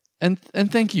 Yeah, and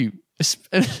thank you.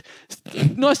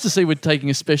 Nice to see we're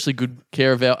taking especially good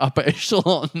care of our upper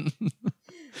echelon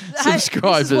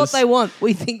subscribers. This is what they want.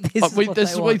 We think this is what this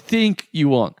they is what want. we think you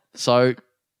want. So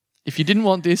if you didn't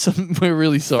want this, we're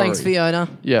really sorry. Thanks, Fiona.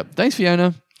 Yeah, thanks,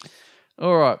 Fiona.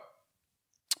 All right.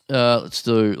 Let's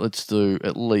do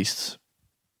at least.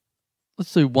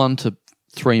 Let's do 1 to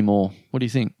 3 more. What do you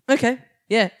think? Okay.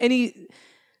 Yeah.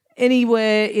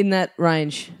 Anywhere in that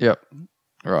range. Yep.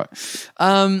 All right.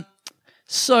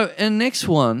 So, and next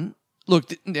one.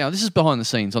 Look, now this is behind the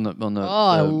scenes on the. Oh,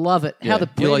 I love it. How the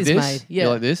you bread like is this? made. Yeah. You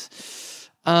like this?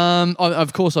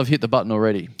 Of course, I've hit the button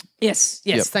already. Yes.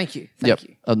 Yep. Thank you. Thank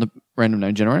you. On the random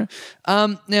name generator.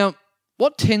 Now,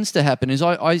 what tends to happen is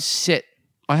I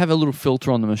have a little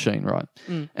filter on the machine, right?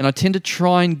 And I tend to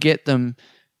try and get them,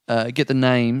 get the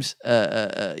names.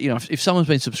 If someone's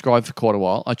been subscribed for quite a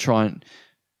while, I try and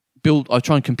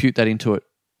compute that into it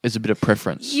as a bit of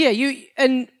preference. Yeah.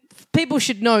 And people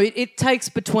should know it takes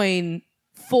between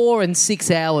 4 and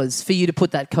 6 hours for you to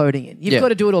put that coding in. You've got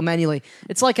to do it all manually.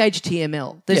 It's like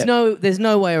HTML. There's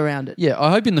no way around it. Yeah,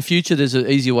 I hope in the future there's an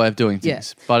easier way of doing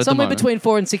things. Yeah. But at Somewhere the moment, between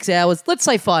 4 and 6 hours. Let's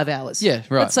say 5 hours. Yeah,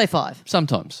 right. Let's say 5.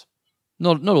 Sometimes.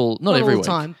 Not every all week.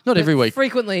 time. Not but every week.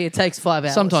 Frequently it takes 5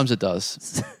 hours. Sometimes it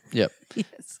does. Yep.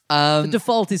 Yes. The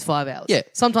default is 5 hours. Yeah.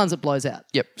 Sometimes it blows out.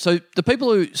 Yep. So the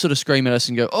people who sort of scream at us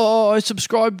and go, "Oh, I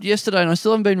subscribed yesterday and I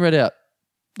still haven't been read out."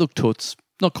 Look, toots.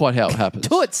 Not quite how it happens.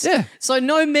 Toots. Yeah. So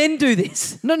no men do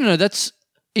this. No. That's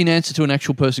in answer to an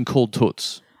actual person called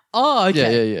Toots. Oh,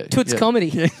 okay. Yeah. Toots comedy.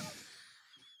 Yeah.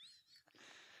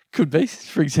 Could be,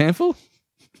 for example.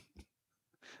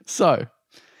 So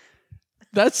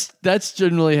that's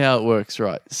generally how it works,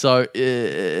 right? So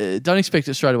don't expect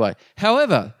it straight away.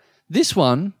 However, this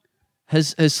one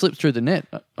has slipped through the net.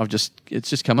 It's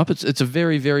just come up. It's a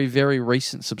very, very, very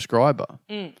recent subscriber.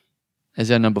 As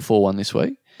our number 4 one this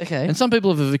week. Okay. And some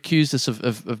people have accused us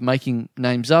of making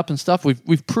names up and stuff.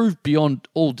 We've proved beyond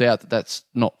all doubt that that's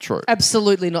not true.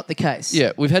 Absolutely not the case.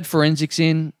 Yeah, we've had forensics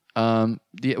in.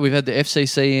 We've had the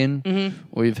FCC in. Mm-hmm.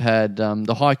 We've had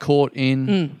the High Court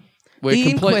in.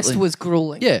 The inquest was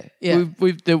grueling. Yeah. Yeah.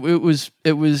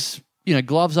 It was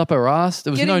gloves up our ass.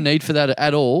 There was no need for that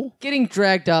at all. Getting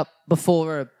dragged up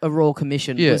before a royal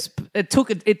commission was it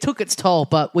took its toll,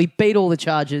 but we beat all the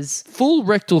charges. Full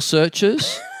rectal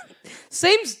searches.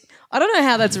 Seems I don't know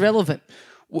how that's relevant.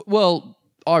 Well,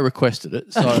 I requested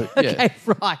it, so Okay,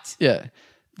 right. Yeah.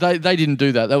 They didn't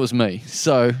do that. That was me.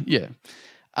 So, yeah.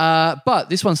 But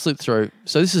this one slipped through.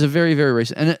 So this is a very, very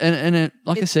recent. And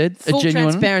like I said, full a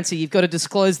genuine... transparency. You've got to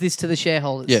disclose this to the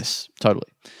shareholders. Yes, totally.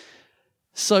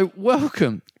 So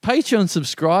welcome, Patreon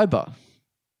subscriber,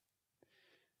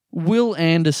 Will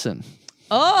Anderson.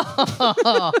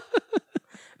 Oh,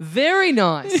 very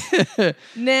nice.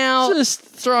 Now... Just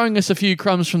throwing us a few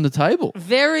crumbs from the table.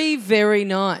 Very, very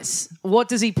nice. What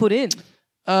does he put in?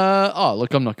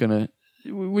 Look, I'm not going to...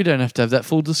 We don't have to have that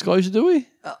full disclosure, do we?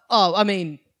 I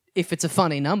mean, if it's a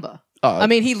funny number. Oh. I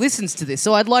mean, he listens to this,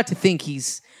 so I'd like to think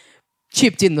he's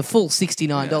chipped in the full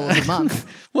 $69 a month.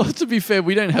 Well, to be fair,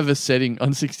 we don't have a setting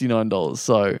on $69,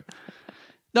 so...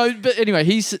 No, but anyway,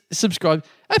 he's subscribed.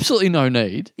 Absolutely no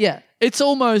need. Yeah. It's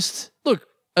almost, look,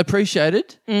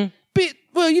 appreciated, but,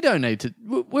 well, you don't need to...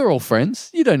 We're all friends.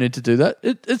 You don't need to do that.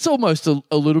 It's almost a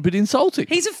little bit insulting.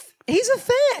 He's a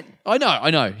fan. I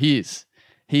know. He is.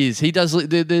 He does.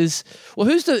 There's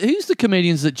who's the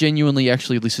comedians that genuinely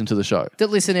actually listen to the show? That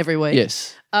listen every week.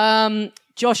 Yes.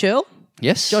 Josh Earl.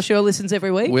 Yes. Josh Earl listens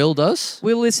every week. Will does.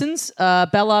 Will listens.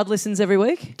 Ballard listens every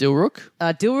week. Dilrook.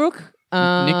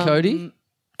 Nick Cody.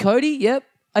 Cody. Yep.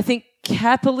 I think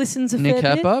Kappa listens a Nick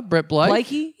fair Kappa. bit. Brett Blake.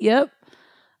 Blakey. Yep.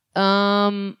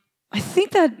 I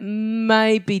think that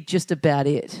may be just about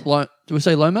it. Do we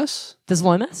say Lomas? Does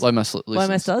Lomas? Lomas listens.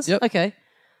 Lomas does. Yep. Okay.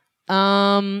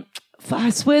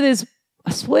 I swear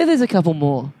there's a couple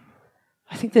more.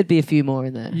 I think there'd be a few more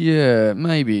in there. Yeah,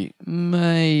 maybe.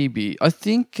 I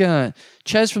think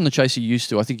Chaz from the Chaser used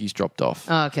to. I think he's dropped off.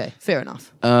 Oh, okay, fair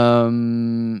enough.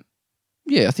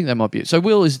 Yeah, I think that might be it. So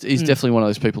Will is definitely one of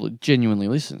those people that genuinely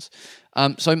listens.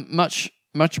 So much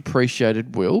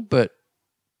appreciated, Will, but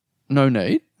no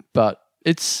need. But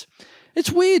it's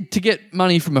weird to get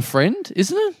money from a friend,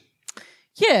 isn't it?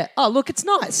 Yeah. Oh, look, it's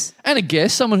nice. And a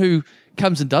guest, someone who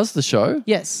comes and does the show.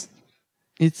 Yes.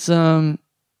 It's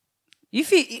You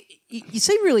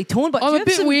seem really torn, but I'm a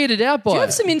bit weirded out by it. Do you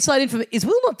have some inside information? Is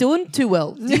Will not doing too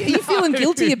well? Are you feeling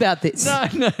guilty about this?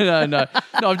 No. No,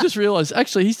 I've just realised,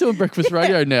 actually, he's doing breakfast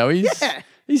radio now.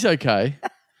 He's okay.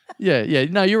 Yeah.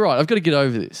 No, you're right. I've got to get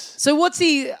over this. So what's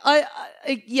he... I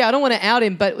don't want to out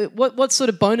him, but what sort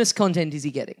of bonus content is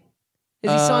he getting?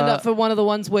 Is he signed up for one of the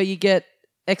ones where you get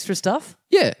extra stuff?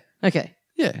 Yeah. Okay.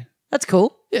 Yeah. That's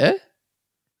cool. Yeah.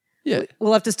 Yeah.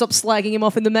 We'll have to stop slagging him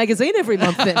off in the magazine every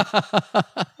month then.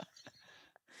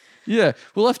 Yeah.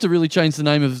 We'll have to really change the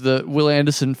name of the Will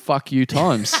Anderson Fuck You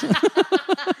Times.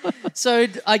 So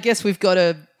I guess we've got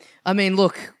to I mean,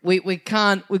 look, we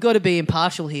can't. We've got to be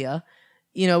impartial here.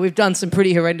 You know, we've done some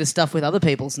pretty horrendous stuff with other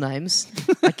people's names.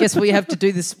 I guess we have to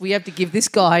do this. We have to give this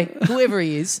guy, whoever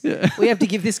he is, we have to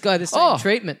give this guy the same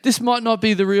treatment. This might not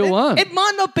be the real one. It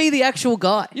might not be the actual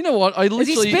guy. You know what? If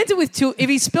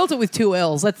he spelt it with two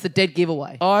L's, that's the dead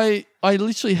giveaway. I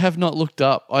literally have not looked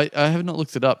up. I have not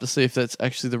looked it up to see if that's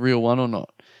actually the real one or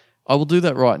not. I will do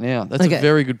that right now. That's a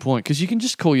very good point because you can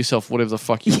just call yourself whatever the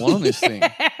fuck you want on this thing.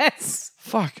 Yes.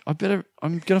 Fuck. I'm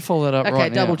gonna follow that up right now.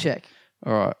 Okay, double check.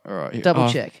 All right. Here. Double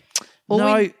check.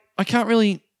 I can't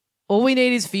really. All we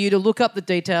need is for you to look up the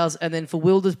details and then for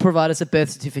Will to provide us a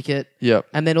birth certificate. Yep.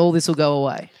 And then all this will go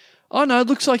away. Oh no! It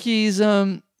looks like he's.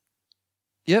 Yep.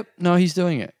 No, he's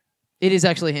doing it. It is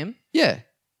actually him? Yeah.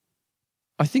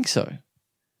 I think so.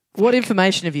 What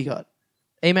information have you got?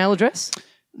 Email address?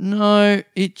 No,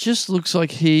 it just looks like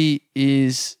he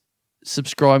is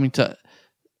subscribing to.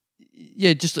 Yeah,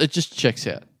 it just checks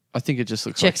out. I think it just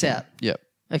looks checks like out. Yep.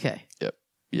 Okay. Yep.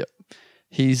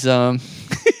 He's Your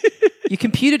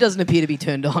computer doesn't appear to be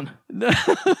turned on.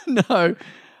 No.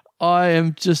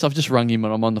 I've just rung him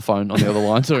and I'm on the phone on the other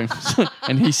line to him.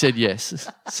 And he said yes.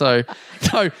 So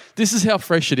no, this is how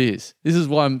fresh it is. This is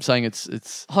why I'm saying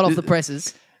it's hot off the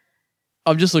presses.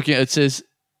 I'm just looking at it. It says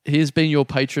he has been your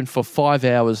patron for 5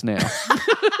 hours now.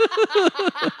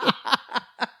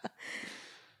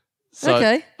 So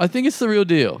okay. I think it's the real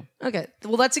deal. Okay.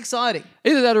 Well, that's exciting.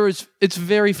 Either that or it's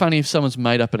very funny if someone's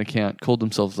made up an account, called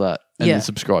themselves that, and then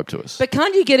subscribed to us. But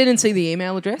can't you get in and see the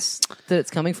email address that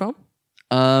it's coming from?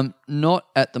 Not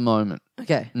at the moment.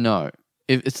 Okay. No.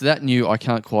 If it's that new, I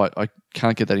can't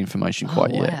get that information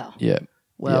quite yet. Wow. Yeah.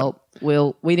 Well,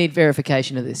 we need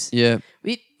verification of this. Yeah.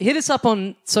 Hit us up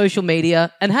on social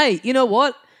media. And hey, you know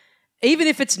what? Even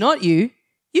if it's not you,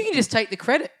 you can just take the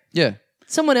credit. Yeah.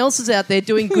 Someone else is out there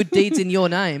doing good deeds in your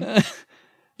name.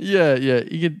 Yeah.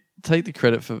 You can take the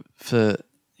credit for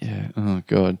yeah. Oh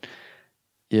God.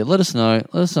 Yeah. Let us know.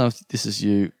 Let us know if this is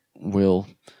you, Will.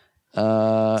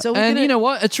 And you know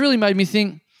what? It's really made me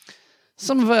think.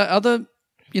 Some of our other,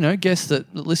 guests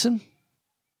that listen.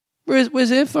 Where's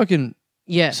their fucking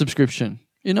subscription?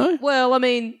 You know. Well, I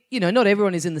mean, not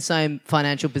everyone is in the same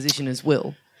financial position as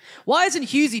Will. Why isn't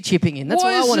Husey chipping in? That's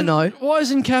what I want to know. Why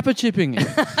isn't Kappa chipping in?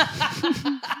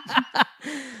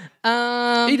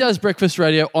 He does breakfast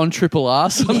radio on Triple R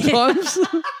sometimes.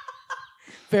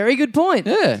 Very good point.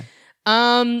 Yeah.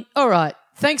 All right.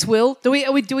 Thanks, Will. Do we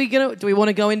want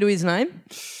to go into his name?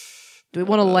 Do we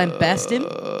want to lambast him?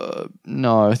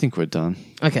 No, I think we're done.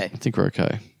 Okay. I think we're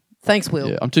okay. Thanks, Will.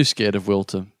 Yeah, I'm too scared of Will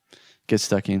to get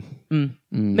stuck in.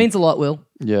 Means a lot, Will.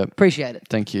 Yeah. Appreciate it.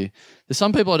 Thank you. There's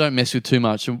some people I don't mess with too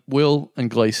much, Will and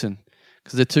Gleason,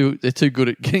 because they're too good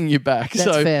at getting you back. That's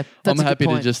so fair. That's I'm a happy good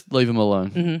to point. just leave them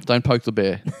alone. Mm-hmm. Don't poke the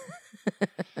bear.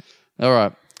 All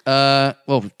right.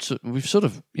 Well, we've sort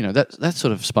of, that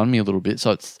sort of spun me a little bit.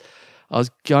 So I was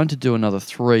going to do another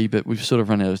 3, but we've sort of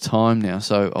run out of time now.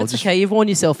 So That's okay. You've worn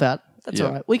yourself out. That's Yeah.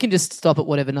 all right. We can just stop at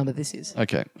whatever number this is.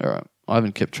 Okay. All right. I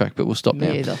haven't kept track, but we'll stop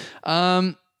now. Me either.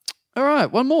 All right.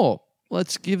 One more.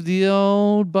 Let's give the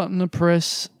old button a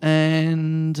press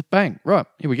and bang. Right.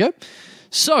 Here we go.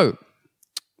 So,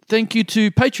 thank you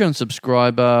to Patreon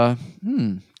subscriber.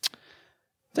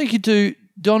 Thank you to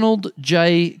Donald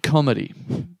J. Comedy.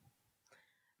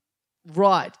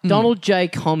 Right. Donald J.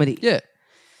 Comedy. Yeah.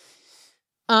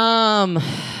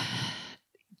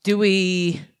 Do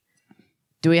we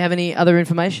have any other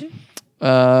information?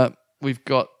 We've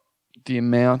got the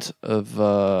amount of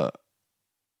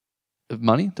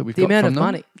money that we've The got amount from of them.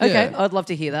 money. Okay, Yeah. I'd love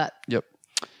to hear that. Yep.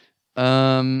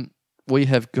 We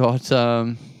have got.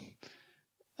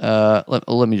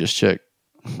 Let me just check.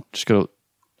 Just got.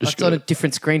 It's on a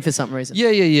different screen for some reason.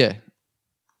 Yeah.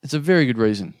 It's a very good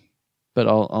reason, but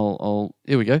I'll.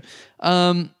 Here we go.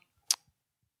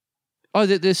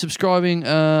 They're subscribing.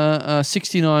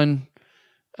 69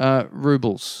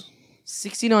 rubles.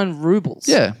 69 rubles.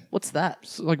 Yeah. What's that?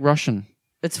 It's like Russian.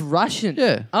 It's Russian.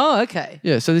 Yeah. Oh, okay.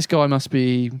 Yeah. So this guy must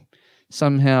be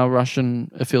somehow Russian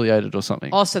affiliated or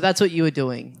something. Oh, so that's what you were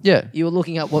doing. Yeah. You were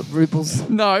looking up what rubles,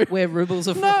 No. where rubles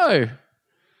are from. No.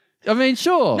 I mean,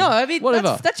 sure. No, I mean,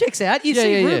 whatever. that checks out. You've Yeah,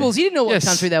 seen yeah. rubles. You didn't know what Yes.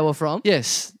 country they were from.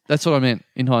 Yes, that's what I meant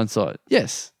in hindsight.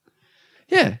 Yes.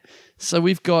 Yeah. So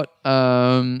we've got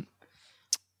and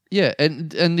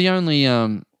the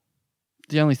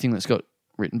only thing that's got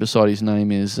written beside his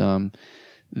name is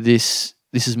this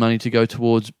is money to go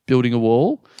towards building a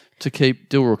wall to keep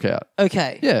Dilrook out.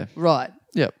 Okay. Yeah. Right.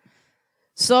 Yep.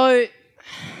 So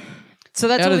that's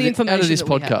all the information out of this that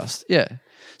we have. podcast. Yeah.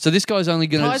 So this guy's only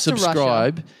going to Ties to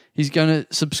subscribe. He's going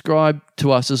to subscribe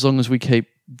to us as long as we keep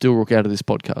Dilrook out of this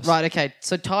podcast. Right, okay.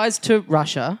 So ties to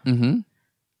Russia,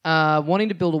 Mm-hmm. wanting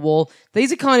to build a wall.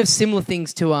 These are kind of similar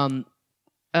things to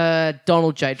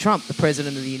Donald J. Trump, the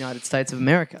President of the United States of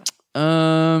America.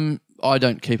 I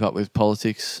don't keep up with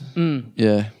politics.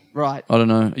 Yeah. Right. I don't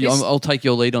know. I'll take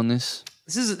your lead on this.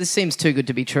 This seems too good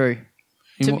to be true.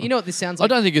 You know what this sounds I like?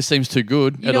 don't think it seems too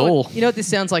good at all. You know what this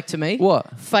sounds like to me?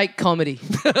 What? Fake comedy.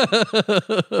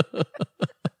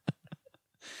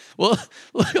 Well,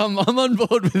 look, I'm on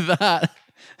board with that.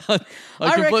 I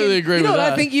completely agree you know with what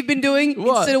that. I think you've been doing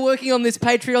What? instead of working on this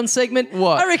Patreon segment?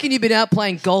 What? I reckon you've been out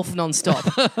playing golf non-stop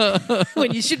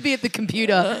when you should be at the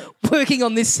computer working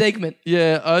on this segment.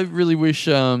 Yeah, I really wish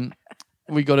we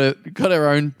got our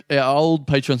old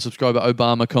Patreon subscriber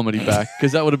Obama comedy back,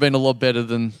 because that would have been a lot better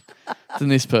than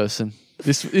this person.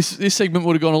 This segment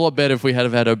would have gone a lot better if we had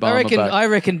Obama back. I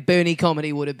reckon Bernie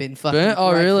comedy would have been fucking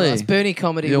Oh, great for really? us. Bernie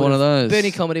comedy. You're one of those.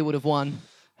 Bernie comedy would have won.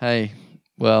 Hey,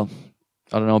 well,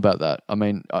 I don't know about that. I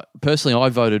mean, personally, I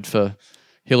voted for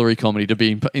Hillary comedy to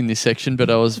be in this section,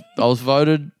 but I was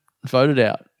voted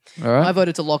out. All right. I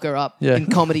voted to lock her up Yeah. in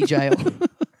comedy jail.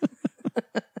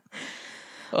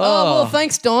 Well,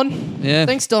 thanks, Don. Yeah.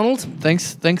 Thanks, Donald.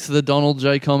 Thanks to the Donald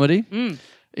J comedy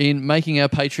in making our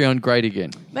Patreon great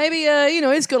again. Maybe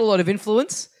he's got a lot of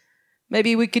influence.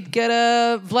 Maybe we could get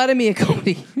a Vladimir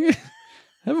comedy.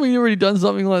 Haven't we already done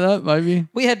something like that? Maybe.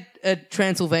 We had a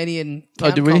Transylvanian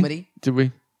count did we? comedy. Did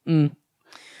we?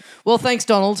 Well, thanks,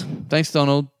 Donald. Thanks,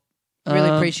 Donald. Really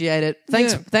appreciate it.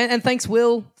 Thanks, yeah. and thanks,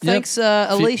 Will. Thanks,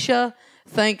 Alicia.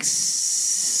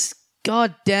 Thanks.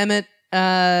 God damn it.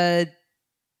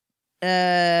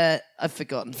 I've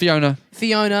forgotten. Fiona.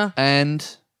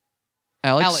 And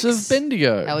Alex of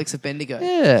Bendigo. Alex of Bendigo.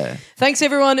 Yeah. Thanks,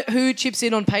 everyone who chips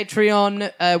in on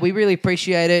Patreon. We really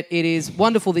appreciate it. It is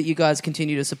wonderful that you guys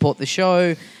continue to support the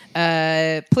show.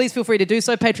 Please feel free to do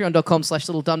so.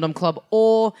 Patreon.com/LittleDumDumClub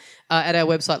or at our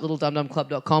website,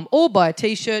 littledumdumclub.com, or buy a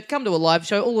T-shirt, come to a live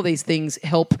show. All of these things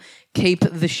help keep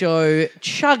the show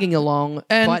chugging along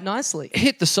quite nicely.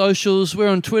 Hit the socials. We're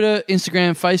on Twitter,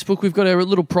 Instagram, Facebook. We've got our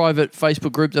little private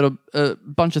Facebook group that a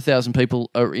bunch of thousand people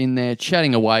are in there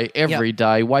chatting away every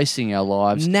day, wasting our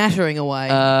lives. Nattering away.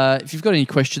 If you've got any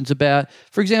questions about,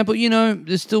 for example,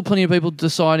 there's still plenty of people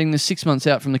deciding they're 6 months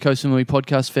out from the Koh Samui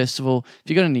Podcast Festival.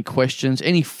 If you've got any questions,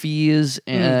 any fears,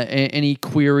 any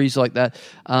queries like that,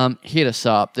 hit us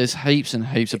up. There's heaps and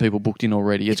heaps of people booked in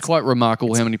already. It's quite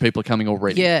remarkable how many people are coming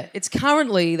already. Yeah, it's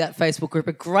currently, that Facebook group,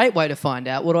 a great way to find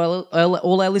out what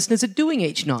all our listeners are doing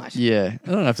each night. Yeah.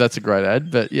 I don't know if that's a great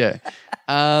ad, but yeah.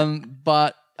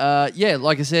 Like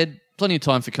I said, plenty of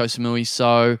time for Koh Samui,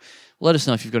 so let us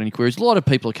know if you've got any queries. A lot of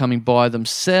people are coming by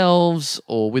themselves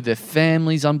or with their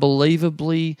families,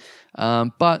 unbelievably.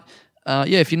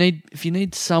 If you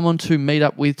need someone to meet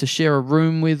up with, to share a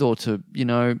room with, or to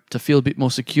feel a bit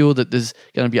more secure that there's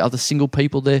going to be other single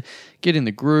people there, get in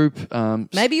the group.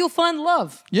 Maybe you'll find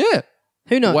love. Yeah.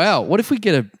 Who knows? Wow. What if we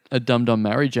get a dum-dum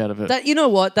marriage out of it? You know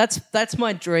what? That's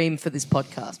my dream for this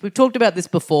podcast. We've talked about this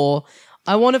before.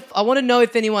 I want to know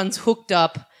if anyone's hooked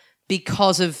up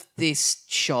because of this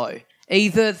show,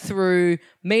 either through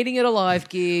meeting at a live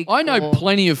gig. I know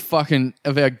plenty of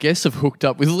our guests have hooked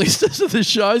up with listeners of the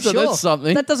show, so Sure. that's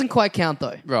something. That doesn't quite count,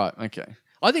 though. Right, okay.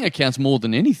 I think it counts more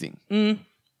than anything.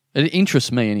 It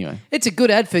interests me anyway. It's a good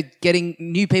ad for getting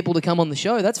new people to come on the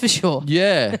show, that's for sure.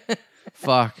 Yeah.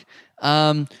 Fuck.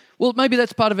 Well, maybe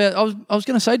that's part of our... I was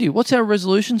going to say to you, what's our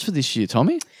resolutions for this year,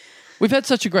 Tommy? We've had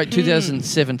such a great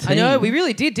 2017. I know, we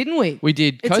really did, didn't we? We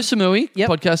did Koh Samui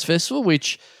Podcast Festival,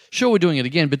 which, sure, we're doing it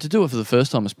again, but to do it for the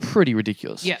first time is pretty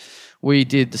ridiculous. Yeah. We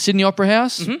did the Sydney Opera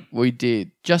House. We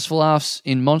did Just for Laughs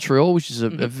in Montreal, which is a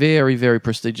very, very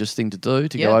prestigious thing to do,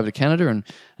 to go over to Canada and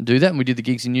do that. And we did the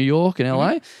gigs in New York and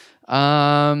LA.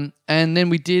 And then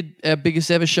we did our biggest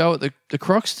ever show at the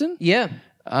Croxton. Yeah.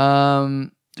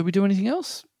 Did we do anything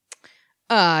else?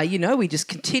 We just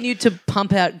continued to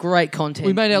pump out great content.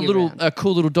 We made our year-round.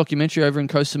 cool little documentary over in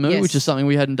Koh Samui, Yes. which is something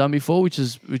we hadn't done before, which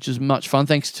is much fun.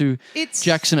 Thanks to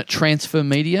Jackson at Transfer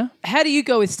Media. How do you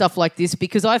go with stuff like this?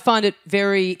 Because I find it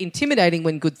very intimidating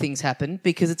when good things happen,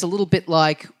 because it's a little bit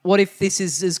like, what if this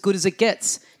is as good as it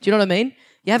gets? Do you know what I mean?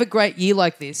 You have a great year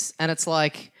like this, and it's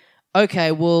like,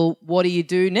 okay, well, what do you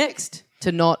do next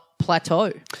to not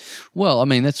plateau? Well, I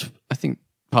mean, I think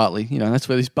partly, that's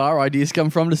where this bar ideas come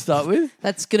from to start with.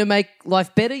 That's going to make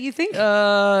life better, you think?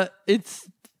 No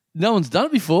one's done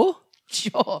it before.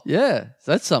 Sure. Yeah,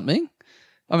 that's something.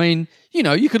 I mean,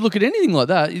 you could look at anything like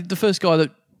that. The first guy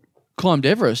that climbed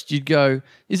Everest, you'd go,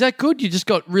 is that good? You just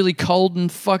got really cold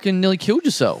and fucking nearly killed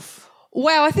yourself.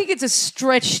 Wow, I think it's a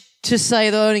stretch to say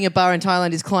that owning a bar in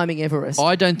Thailand is climbing Everest.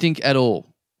 I don't think at all.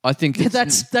 I think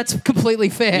That's completely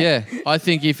fair. yeah. I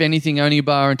think if anything, owning a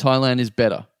bar in Thailand is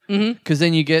better because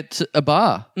then you get a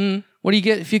bar. What do you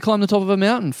get if you climb the top of a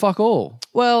mountain? Fuck all.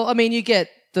 Well, I mean, you get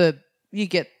the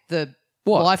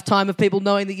What? lifetime of people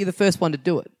knowing that you're the first one to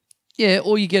do it. Yeah,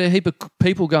 or you get a heap of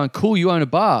people going, cool, you own a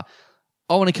bar.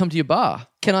 I want to come to your bar.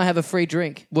 Can I have a free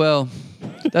drink? Well,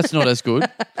 that's not as good.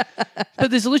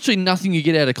 But there's literally nothing you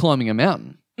get out of climbing a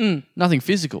mountain. Nothing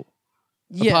physical.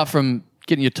 Yeah. Apart from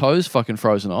getting your toes fucking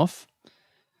frozen off.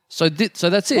 So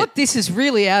that's it. What this is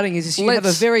really outing is you have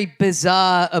a very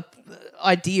bizarre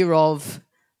idea of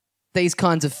these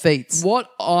kinds of feats. What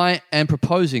I am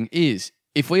proposing is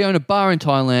if we own a bar in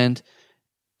Thailand,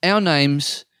 our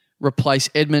names replace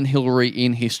Edmund Hillary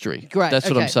in history. Great. That's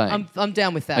what I'm saying. I'm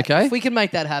down with that. Okay. If we can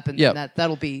make that happen, Yep. then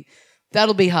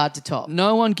that'll be hard to top.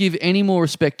 No one give any more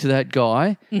respect to that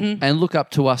guy and look up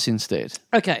to us instead.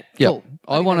 Okay. Yep. Cool.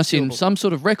 I think want that's us in doable. some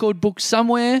sort of record book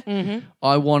somewhere.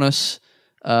 I want us.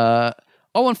 I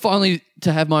want finally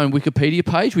to have my own Wikipedia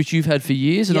page, which you've had for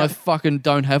years, and Yep. I fucking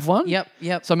don't have one.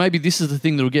 Yep. So maybe this is the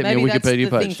thing that'll get Maybe me a that's Wikipedia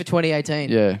the page. thing for 2018.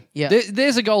 Yeah. Yeah.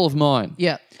 There's a goal of mine.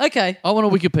 Yeah. Okay. I want a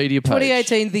Wikipedia page.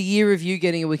 2018, the year of you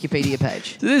getting a Wikipedia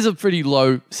page. There's a pretty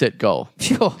low set goal.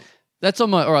 Sure. That's on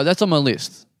my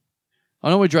list. I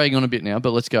know we're dragging on a bit now,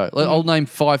 but let's go. I'll name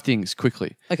 5 things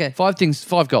quickly. Okay. 5 things,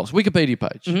 5 goals. Wikipedia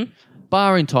page.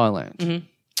 Bar in Thailand.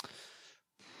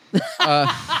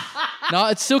 No,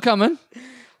 it's still coming.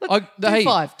 Do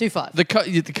 5. The 5. The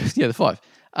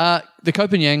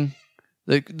Copenhagen,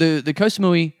 the Koh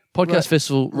Samui Podcast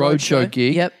Festival Roadshow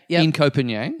gig Yep. in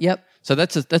Copenhagen. Yep. So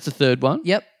that's a third one.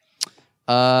 Yep.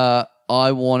 I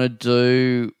want to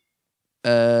do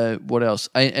what else?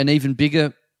 An even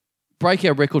bigger break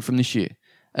our record from this year,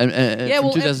 and from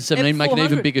well, 2017, make an even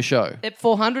 400 bigger show. Ep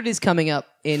 400 is coming up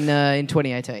in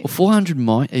 2018. Well, 400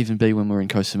 might even be when we're in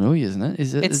Koh Samui, isn't it?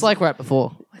 It's like right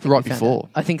before. I think Right we found before. out.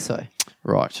 I think so.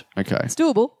 right. Okay. It's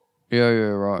doable. Yeah.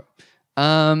 Right.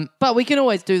 But we can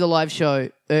always do the live show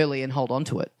early and hold on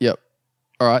to it. Yep.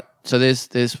 All right. So there's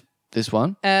this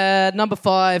one. Number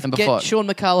 5, Number get 5. Sean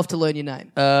McAuliffe to learn your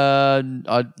name.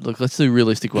 Look, let's do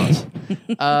realistic ones.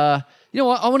 You know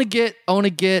what? I want to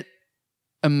get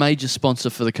a major sponsor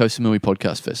for the Koh Samui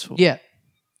Podcast Festival. Yeah.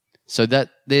 So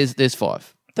there's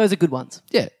 5. Those are good ones.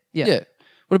 Yeah. Yeah.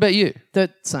 What about you? The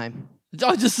same.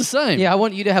 Oh, just the same. Yeah, I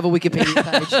want you to have a Wikipedia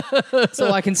page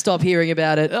so I can stop hearing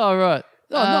about it. Oh, right.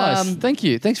 Oh, nice. Thank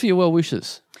you. Thanks for your well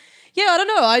wishes. Yeah, I don't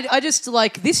know. I just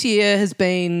like this year has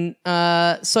been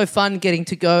so fun getting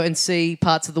to go and see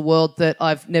parts of the world that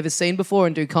I've never seen before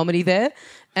and do comedy there.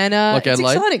 And Like it's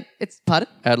Adelaide? exciting. Pardon?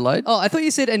 Adelaide? Oh, I thought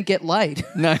you said and get laid.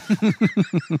 No.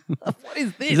 What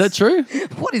is this? Is that true?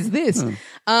 What is this?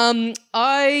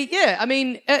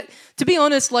 To be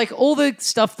honest, like all the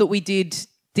stuff that we did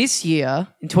this year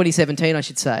in 2017, I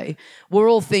should say, were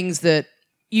all things that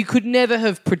you could never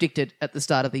have predicted at the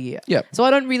start of the year. Yep. So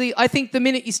I think the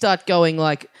minute you start going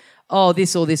like, oh,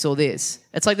 this or this or this,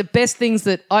 it's like the best things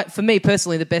for me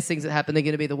personally, the best things that happen are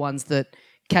going to be the ones that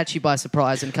catch you by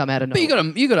surprise and come out of nowhere.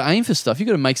 But you got to aim for stuff. You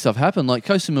got to make stuff happen. Like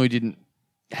Koh Samui didn't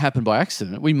happen by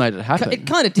accident. We made it happen. It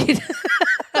kind of did.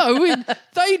 No,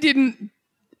 they didn't.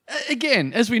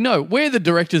 Again, as we know, we're the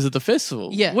directors of the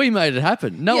festival. Yeah. We made it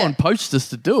happen. No Yeah. one poached us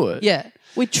to do it. Yeah.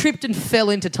 We tripped and fell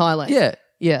into Thailand. Yeah.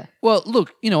 Yeah. Well,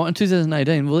 look, in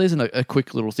 2018, there's a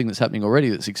quick little thing that's happening already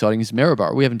that's exciting is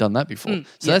Maryborough. We haven't done that before.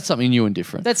 So that's something new and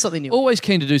different. That's something new. Always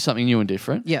keen to do something new and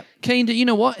different. Yeah. Keen to, you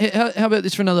know what? How about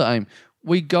this for another aim?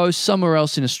 We go somewhere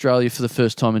else in Australia for the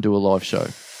first time and do a live show.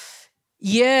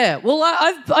 Yeah, well,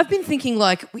 I've been thinking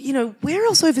like, where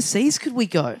else overseas could we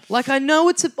go? Like, I know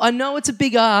it's a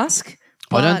big ask.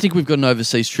 I don't but think we've got an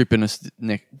overseas trip in us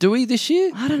neck. Do we this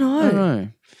year? I don't know.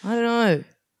 I don't know.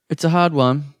 It's a hard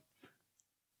one.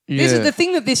 Yeah. This is the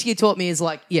thing that this year taught me is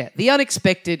like, the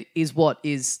unexpected is what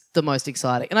is the most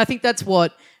exciting, and I think that's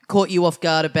what caught you off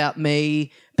guard about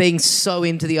me being so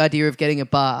into the idea of getting a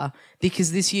bar,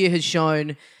 because this year has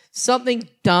shown something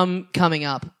dumb coming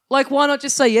up. Like, why not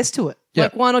just say yes to it? Yeah.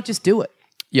 Like, why not just do it?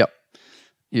 Yep.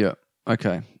 Yeah.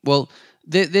 Okay. Well,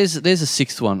 there's a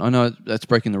sixth one. I know that's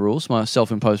breaking the rules, my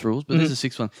self-imposed rules, but there's a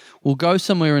sixth one. We'll go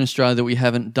somewhere in Australia that we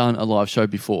haven't done a live show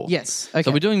before. Yes. Okay.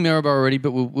 So we're doing Maryborough already,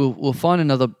 but we'll find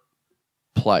another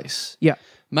place. Yeah.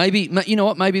 Maybe, you know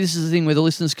what? Maybe this is the thing where the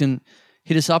listeners can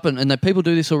hit us up, and that people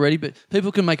do this already, but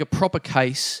people can make a proper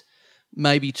case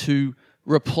maybe to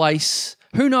replace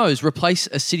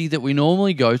a city that we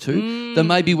normally go to that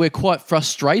maybe we're quite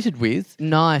frustrated with.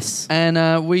 Nice.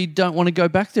 And we don't want to go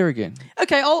back there again.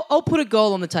 Okay, I'll put a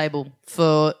goal on the table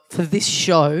for this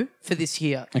show for this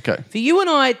year. Okay. For you and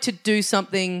I to do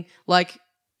something like,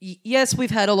 yes,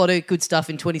 we've had a lot of good stuff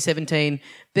in 2017,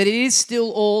 but it is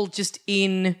still all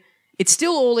it's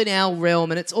still all in our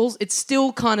realm, and it's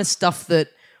still kind of stuff that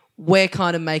we're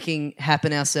kind of making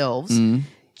happen ourselves.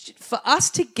 For us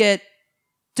to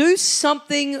do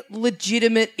something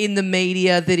legitimate in the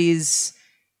media that is,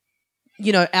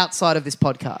 outside of this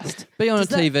podcast. Be on a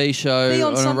TV show, be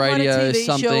on a some radio, kind of TV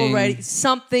something. show or radio,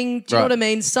 something. Do you know what I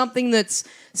mean? Something that's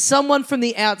someone from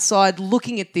the outside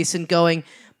looking at this and going,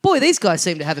 boy, these guys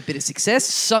seem to have a bit of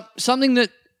success. Something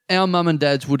that our mum and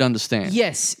dads would understand.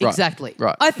 Yes, Right, exactly.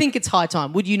 right. I think it's high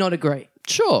time. Would you not agree?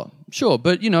 Sure.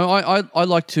 But, I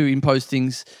like to impose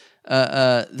things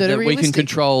that we can realistic.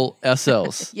 control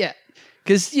ourselves. Yeah.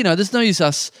 Because, there's no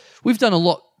use we've done a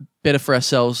lot better for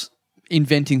ourselves,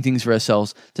 inventing things for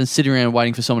ourselves, than sitting around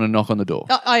waiting for someone to knock on the door.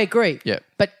 I agree. Yeah.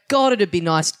 But God, it'd be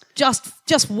nice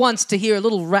just once to hear a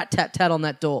little rat-tat-tat on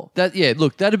that door.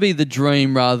 Look, that'd be the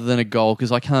dream rather than a goal,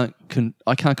 because I can't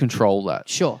control that.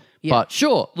 Sure. Yeah. But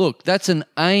sure, look, that's an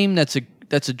aim, that's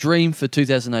a dream for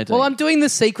 2018. Well, I'm doing the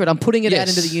secret. I'm putting it out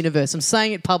Yes. into the universe. I'm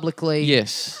saying it publicly.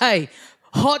 Yes. Hey,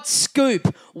 hot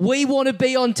scoop. We want to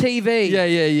be on TV.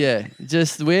 Yeah.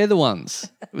 Just we're the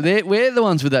ones. We're the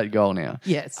ones with that goal now.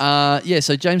 Yes.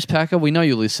 So James Packer, we know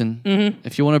you listen. Mm-hmm.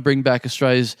 If you want to bring back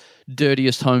Australia's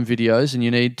dirtiest home videos and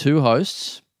you need 2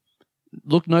 hosts,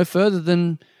 look no further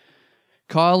than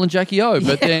Kyle and Jackie O.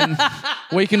 But then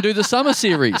we can do the summer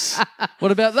series.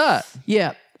 What about that?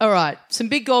 Yeah. All right. Some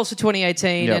big goals for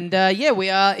 2018. Yep. And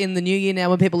we are in the new year now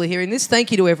when people are hearing this.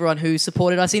 Thank you to everyone who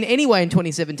supported us in any way in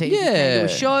 2017. If you came to a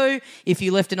show, if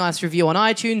you left a nice review on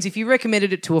iTunes, if you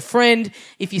recommended it to a friend,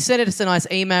 if you sent us a nice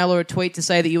email or a tweet to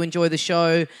say that you enjoy the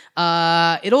show,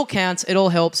 it all counts, it all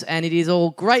helps, and it is all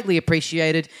greatly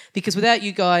appreciated, because without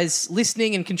you guys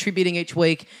listening and contributing each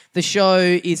week, the show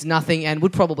is nothing and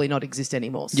would probably not exist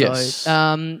anymore. So,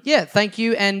 Yes. Thank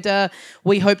you. And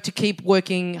we hope to keep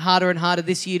working harder and harder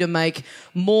this year to make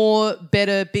more,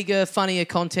 better, bigger, funnier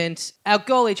content. Our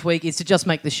goal each week is to just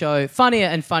make the show funnier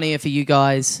and funnier for you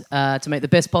guys, to make the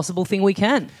best possible thing we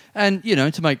can. And,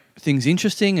 to make things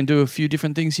interesting and do a few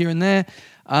different things here and there.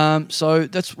 So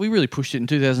we really pushed it in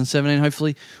 2017.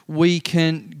 Hopefully we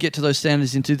can get to those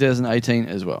standards in 2018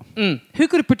 as well. Who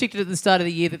could have predicted at the start of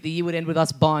the year that the year would end with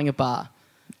us buying a bar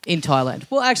in Thailand?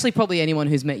 Well, actually, probably anyone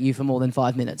who's met you for more than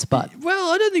 5 minutes, but...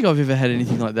 Well, I don't think I've ever had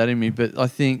anything like that in me, but I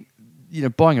think,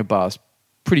 buying a bar is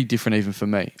pretty different even for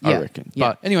me, I reckon. Yeah.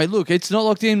 But anyway, look, it's not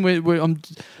locked in. I'm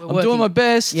doing my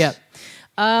best. Yeah.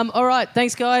 All right.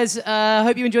 Thanks, guys.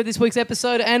 Hope you enjoyed this week's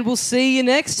episode, and we'll see you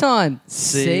next time.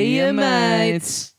 See ya, mates.